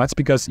pretty well. And that's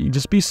because you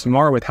just be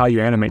smart with how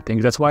you animate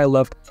things. That's why I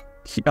love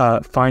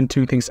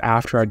fine-tune things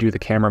after I do the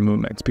camera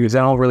movements, because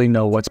then I'll really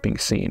know what's being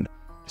seen.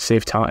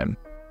 Save time.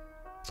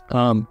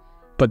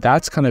 But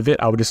that's kind of it.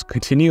 I would just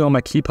continue on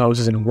my key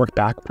poses and work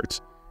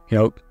backwards. You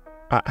know,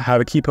 I have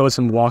a key pose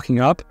and walking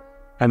up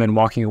and then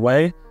walking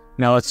away.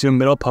 Now let's do a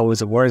middle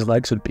pose of where his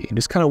legs would be and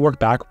just kind of work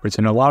backwards.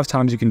 And a lot of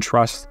times you can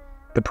trust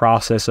the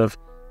process of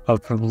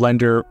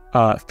Blender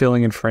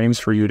filling in frames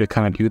for you to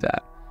kind of do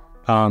that.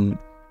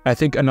 I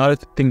think another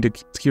thing to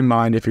keep in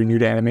mind if you're new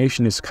to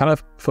animation is kind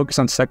of focus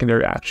on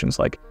secondary actions.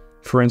 Like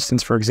for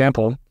instance, for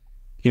example,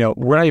 you know,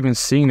 we're not even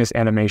seeing this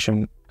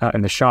animation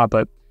in the shot,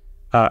 but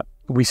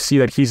we see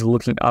that he's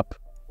looking up.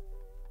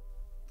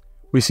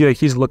 We see that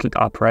he's looking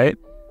up, right?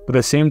 But at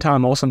the same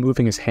time, also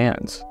moving his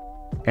hands.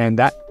 And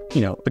that,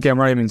 you know, again,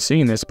 we're not even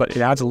seeing this, but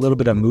it adds a little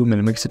bit of movement.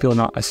 It makes it feel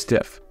not as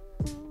stiff.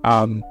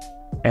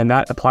 And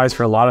that applies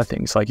for a lot of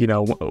things. Like, you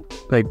know,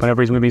 like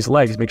whenever he's moving his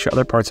legs, make sure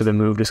other parts of him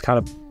move. Just kind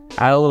of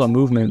add a little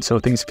movement so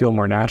things feel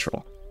more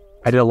natural.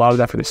 I did a lot of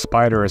that for the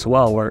spider as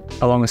well, where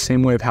along the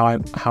same way of how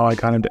I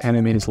got him to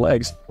animate his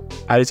legs,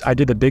 I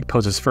did the big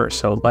poses first.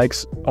 So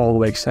legs all the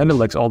way extended,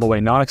 legs all the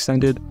way not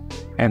extended,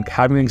 and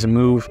having things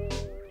move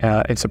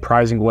in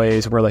surprising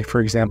ways. Where, like for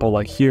example,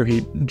 like here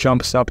he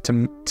jumps up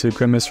to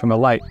grimace from the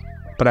light,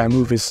 but I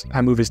move his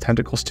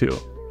tentacles too.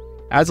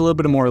 Adds a little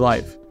bit of more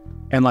life,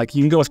 and like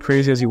you can go as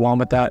crazy as you want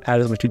with that, add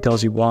as much detail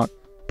as you want,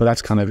 but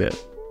that's kind of it.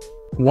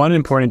 One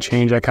important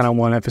change I kind of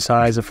want to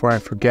emphasize before I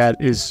forget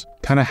is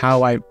kind of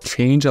how I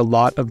change a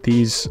lot of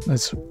these.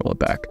 Let's roll it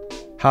back.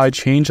 How I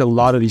change a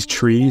lot of these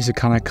trees to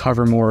kind of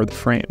cover more of the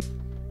frame.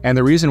 And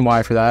the reason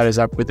why for that is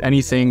that with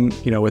anything,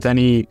 you know, with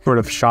any sort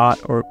of shot,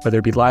 or whether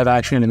it be live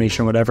action,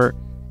 animation, whatever,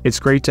 it's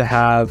great to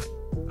have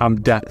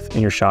depth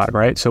in your shot,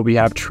 right? So we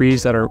have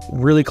trees that are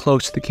really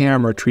close to the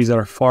camera, trees that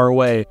are far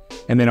away,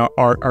 and then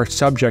our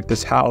subject,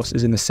 this house,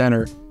 is in the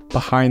center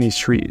behind these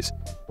trees.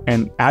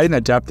 And adding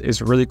that depth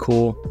is really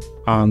cool,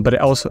 but it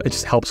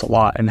just helps a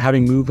lot. And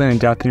having movement and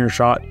depth in your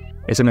shot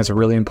is something that's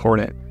really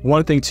important.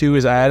 One thing too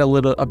is I add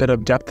a bit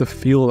of depth of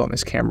field on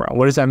this camera.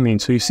 What does that mean?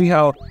 So you see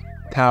how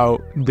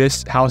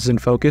this house is in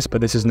focus, but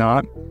this is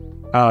not,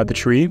 the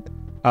tree.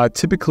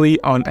 Typically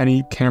on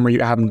any camera you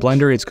have in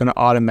Blender, it's gonna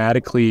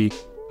automatically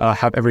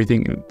have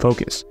everything in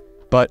focus.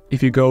 But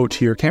if you go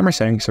to your camera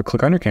settings, so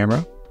click on your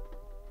camera,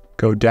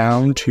 go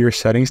down to your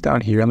settings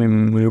down here. Let me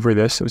maneuver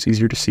this so it's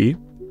easier to see.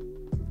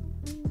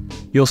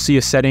 You'll see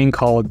a setting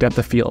called depth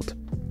of field.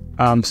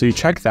 So you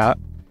check that,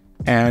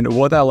 and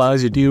what that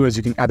allows you to do is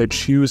you can either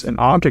choose an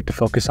object to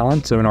focus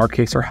on, so in our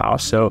case, our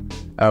house. So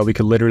we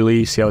could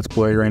literally see how it's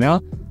blurry right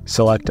now.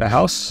 Select a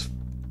house,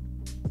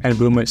 and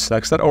boom, it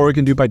selects that. Or we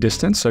can do by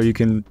distance, so you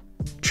can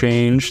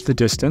change the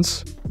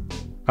distance.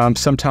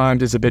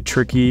 Sometimes it's a bit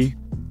tricky,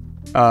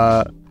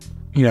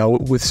 you know,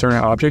 with certain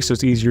objects, so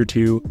it's easier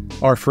to,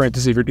 or for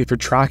instance, if you're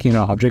tracking an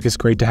object, it's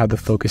great to have the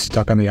focus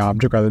stuck on the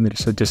object rather than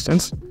just a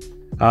distance.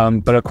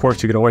 But of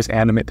course, you can always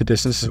animate the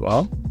distance as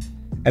well.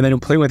 And then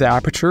playing with the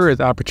aperture,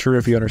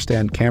 if you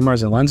understand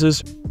cameras and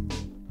lenses,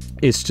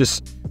 it's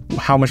just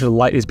how much of the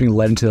light is being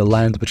led into the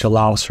lens, which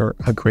allows for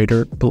a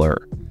greater blur.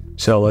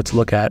 So let's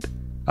look at,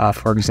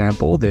 for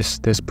example, this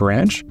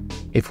branch.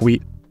 If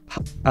we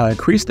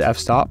increase the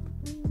f-stop,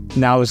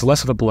 now there's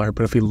less of a blur,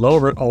 but if we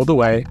lower it all the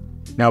way,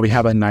 now we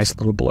have a nice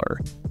little blur.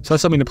 So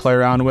that's something to play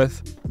around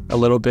with a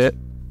little bit.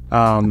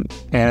 And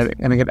I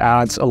think it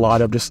adds a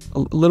lot of just a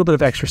little bit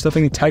of extra stuff.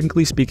 I mean,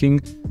 technically speaking,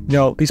 you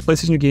know, these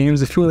PlayStation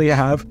games, they really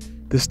have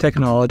this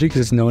technology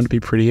because it's known to be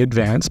pretty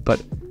advanced,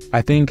 but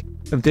I think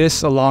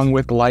this, along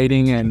with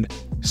lighting and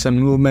some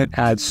movement,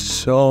 adds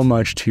so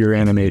much to your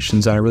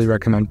animations. I really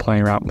recommend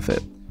playing around with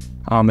it,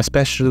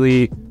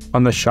 especially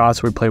on the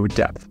shots where we play with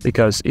depth,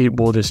 because it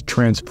will just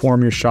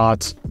transform your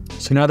shots.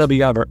 So now that we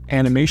have our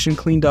animation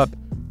cleaned up,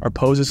 our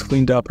poses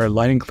cleaned up, our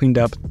lighting cleaned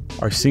up,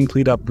 our scene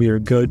cleaned up, we are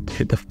good to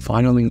hit the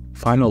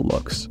final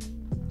looks.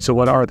 So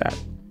what are that?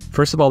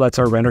 First of all, that's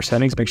our render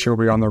settings. Make sure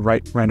we're on the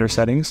right render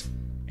settings.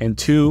 And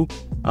two,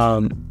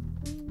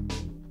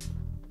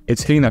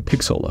 it's hitting that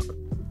pixel look.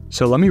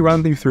 So let me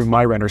run you through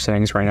my render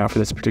settings right now for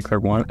this particular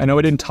one. I know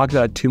I didn't talk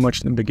about it too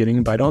much in the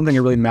beginning, but I don't think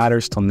it really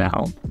matters till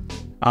now.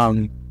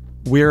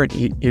 We're in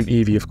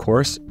Eevee, of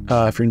course.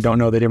 If you don't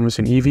know the difference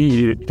in Eevee,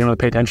 you didn't really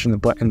pay attention in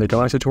the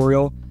donut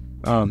tutorial.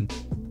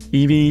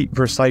 Eevee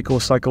versus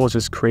Cycle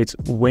just creates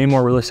way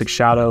more realistic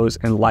shadows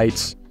and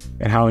lights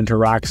and how it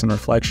interacts and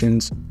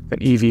reflections than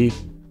Eevee.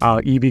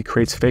 Eevee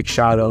creates fake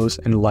shadows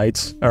and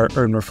lights or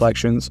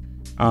reflections.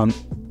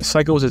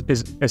 Cycles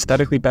is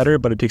aesthetically better,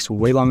 but it takes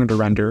way longer to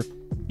render.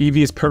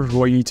 Eevee is perfect for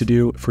what you need to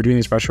do for doing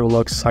these retro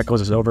looks.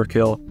 Cycles is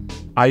overkill.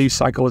 I use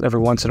Cycles every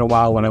once in a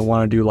while when I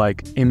want to do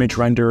like image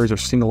renders or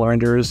single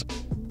renders.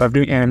 But if I'm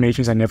doing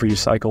animations, I never use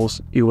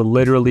Cycles. It will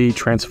literally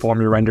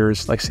transform your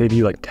renders, like save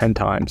you like 10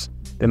 times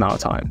the amount of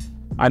time.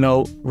 I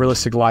know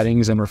realistic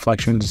lightings and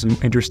reflections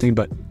is interesting,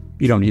 but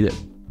you don't need it.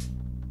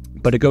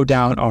 But to go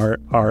down our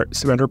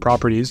render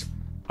properties,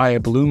 I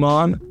have Bloom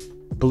on.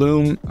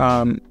 Bloom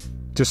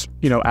just,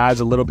 you know, adds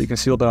a little bit, you can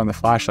see a little bit on the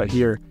flashlight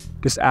here,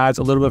 just adds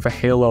a little bit of a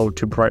halo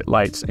to bright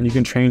lights, and you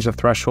can change the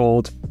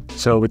threshold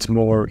so it's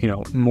more, you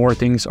know, more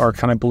things are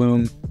kind of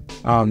bloom,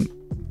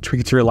 tweak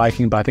it to your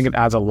liking, but I think it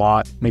adds a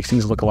lot, makes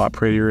things look a lot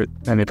prettier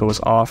than if it was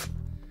off.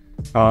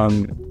 You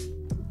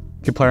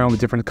can play around with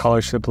different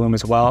colors for the bloom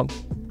as well.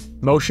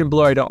 Motion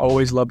blur, I don't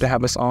always love to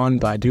have this on,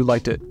 but I do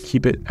like to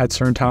keep it at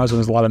certain times when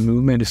there's a lot of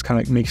movement. It just kind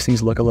of makes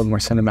things look a little more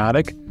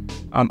cinematic.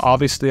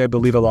 Obviously, I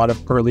believe a lot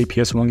of early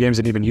PS1 games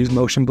didn't even use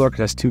motion blur because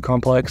that's too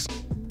complex,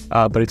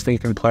 but it's thing you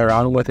can play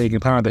around with it. You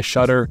can play around with the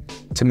shutter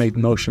to make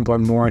motion blur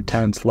more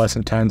intense, less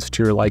intense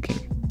to your liking.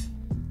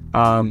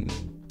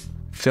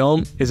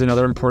 Film is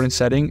another important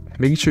setting.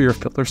 Making sure your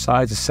filter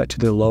size is set to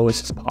the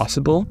lowest as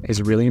possible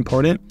is really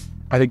important.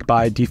 I think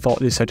by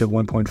default it is set to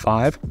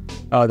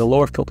 1.5. The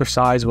lower filter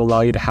size will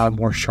allow you to have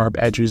more sharp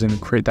edges and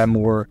create that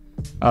more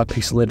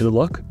pixelated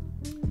look.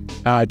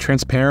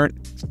 Transparent,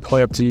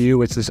 totally up to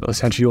you. It's just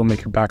essentially will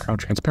make your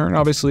background transparent,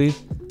 obviously.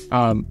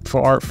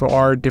 For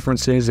our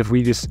differences, if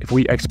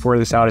we export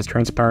this out as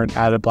transparent,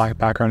 add a black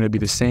background, it'd be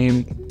the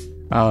same.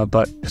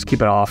 But just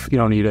keep it off. You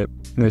don't need it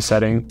in this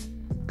setting.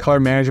 Color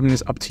management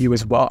is up to you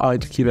as well. I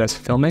like to keep it as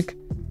filmic,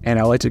 and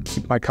I like to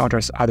keep my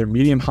contrast either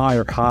medium high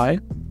or high.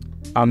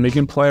 You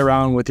can play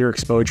around with your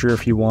exposure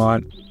if you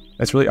want.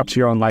 That's really up to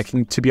your own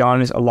liking. To be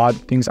honest, a lot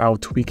of things I will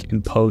tweak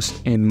in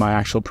post in my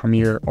actual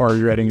Premiere or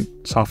your editing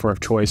software of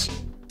choice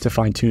to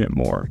fine tune it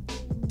more.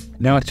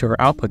 Now to our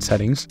output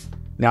settings.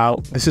 Now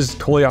this is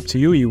totally up to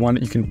you. You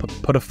can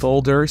put a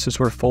folder, so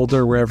sort of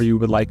folder wherever you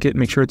would like it.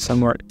 Make sure it's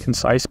somewhat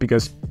concise,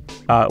 because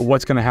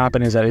what's going to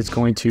happen is that it's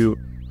going to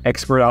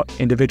export out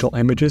individual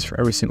images for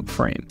every single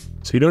frame.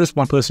 So you don't just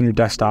want to put this on your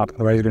desktop,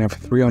 otherwise you're going to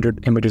have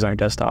 300 images on your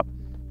desktop.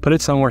 Put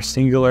it somewhere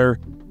singular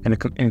in an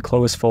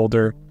enclosed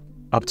folder,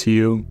 up to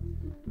you.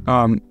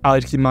 I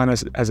like to keep mine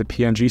as a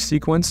PNG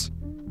sequence.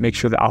 Make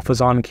sure the alpha's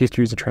on in case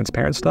you're using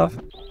transparent stuff.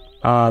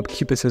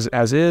 Keep this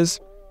as is,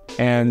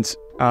 and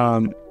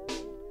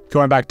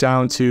going back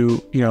down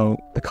to, you know,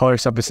 the color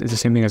stuff is the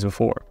same thing as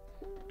before.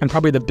 And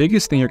probably the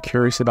biggest thing you're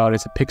curious about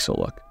is the pixel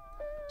look.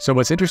 So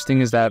what's interesting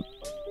is that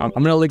I'm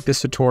going to link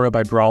this tutorial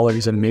by Brawler.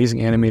 He's an amazing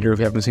animator. If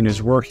you haven't seen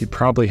his work, he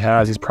probably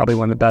has. He's probably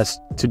one of the best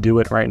to do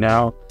it right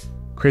now.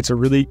 Creates a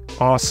really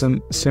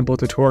awesome, simple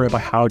tutorial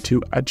about how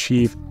to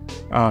achieve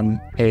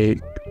a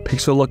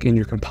pixel look in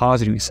your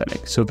compositing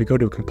setting. So if we go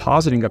to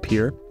compositing up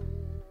here,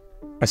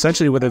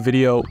 essentially with the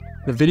video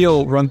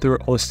will run through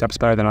all the steps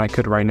better than I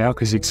could right now,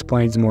 because he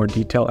explains in more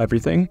detail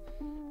everything.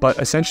 But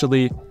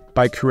essentially,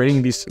 by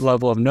creating this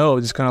level of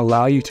nodes, it's going to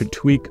allow you to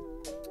tweak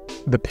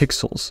the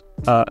pixels,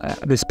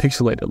 this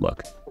pixelated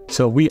look.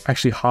 So we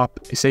actually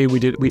say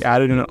we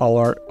added in all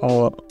our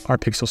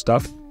pixel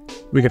stuff.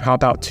 We could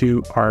hop out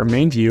to our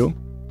main view,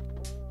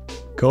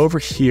 go over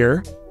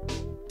here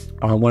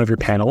on one of your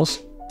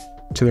panels,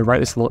 to the right,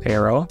 this little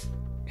arrow,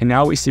 and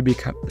now we see we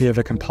have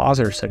a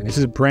compositor setting. This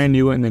is brand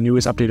new in the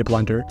newest updated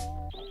Blender.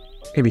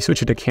 If we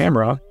switch it to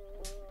camera,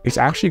 it's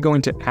actually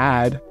going to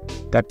add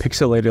that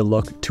pixelated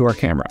look to our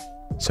camera.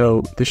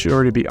 So this should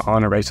already be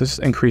on already. So let's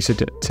increase it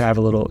to have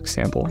a little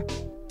example.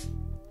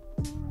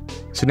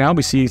 So So now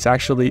we see it's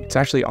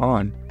actually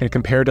on. And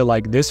compared to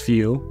like this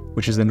view,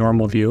 which is the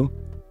normal view,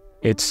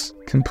 it's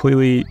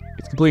completely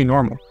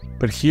normal.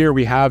 But here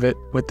we have it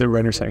with the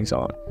render settings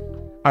on.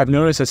 I've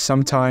noticed that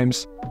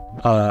sometimes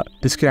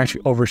this can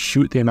actually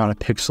overshoot the amount of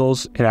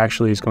pixels it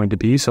actually is going to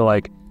be. So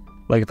like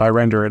if I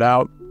render it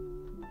out,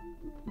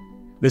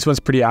 this one's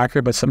pretty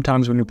accurate, but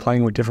sometimes when you're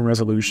playing with different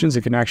resolutions,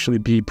 it can actually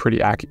be pretty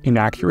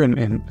inaccurate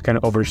and kind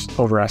of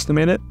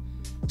overestimate it.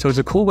 So it's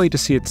a cool way to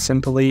see it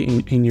simply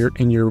in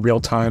your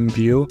real-time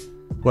view,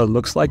 what it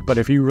looks like. But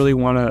if you really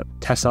want to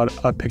test out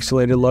a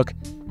pixelated look,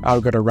 I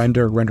would go to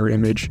render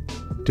image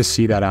to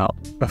see that out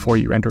before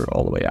you render it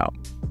all the way out.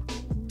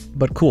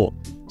 But cool.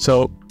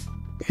 So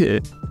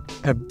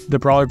the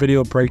broader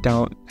video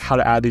breakdown, how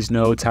to add these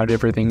nodes, how to do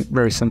everything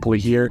very simply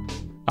here.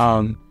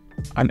 An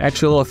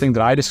extra little thing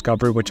that I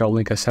discovered, which I'll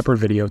link a separate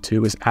video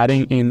to, is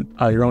adding in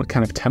your own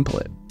kind of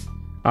template.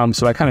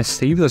 So I kind of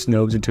save those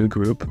nodes into a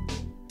group,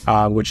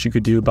 which you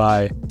could do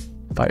by,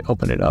 if I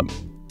open it up,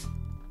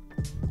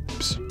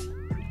 oops.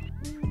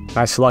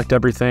 I select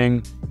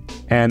everything,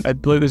 and I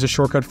believe there's a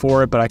shortcut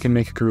for it, but I can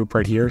make a group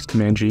right here. It's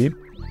Command G.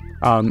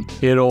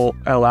 It'll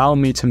allow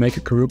me to make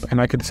a group,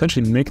 and I could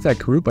essentially make that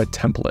group a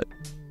template.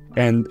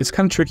 And it's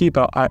kind of tricky,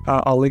 but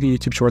I'll link a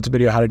YouTube Shorts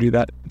video how to do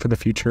that for the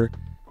future.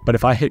 But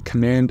if I hit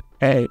Command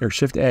A or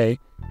Shift A,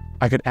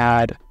 I could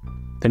add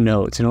the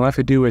nodes. And all I have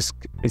to do is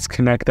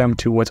connect them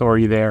to what's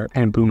already there,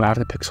 and boom, I have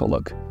the pixel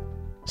look.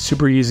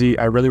 Super easy.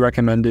 I really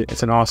recommend it.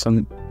 It's an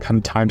awesome kind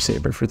of time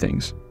saver for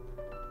things.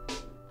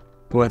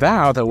 But with that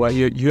out of the way,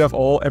 you have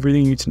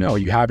everything you need to know.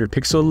 You have your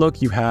pixel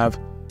look, you have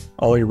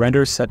all your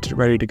renders set to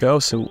ready to go.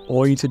 So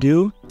all you need to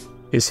do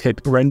is hit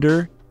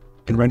render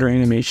and render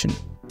animation.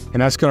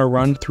 And that's going to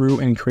run through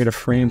and create a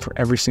frame for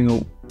every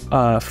single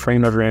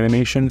frame of your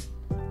animation.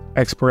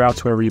 Export out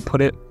to wherever you put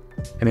it.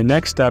 And the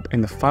next step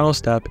and the final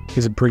step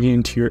is bringing it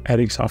into your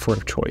editing software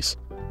of choice.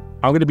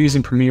 I'm going to be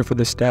using Premiere for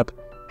this step.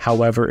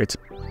 However, it's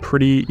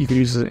pretty, you can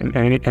use it in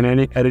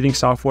any editing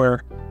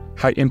software.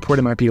 How you import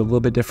it might be a little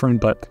bit different,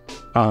 but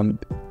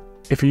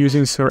if you're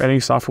using sort of editing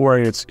software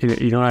and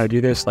you don't know how to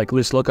do this, like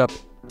just look up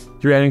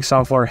your editing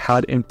software, how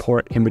to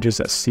import images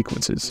as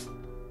sequences.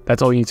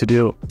 That's all you need to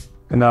do,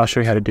 and I'll show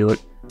you how to do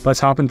it. Let's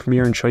hop in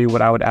Premiere and show you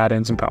what I would add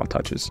in some final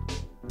touches.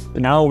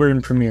 But now we're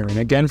in Premiere, and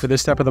again, for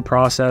this step of the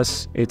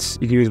process, you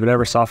can use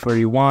whatever software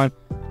you want.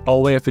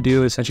 All we have to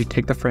do is essentially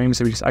take the frames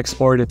that we just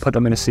exported, put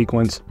them in a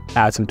sequence,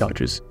 add some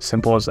touches.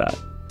 Simple as that.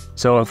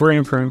 So if we're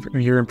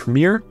here in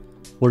Premiere,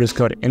 we'll just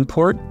go to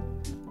Import,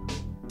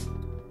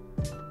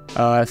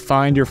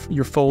 find your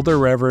folder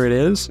wherever it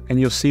is, and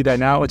you'll see that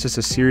now it's just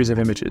a series of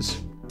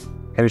images,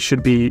 and it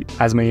should be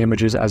as many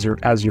images as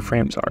your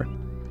frames are.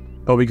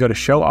 But we go to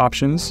Show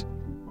Options,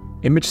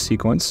 Image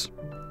Sequence,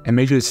 and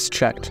make sure this is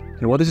checked.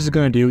 And what this is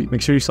going to do,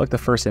 make sure you select the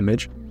first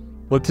image.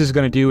 What this is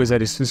going to do is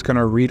that it's just going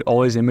to read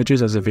all these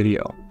images as a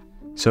video.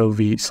 So if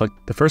we select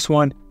the first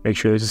one, make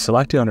sure this is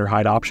selected under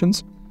Hide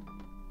Options,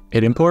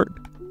 hit Import,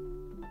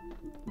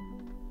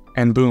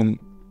 and boom.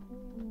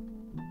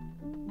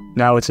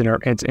 Now it's in our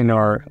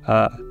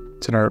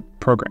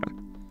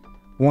program.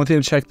 One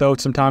thing to check though,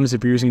 sometimes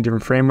if you're using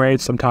different frame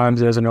rates,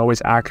 sometimes it doesn't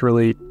always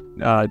accurately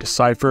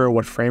decipher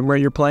what frame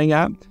rate you're playing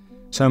at.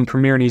 So in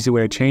Premiere, an easy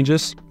way to change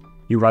this,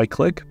 you right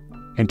click,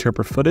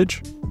 interpret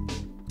footage,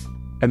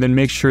 and then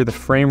make sure the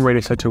frame rate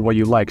is set to what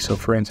you like. So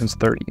for instance,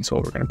 30 is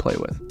what we're going to play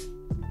with.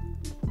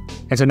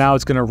 And so now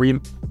it's going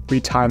to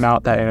re-time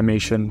out that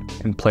animation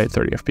and play at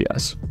 30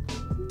 FPS.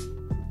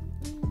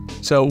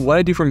 So what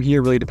I do from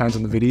here really depends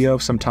on the video.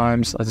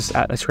 Sometimes let's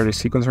create a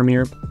sequence from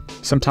here.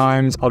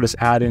 Sometimes I'll just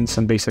add in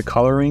some basic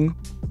coloring,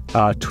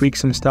 tweak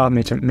some stuff,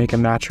 make a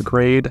match or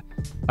grade.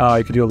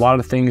 You could do a lot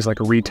of things like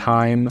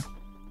retime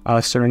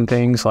certain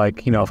things,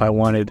 like, you know, if I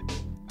wanted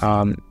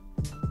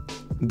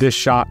this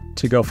shot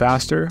to go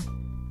faster,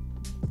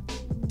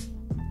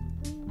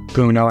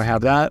 boom, now I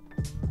have that.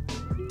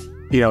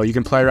 You know, you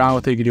can play around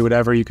with it, you can do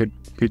whatever, you could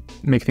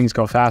make things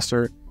go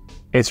faster.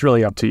 It's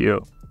really up to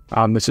you.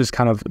 This is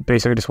kind of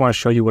basic. I just want to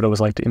show you what it was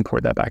like to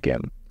import that back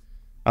in.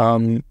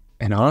 And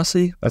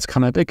honestly, that's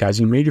kind of it, guys.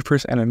 You made your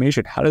first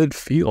animation. How did it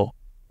feel?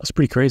 That's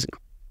pretty crazy.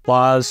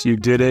 Applause, you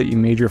did it. You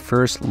made your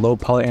first low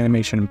poly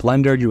animation in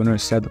Blender. You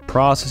understood the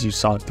process. You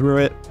saw through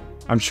it.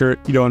 I'm sure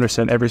you don't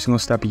understand every single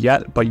step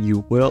yet, but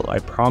you will, I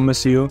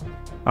promise you.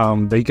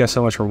 Thank you guys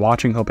so much for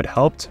watching. Hope it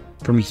helped.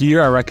 From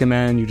here, I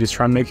recommend you just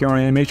try and make your own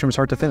animation from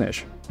start to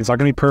finish. It's not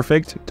going to be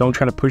perfect. Don't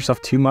try to push yourself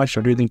too much.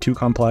 Don't do anything too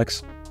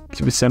complex.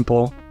 Keep it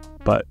simple,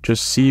 but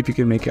just see if you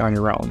can make it on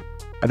your own.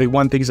 I think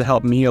one thing that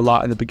helped me a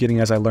lot in the beginning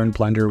as I learned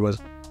Blender was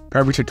for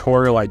every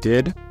tutorial I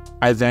did,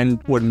 I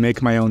then would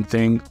make my own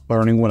thing,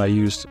 learning what I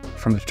used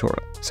from the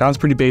tutorial. Sounds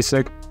pretty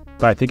basic,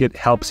 but I think it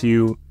helps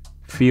you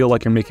feel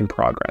like you're making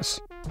progress.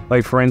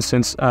 Like for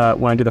instance,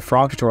 when I did the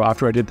frog tutorial,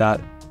 after I did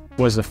that,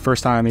 was the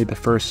first time I made the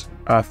first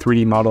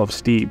 3D model of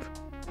Steve,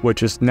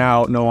 which is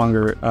now no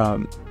longer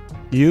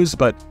used,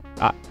 but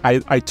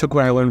I took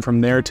what I learned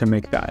from there to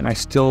make that, and I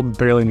still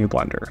barely knew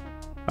Blender.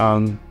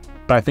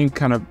 But I think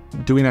kind of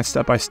doing that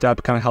step by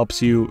step kind of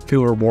helps you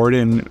feel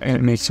rewarded, and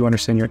it makes you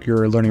understand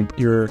you're learning,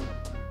 you're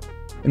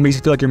it makes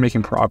you feel like you're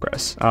making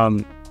progress.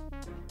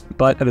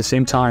 But at the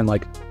same time,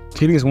 like,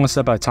 taking things one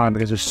step at a time,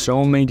 because there's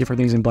so many different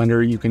things in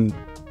Blender you can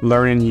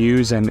learn and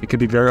use, and it could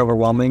be very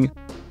overwhelming.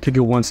 Take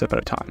it one step at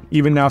a time.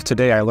 Even now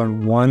today, I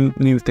learned one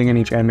new thing in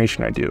each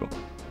animation I do.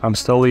 I'm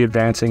slowly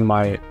advancing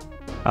my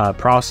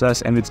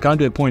process, and it's gotten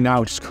to a point now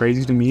which is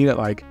crazy to me that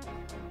like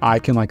I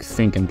can like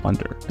think in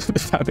Blender,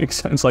 if that makes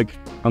sense. Like,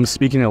 I'm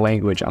speaking a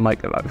language. I'm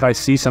like, if I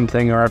see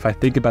something or if I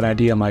think about an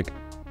idea, I'm like,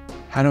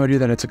 how do I do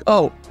that? It's like,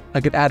 oh,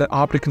 I could add an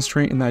optic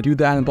constraint and I do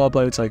that and blah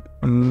blah. It's like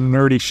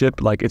nerdy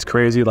shit. Like, it's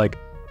crazy. Like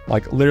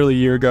literally a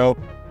year ago,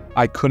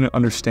 I couldn't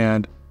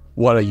understand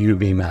what a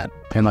UV meant,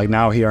 and like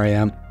now here I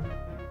am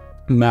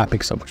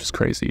mapping stuff, which is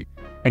crazy.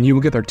 And you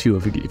will get there too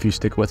if you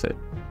stick with it.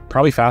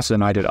 Probably faster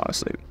than I did,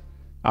 honestly.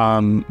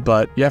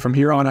 But yeah, from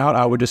here on out,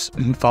 I would just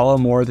follow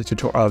more of the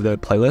tutorial of the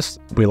playlist.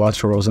 We have lots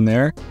of tutorials in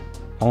there.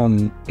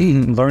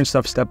 Learn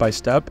stuff step by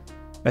step.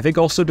 I think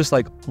also just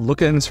like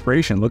look at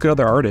inspiration, look at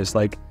other artists.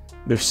 Like,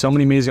 there's so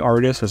many amazing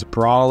artists. There's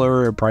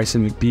Brawler,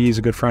 Bryson McBee is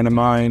a good friend of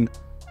mine.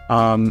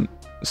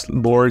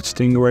 Lord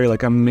Stingray,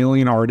 like a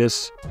million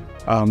artists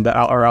that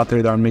are out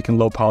there that are making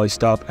low poly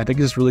stuff. I think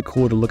it's really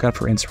cool to look out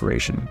for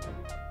inspiration.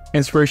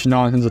 Inspiration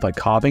not in terms of like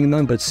copying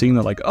them, but seeing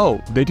that like,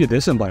 oh, they did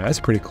this in Blender, that's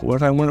pretty cool. What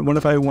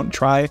if I want to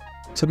try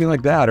something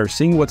like that, or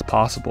seeing what's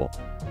possible?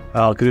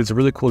 Because it's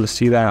really cool to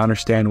see that and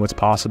understand what's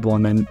possible,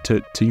 and then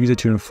to use it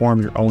to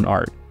inform your own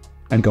art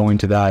and going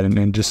to that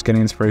and just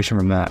getting inspiration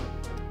from that.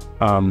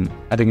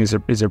 I think is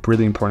a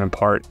really important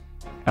part.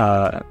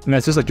 And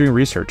that's just like doing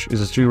research.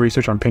 It's just doing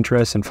research on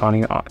Pinterest and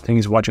finding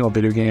things, watching old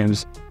video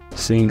games,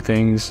 seeing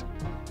things.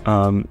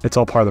 It's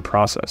all part of the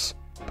process.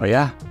 But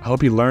yeah, I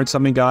hope you learned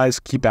something, guys.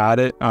 Keep at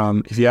it.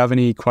 If you have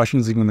any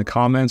questions, leave them in the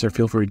comments, or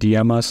feel free to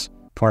DM us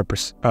for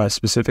our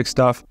specific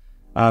stuff.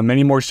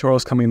 Many more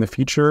tutorials coming in the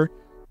future.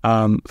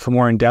 For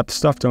more in-depth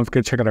stuff, don't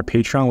forget to check out our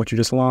Patreon, which we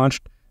just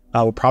launched.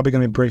 We're probably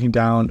going to be breaking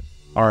down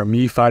our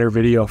Me Fighter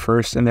video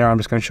first. In there, I'm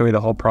just going to show you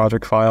the whole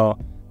project file,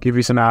 give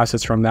you some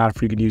assets from that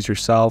for you could use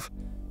yourself,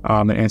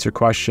 and answer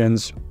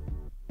questions.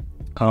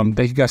 Thank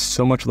you guys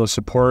so much for the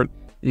support.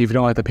 If you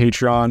don't like the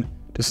Patreon,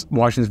 just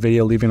watching this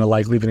video, leaving a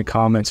like, leaving a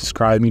comment,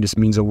 subscribing just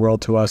means the world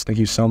to us. Thank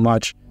you so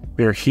much.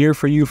 We are here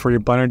for you for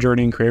your Blender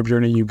journey and creative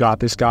journey. You got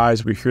this,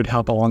 guys. We're here to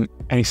help along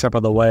any step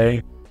of the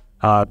way.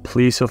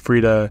 Please feel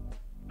free to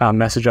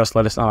message us,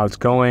 let us know how it's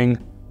going.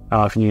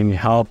 If you need any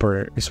help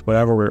or just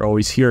whatever, we're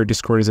always here.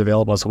 Discord is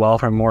available as well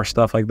for more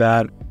stuff like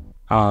that.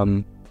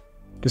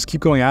 Just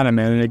keep going at it,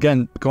 man. And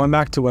again, going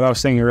back to what I was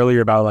saying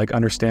earlier about like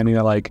understanding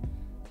that like,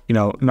 you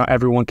know, not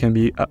everyone can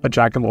be a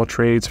jack of all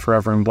trades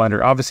forever in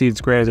Blender. Obviously,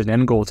 it's great as an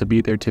end goal to be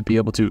there, to be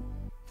able to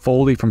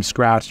fully from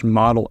scratch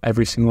model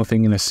every single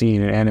thing in a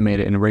scene and animate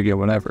it and rig it,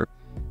 whatever.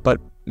 But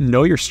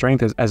know your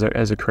strength as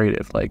a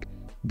creative. Like,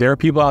 there are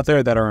people out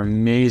there that are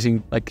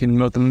amazing, like can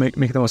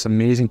make the most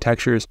amazing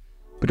textures,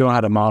 but don't know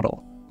how to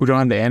model, who don't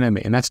know how to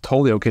animate, and that's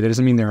totally okay. That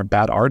doesn't mean they're a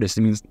bad artist.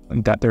 It means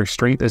that their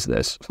strength is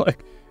this.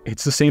 Like,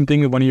 it's the same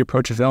thing when you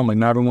approach a film. Like,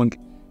 not everyone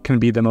can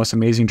be the most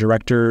amazing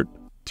director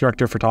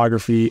of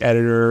photography,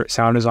 editor,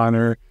 sound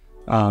designer,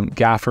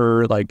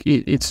 gaffer. Like,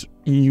 it's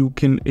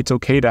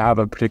okay to have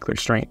a particular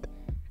strength.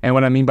 And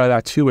what I mean by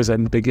that too is that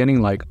in the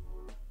beginning, like,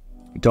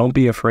 don't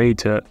be afraid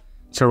to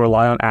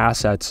rely on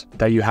assets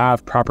that you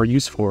have proper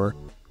use for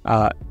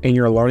in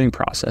your learning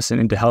process,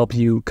 and to help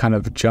you kind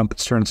of jump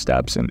certain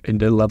steps and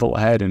to level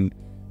ahead and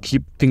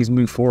keep things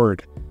moving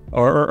forward.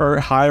 Or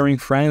hiring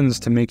friends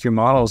to make your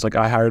models. Like,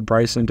 I hired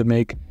Bryson to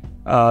make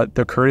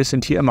the Curtis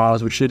and Tia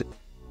models, which did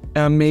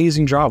an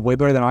amazing job, way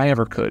better than I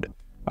ever could.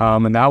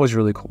 And that was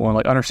really cool. And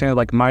like, understand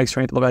like my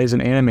strength as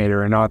an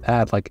animator and not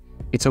that. Like,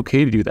 it's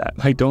okay to do that.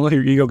 Like, don't let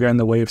your ego get in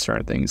the way of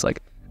certain things.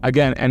 Like,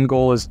 again, end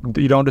goal is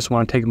you don't just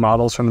want to take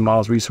models from the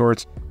models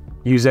resource,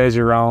 use it as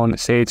your own,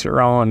 say it's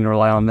your own, and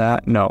rely on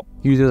that. No,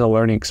 use it as a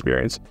learning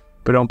experience,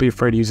 but don't be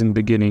afraid to use it in the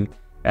beginning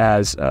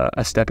as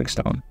a stepping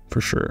stone for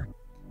sure.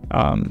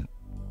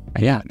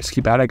 And yeah, just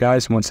keep at it,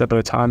 guys. One step at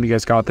a time. You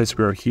guys got this.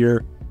 We're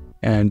here.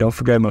 And don't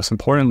forget, most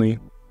importantly,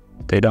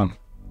 stay dumb.